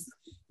crisis.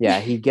 Yeah,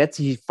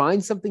 he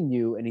finds something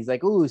new, and he's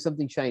like, "Ooh,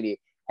 something shiny,"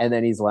 and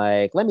then he's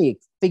like, "Let me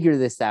figure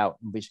this out."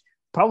 Which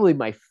probably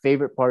my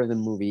favorite part of the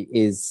movie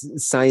is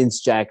Science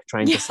Jack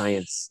trying to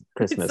science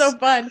Christmas. It's so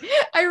fun.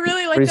 I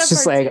really like that. It's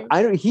just part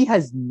like too. he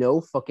has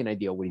no fucking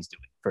idea what he's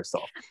doing. First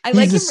off,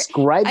 he's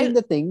describing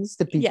the things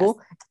to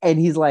people, and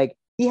he's like,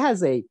 he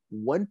has a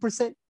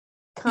 1%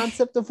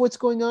 concept of what's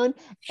going on,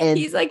 and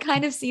he's like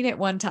kind of seen it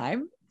one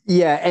time.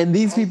 Yeah, and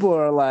these people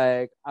are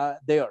like,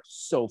 they are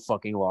so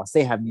fucking lost.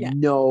 They have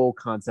no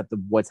concept of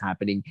what's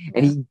happening,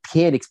 and he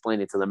can't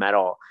explain it to them at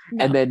all.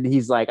 No. And then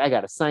he's like, I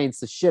gotta science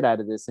the shit out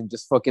of this, and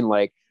just fucking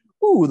like,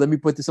 ooh, let me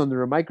put this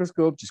under a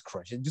microscope, just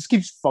crush it, just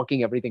keeps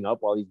fucking everything up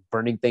while he's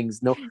burning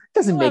things. No, it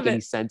doesn't make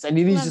any sense. And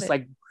then he's just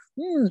like,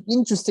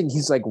 interesting.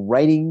 He's like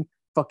writing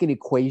fucking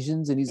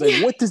equations, and he's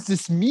like, what does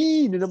this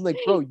mean? And I'm like,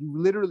 bro, you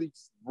literally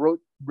just wrote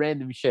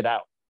random shit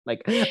out.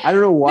 Like, I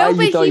don't know why you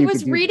thought you could do this. No, but he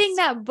was reading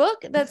that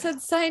book that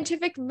said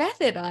scientific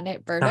method on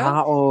it,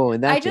 Berto. Oh,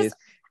 and that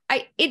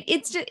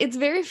it's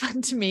very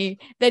fun to me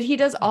that he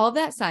does all of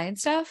that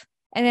science stuff,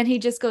 and then he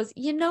just goes,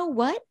 you know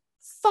what?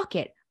 Fuck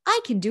it. I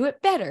can do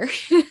it better.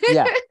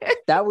 Yeah,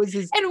 that was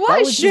his. And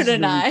why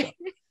shouldn't I?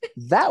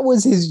 That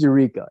was his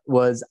eureka.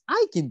 Was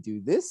I can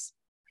do this?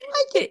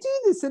 I can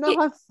do this, and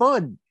I'll have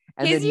fun.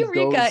 And his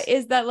eureka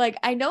is that, like,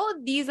 I know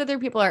these other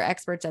people are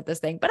experts at this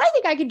thing, but I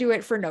think I can do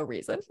it for no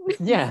reason.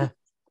 Yeah.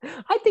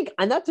 I think,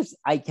 and not just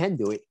I can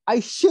do it,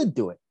 I should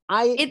do it.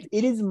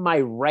 It is my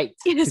right.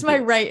 It is my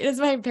right. It is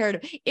my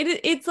imperative.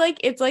 It's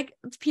like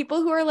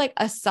people who are like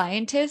a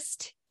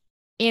scientist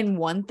in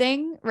one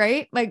thing,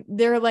 right? Like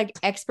they're like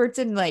experts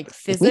in like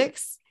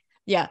physics.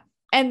 Yeah.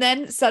 And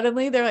then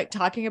suddenly they're like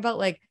talking about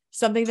like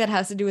something that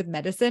has to do with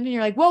medicine. And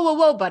you're like,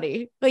 whoa,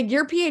 buddy. Like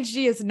your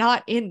PhD is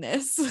not in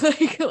this.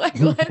 like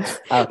let's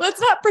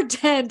not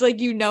pretend like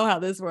you know how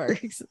this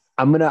works.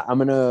 I'm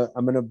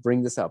gonna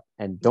bring this up,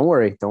 and don't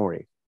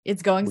worry.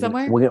 It's going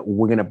somewhere.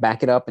 We're gonna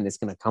back it up, and it's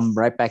gonna come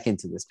right back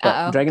into this.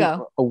 But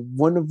Dragon,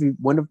 one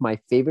of my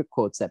favorite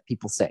quotes that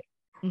people say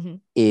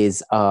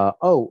is,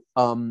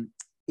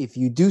 if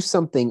you do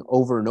something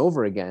over and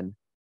over again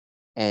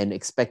and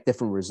expect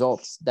different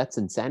results, that's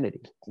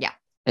insanity. Yeah.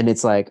 And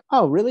it's like,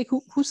 oh, really?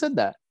 Who said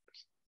that?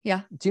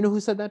 Yeah. Do you know who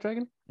said that,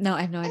 Dragon? No,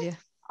 I have no idea.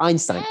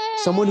 Einstein,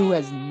 someone who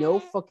has no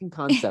fucking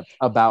concept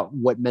about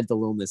what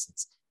mental illness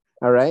is.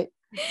 All right.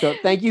 So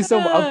thank you so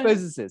much, a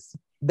physicist.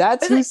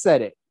 That's who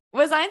said it.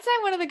 Was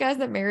Einstein one of the guys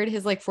that married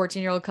his like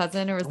 14-year-old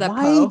cousin, or was that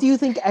why Poe? Do you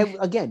think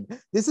again,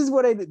 this is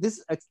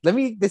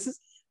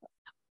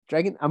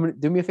Dragon, I'm gonna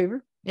do me a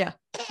favor. Yeah.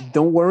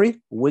 Don't worry,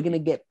 we're gonna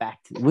get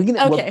back to it. We're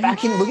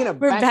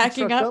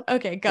backing up.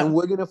 Okay, go. And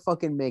we're gonna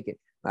fucking make it.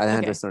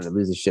 I'm starting to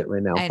lose his shit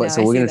right now.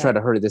 So we're gonna try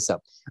to hurry this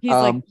up. He's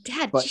like,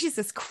 Dad,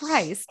 Jesus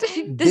Christ.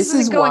 this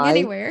isn't going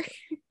anywhere.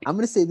 I'm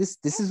gonna say this.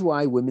 This is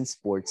why women's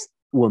sports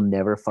will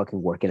never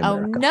fucking work in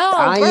America. Oh no,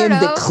 I am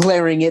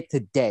declaring it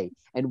today.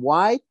 And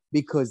why?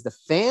 Because the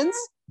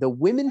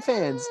women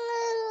fans.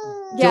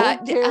 Yeah,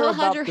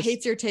 Alejandro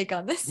hates your take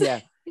on this.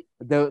 Yeah,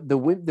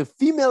 the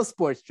female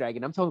sports,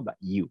 Dragon. I'm talking about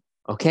you.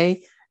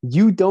 Okay,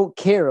 you don't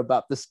care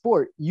about the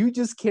sport. You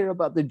just care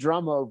about the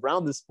drama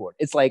around the sport.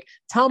 It's like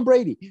Tom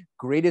Brady,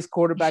 greatest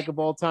quarterback of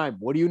all time.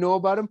 What do you know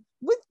about him?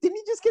 What, didn't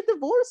he just get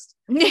divorced?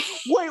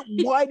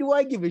 Why do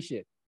I give a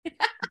shit?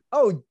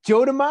 Oh,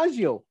 Joe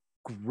DiMaggio,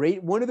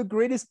 one of the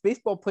greatest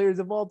baseball players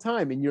of all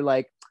time, and you're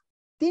like,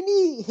 didn't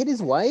he hit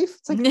his wife?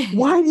 It's like,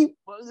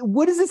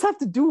 what does this have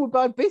to do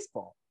about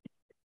baseball?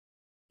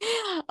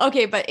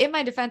 Okay, but in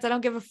my defense, I don't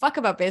give a fuck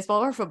about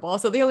baseball or football.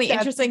 So the only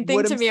interesting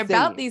thing to me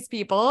about these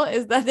people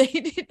is that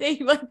they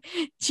like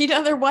cheat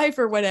on their wife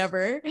or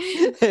whatever.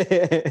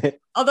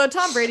 Although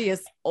Tom Brady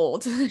is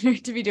old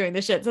to be doing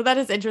this shit, so that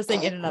is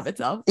interesting in and of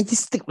itself.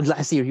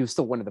 Last year he was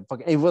still one of the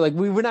fucking.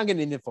 We're not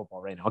getting into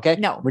football right now, okay?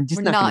 No,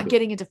 we're not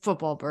getting into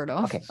football,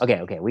 Berto.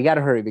 Okay. We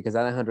gotta hurry because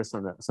Alejandro's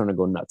starting to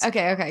go nuts.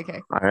 Okay.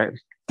 All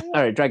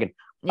right, Dragon.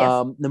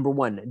 Yes. Number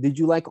one, did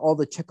you like all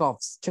the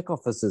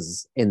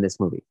Chekhovs in this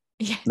movie?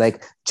 Yes.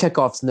 Like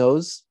Chekhov's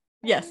nose.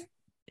 Yes.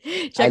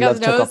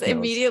 Chekhov's nose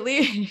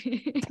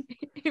immediately.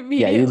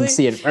 Yeah, you can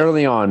see it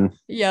early on.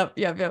 Yep.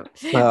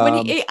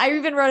 I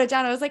even wrote it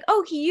down. I was like,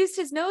 oh, he used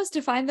his nose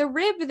to find the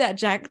rib that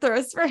Jack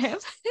throws for him.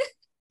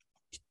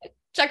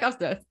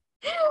 Chekhov's nose.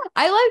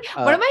 I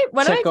like one of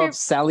my favorite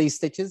Sally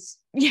Stitches.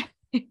 Yeah.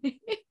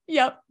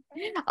 Yep.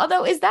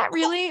 Although, is that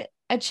really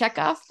a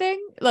Chekhov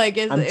thing? Like,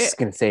 I'm just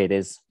gonna say it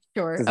is.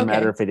 Sure. Doesn't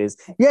matter if it is.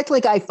 You act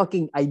like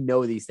I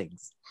know these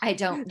things. I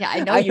don't. Yeah,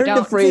 I know I heard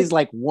the phrase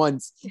like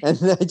once, and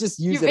I just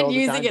use it all the time.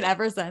 You've been using it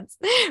ever since.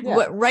 Yeah.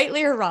 What,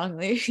 rightly or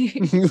wrongly?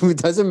 It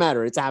doesn't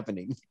matter. It's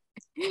happening.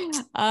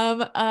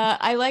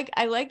 I like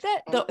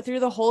that through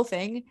the whole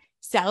thing,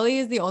 Sally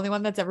is the only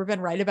one that's ever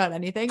been right about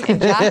anything,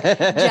 and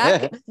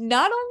Jack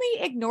not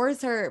only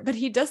ignores her, but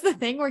he does the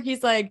thing where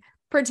he's like,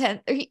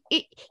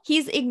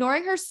 he's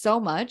ignoring her so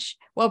much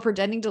while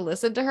pretending to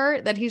listen to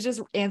her that he's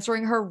just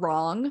answering her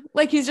wrong.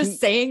 Like he's just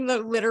saying the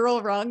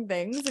literal wrong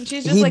things. And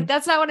she's just like,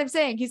 that's not what I'm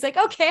saying. He's like,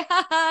 okay,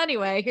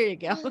 anyway, here you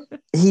go.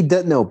 He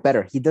does no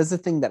better. He does the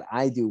thing that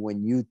I do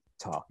when you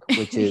talk,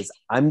 which is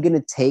I'm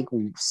gonna take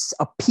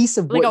a piece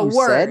of like what you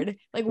word, said,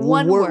 like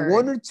one word,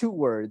 one or two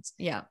words,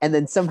 and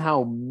then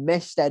somehow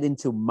mesh that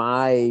into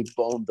my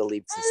bone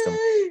belief system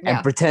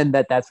and pretend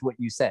that that's what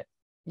you said.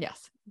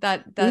 Yes,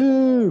 that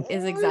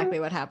is exactly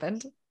what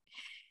happened.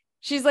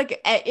 She's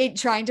like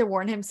trying to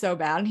warn him so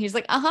bad, and he's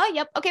like,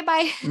 yep, okay,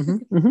 bye.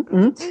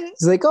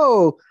 He's like,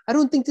 oh, I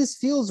don't think this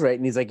feels right,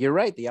 and he's like, you're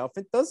right, the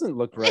outfit doesn't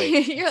look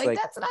right. You're like,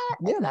 that's not.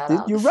 Yeah,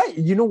 not you're right.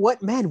 You know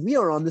what, man? We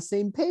are on the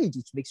same page,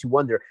 which makes you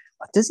wonder: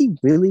 does he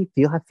really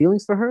have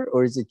feelings for her,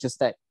 or is it just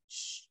that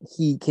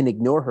he can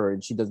ignore her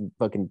and she doesn't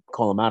fucking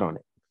call him out on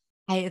it?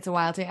 Hey, it's a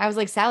wild thing. I was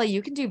like, Sally,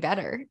 you can do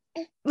better.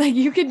 Like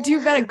you can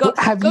do better. Go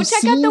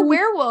check out the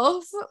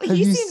werewolf.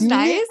 He seems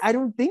nice. It? I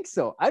don't think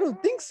so. How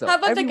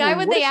about the guy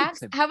with the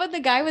accent? How about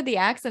the guy with the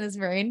accent is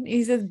brain?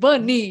 He says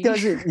bunny.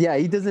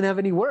 He doesn't have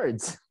any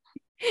words.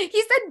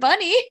 He said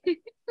bunny.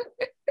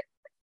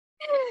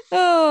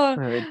 Oh,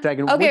 right,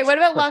 Dragon. Okay. What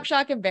about Lock,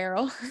 Shock, and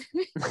Barrel?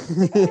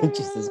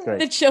 Jesus Christ.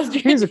 The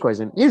children. Here's a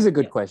question. Here's a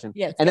good question.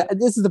 Yes. And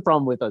this is the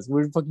problem with us.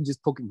 We're fucking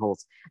just poking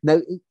holes. Now,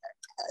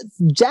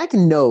 Jack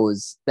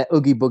knows that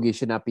Oogie Boogie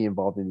should not be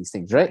involved in these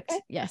things, right?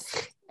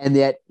 Yes. And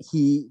yet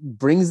he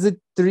brings the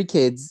 3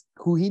 kids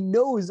who he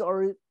knows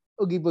are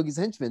Oogie Boogie's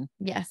henchmen.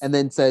 Yes. And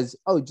then says,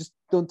 oh, just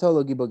don't tell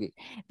Oogie Boogie.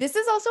 This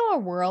is also a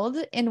world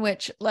in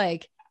which,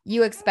 like,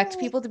 you expect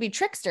people to be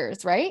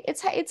tricksters, right?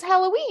 It's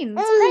Halloween.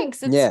 It's pranks.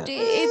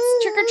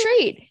 It's trick or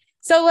treat.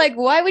 So, like,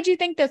 why would you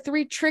think the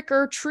 3 trick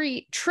or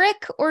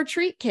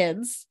treat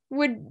kids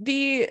would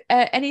be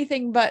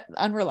anything but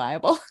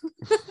unreliable?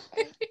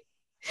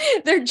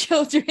 They're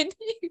children.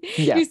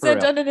 You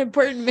sent on an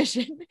important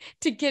mission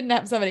to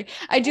kidnap somebody.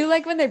 I do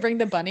like when they bring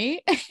the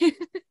bunny.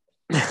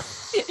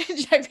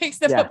 Jack makes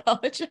them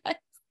apologize.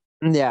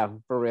 Yeah,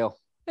 for real.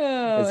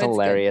 Oh, it's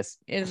hilarious.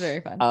 Good. It is very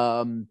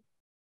fun.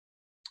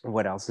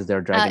 What else is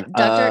there, Dragon?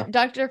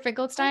 Dr.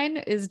 Finkelstein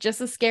is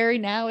just as scary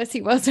now as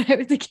he was when I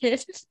was a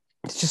kid.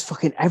 It's just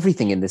fucking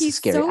everything in this is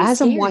scary. As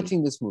scary. I'm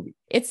watching this movie,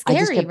 it's scary,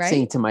 I just kept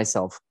saying to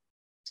myself,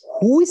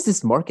 who is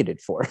this marketed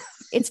for?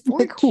 It's for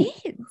like,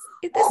 kids.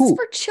 This is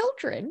for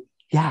children.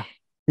 Yeah,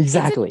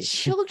 exactly. It's a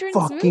children's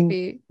fucking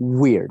movie.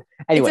 Weird.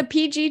 Anyway, it's a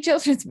PG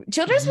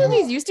children's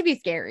movies used to be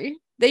scary.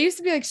 They used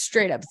to be like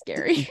straight up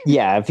scary.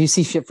 Yeah, if you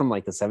see shit from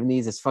like the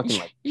 70s, it's fucking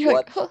like you're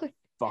what? Like,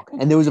 fuck.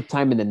 And there was a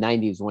time in the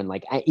 90s when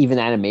like even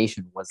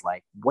animation was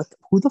like, what?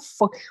 Who the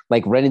fuck?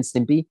 Like Ren and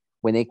Stimpy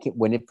when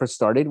it first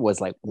started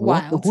was like,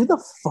 what? Who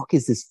the fuck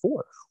is this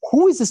for?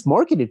 Who is this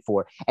marketed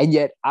for? And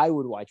yet I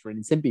would watch Ren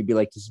and Stimpy and be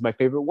like, this is my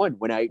favorite one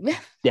when I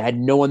had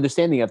no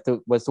understanding as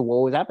to what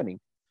was happening.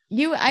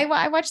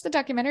 I watched the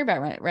documentary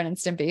about Ren and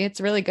Stimpy.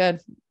 It's really good.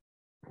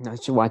 I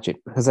should watch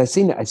it because I've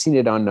seen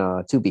it on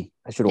Tubi.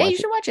 I should watch it. Yeah, you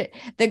should watch it.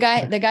 The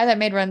guy that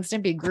made Ren and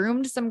Stimpy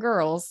groomed some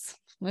girls.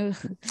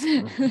 Does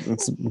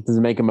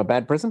it make him a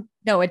bad person?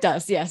 No, it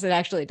does. Yes, it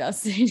actually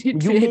does. You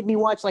made me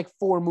watch like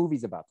 4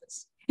 movies about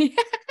this.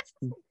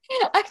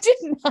 I did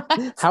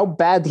not. How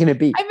bad can it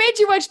be? I made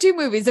you watch 2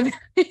 movies about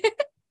it.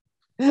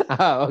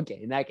 Oh, okay.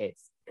 In that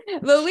case.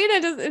 Lolita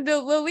is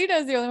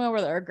the only one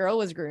where our girl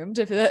was groomed,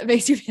 if that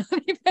makes you feel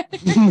any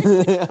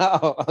better.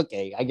 Oh,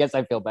 okay. I guess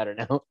I feel better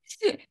now.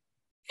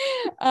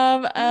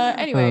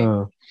 Anyway.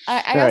 All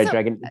right,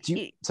 Dragon.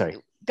 Sorry.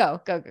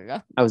 Go.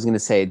 I was gonna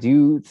say,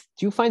 do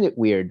you find it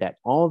weird that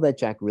all that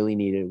Jack really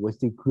needed was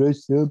to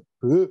crush up?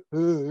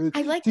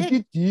 I like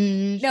it.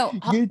 No,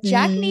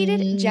 Jack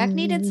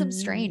needed some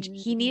strange.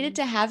 He needed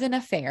to have an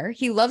affair.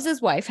 He loves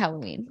his wife,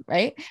 Halloween,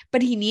 right?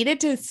 But he needed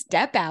to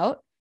step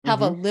out,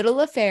 have a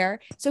little affair,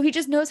 so he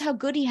just knows how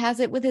good he has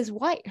it with his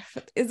wife.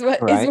 Is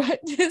what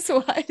this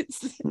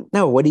was.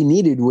 No, what he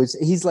needed was,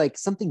 he's like,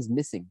 something's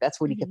missing.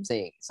 That's what he kept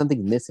saying.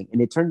 Something's missing,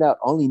 and it turned out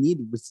all he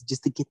needed was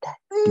just to get that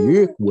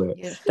dick wet.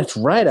 Yeah. That's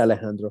right,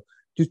 Alejandro.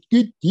 Just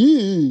get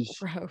this.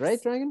 Gross.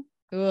 Right, Dragon?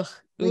 Ugh.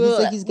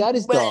 He's got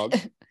his dog.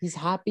 He's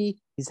happy.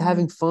 He's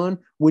having fun.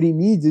 What he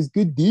needs is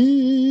good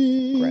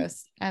dick.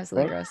 Gross.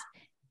 Absolutely gross.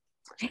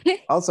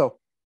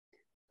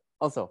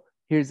 Also,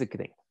 here's the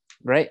thing,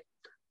 right?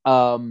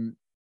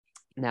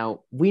 Now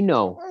we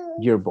know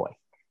your boy.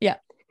 Yeah.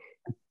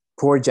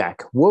 Poor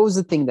Jack. What was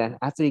the thing that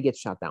after he gets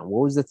shot down?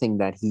 What was the thing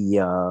that he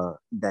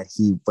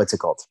what's it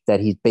called? That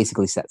he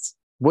basically says?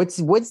 What's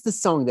the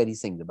song that he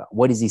sings about?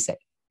 What does he say?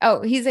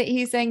 Oh, he's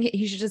saying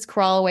he should just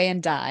crawl away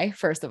and die.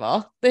 First of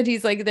all, that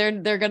he's like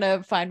they're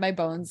gonna find my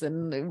bones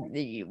and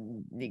okay,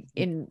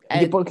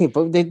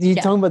 but you're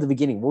talking about the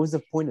beginning. What was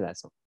the point of that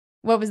song?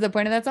 What was the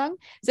point of that song?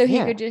 So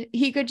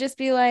he could just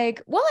be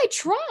like, well, I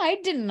tried,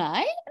 didn't I?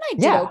 And I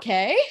did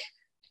okay.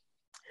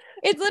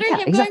 It's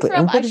literally him going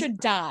from I should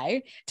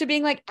die to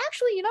being like,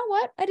 actually, you know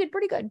what? I did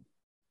pretty good.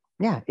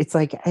 Yeah, it's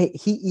like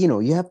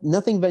you have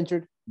nothing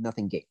ventured,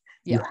 nothing gained.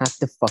 Yeah. You have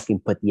to fucking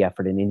put the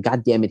effort in, and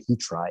God damn it, he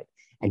tried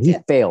and he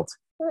failed.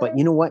 But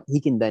you know what? He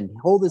can then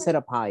hold his head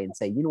up high and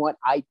say, you know what?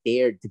 I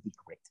dared to be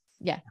great.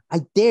 Yeah. I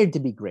dared to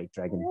be great,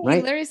 Dragon. Right?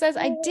 He literally says,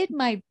 I did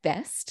my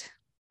best.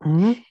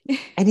 Mm-hmm.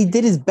 And he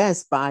did his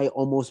best by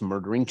almost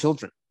murdering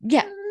children.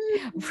 Yeah.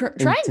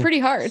 Trying pretty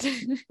hard.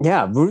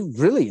 Yeah,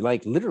 really,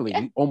 like literally,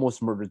 he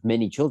almost murdered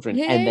many children.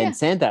 And then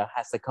Santa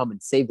has to come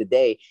and save the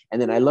day.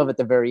 And then I love at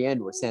the very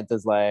end where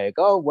Santa's like,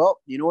 oh, well,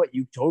 you know what?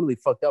 You totally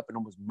fucked up and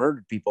almost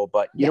murdered people.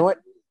 But you know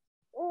what?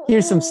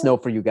 Here's some snow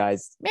for you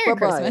guys. Merry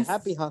Christmas.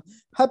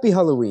 Happy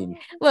Halloween.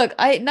 Look,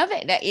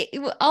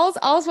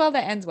 all's well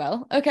that ends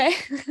well. Okay.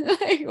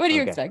 What do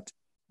you expect?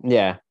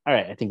 Yeah. All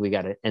right. I think we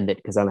got to end it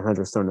because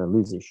Alejandro's starting to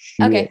lose his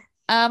shit. Okay.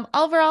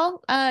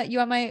 Overall, you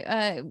want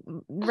my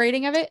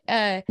rating of it?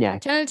 10 out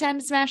of 10,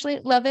 Smashly,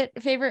 love it.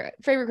 Favorite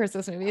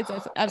Christmas movie. It's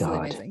absolutely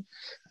amazing.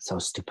 So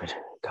stupid.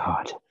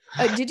 God.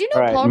 Did you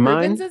know Paul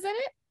Rubens is in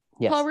it?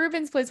 Yes. Paul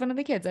Rubens plays one of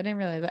the kids. I didn't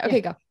realize that.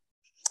 Okay, go.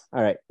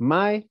 All right.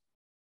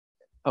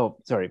 Oh,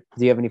 sorry.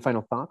 Do you have any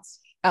final thoughts?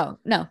 Oh,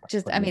 no.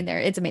 Just, I mean,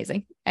 it's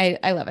amazing.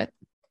 I love it.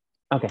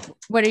 Okay.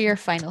 What are your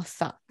final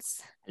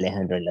thoughts?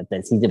 Alejandro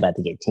Lopez. He's about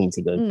to get changed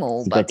to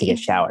go take a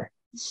shower.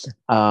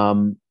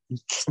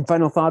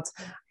 Final thoughts.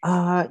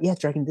 Yeah,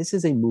 Dragon, this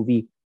is a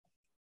movie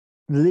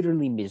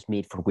literally just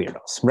made for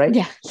weirdos, right?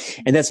 Yeah.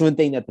 And that's one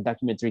thing that the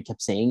documentary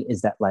kept saying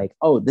is that, like,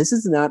 oh, this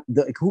is not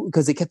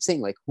because they kept saying,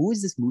 like, who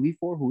is this movie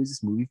for? Who is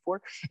this movie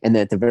for? And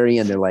then at the very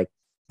end, they're like,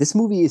 this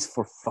movie is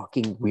for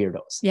fucking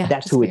weirdos. Yeah,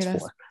 that's who it's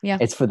for. Yeah,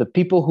 it's for the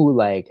people who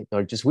like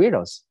are just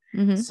weirdos.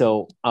 Mm-hmm.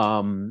 So,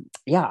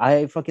 yeah,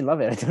 I fucking love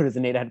it. I thought it was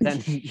an 8 out of 10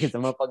 because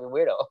I'm a fucking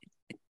weirdo.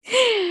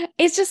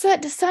 It's just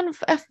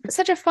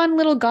such a fun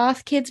little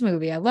goth kids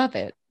movie. I love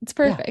it. It's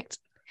perfect.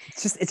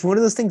 Yeah. It's one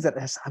of those things that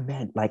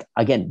man, like,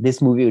 again,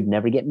 this movie would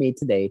never get made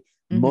today,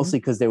 mostly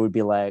because they would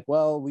be like,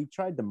 well, we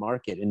tried the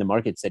market and the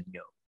market said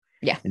no.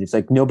 Yeah. And it's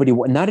like,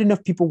 not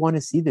enough people want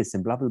to see this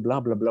and blah, blah, blah,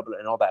 blah, blah, blah,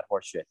 and all that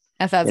horse shit.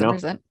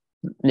 1,000%.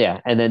 Yeah.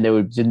 And then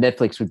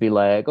Netflix would be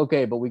like,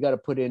 okay, but we got to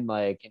put in,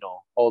 like,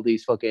 all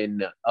these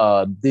fucking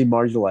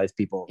demarginalized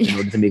people in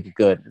order to make it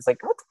good. It's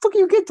like, what the fuck are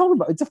you kids talking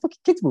about? It's a fucking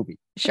kids movie.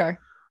 Sure.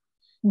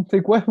 It's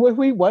like,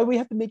 why we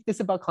have to make this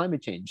about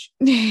climate change?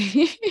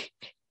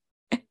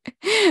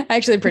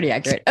 Actually, pretty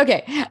accurate.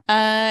 Okay.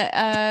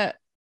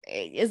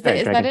 Is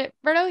that it,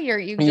 Berto?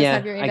 You just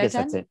have your 8 out of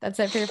 10? That's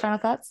it for your final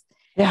thoughts?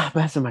 Yeah,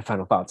 that's my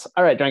final thoughts.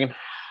 All right, Dragon.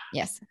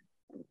 Yes.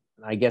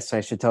 I guess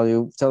I should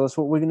tell us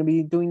what we're going to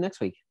be doing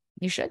next week.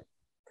 You should.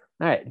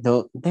 All right.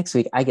 So next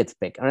week I get to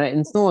pick. All right.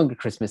 And it's no longer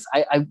Christmas.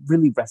 I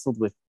really wrestled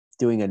with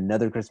doing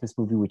another Christmas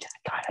movie, which,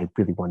 God, I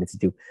really wanted to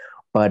do.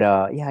 But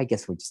yeah, I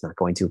guess we're just not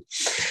going to.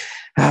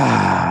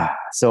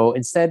 So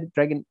instead,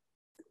 Dragon,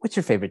 what's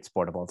your favorite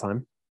sport of all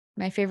time?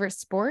 My favorite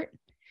sport?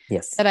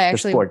 Yes. That I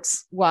actually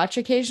watch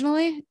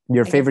occasionally.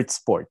 Your favorite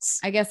sports?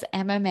 I guess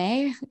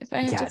MMA, if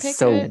I had to pick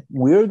so it.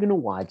 We're going to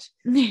watch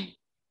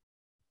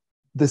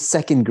the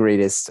second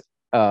greatest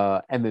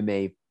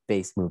MMA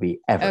based movie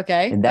ever.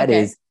 Okay. And that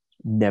is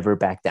Never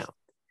Back Down.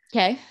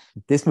 Okay.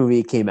 This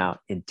movie came out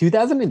in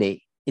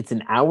 2008. It's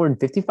an hour and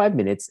 55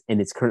 minutes,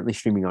 and it's currently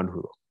streaming on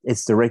Hulu.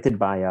 It's directed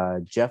by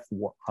Jeff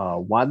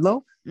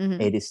Wadlow.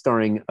 Mm-hmm. It is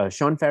starring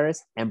Sean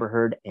Ferris, Amber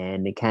Heard,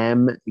 and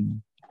Cam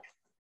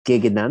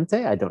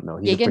Gigante. I don't know.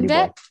 He's a pretty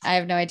boy. I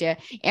have no idea.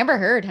 Amber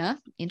Heard, huh?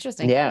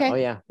 Interesting. Yeah. Okay. Oh,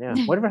 yeah. Yeah.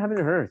 Whatever happened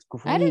to her?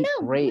 I don't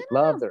know. Great.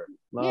 Loved her.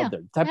 Loved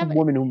her. Type of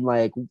woman who,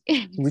 like,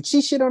 would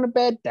she shit on a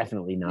bed?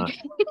 Definitely not.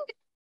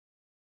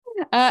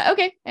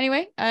 Okay.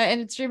 Anyway, and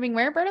it's streaming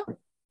where,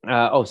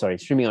 Berto? Sorry.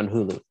 Streaming on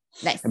Hulu.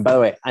 Nice. And by the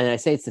way, and I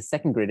say it's the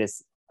second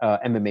greatest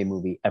MMA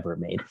movie ever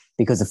made,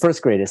 because the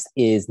first greatest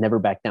is Never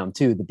Back Down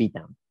 2, The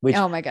Beatdown. Which,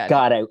 oh my God,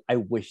 I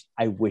wish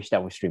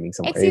that was streaming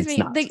somewhere. Excuse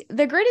me,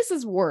 the greatest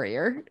is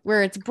Warrior,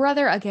 where it's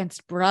brother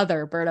against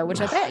brother, Berto, which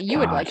I bet you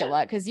would like a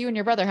lot because you and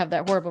your brother have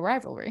that horrible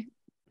rivalry.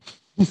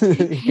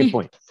 Good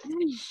point.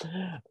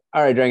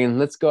 All right, Dragon,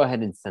 let's go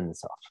ahead and send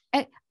this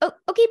off.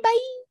 Okay,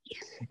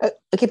 bye.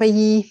 Okay,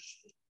 bye.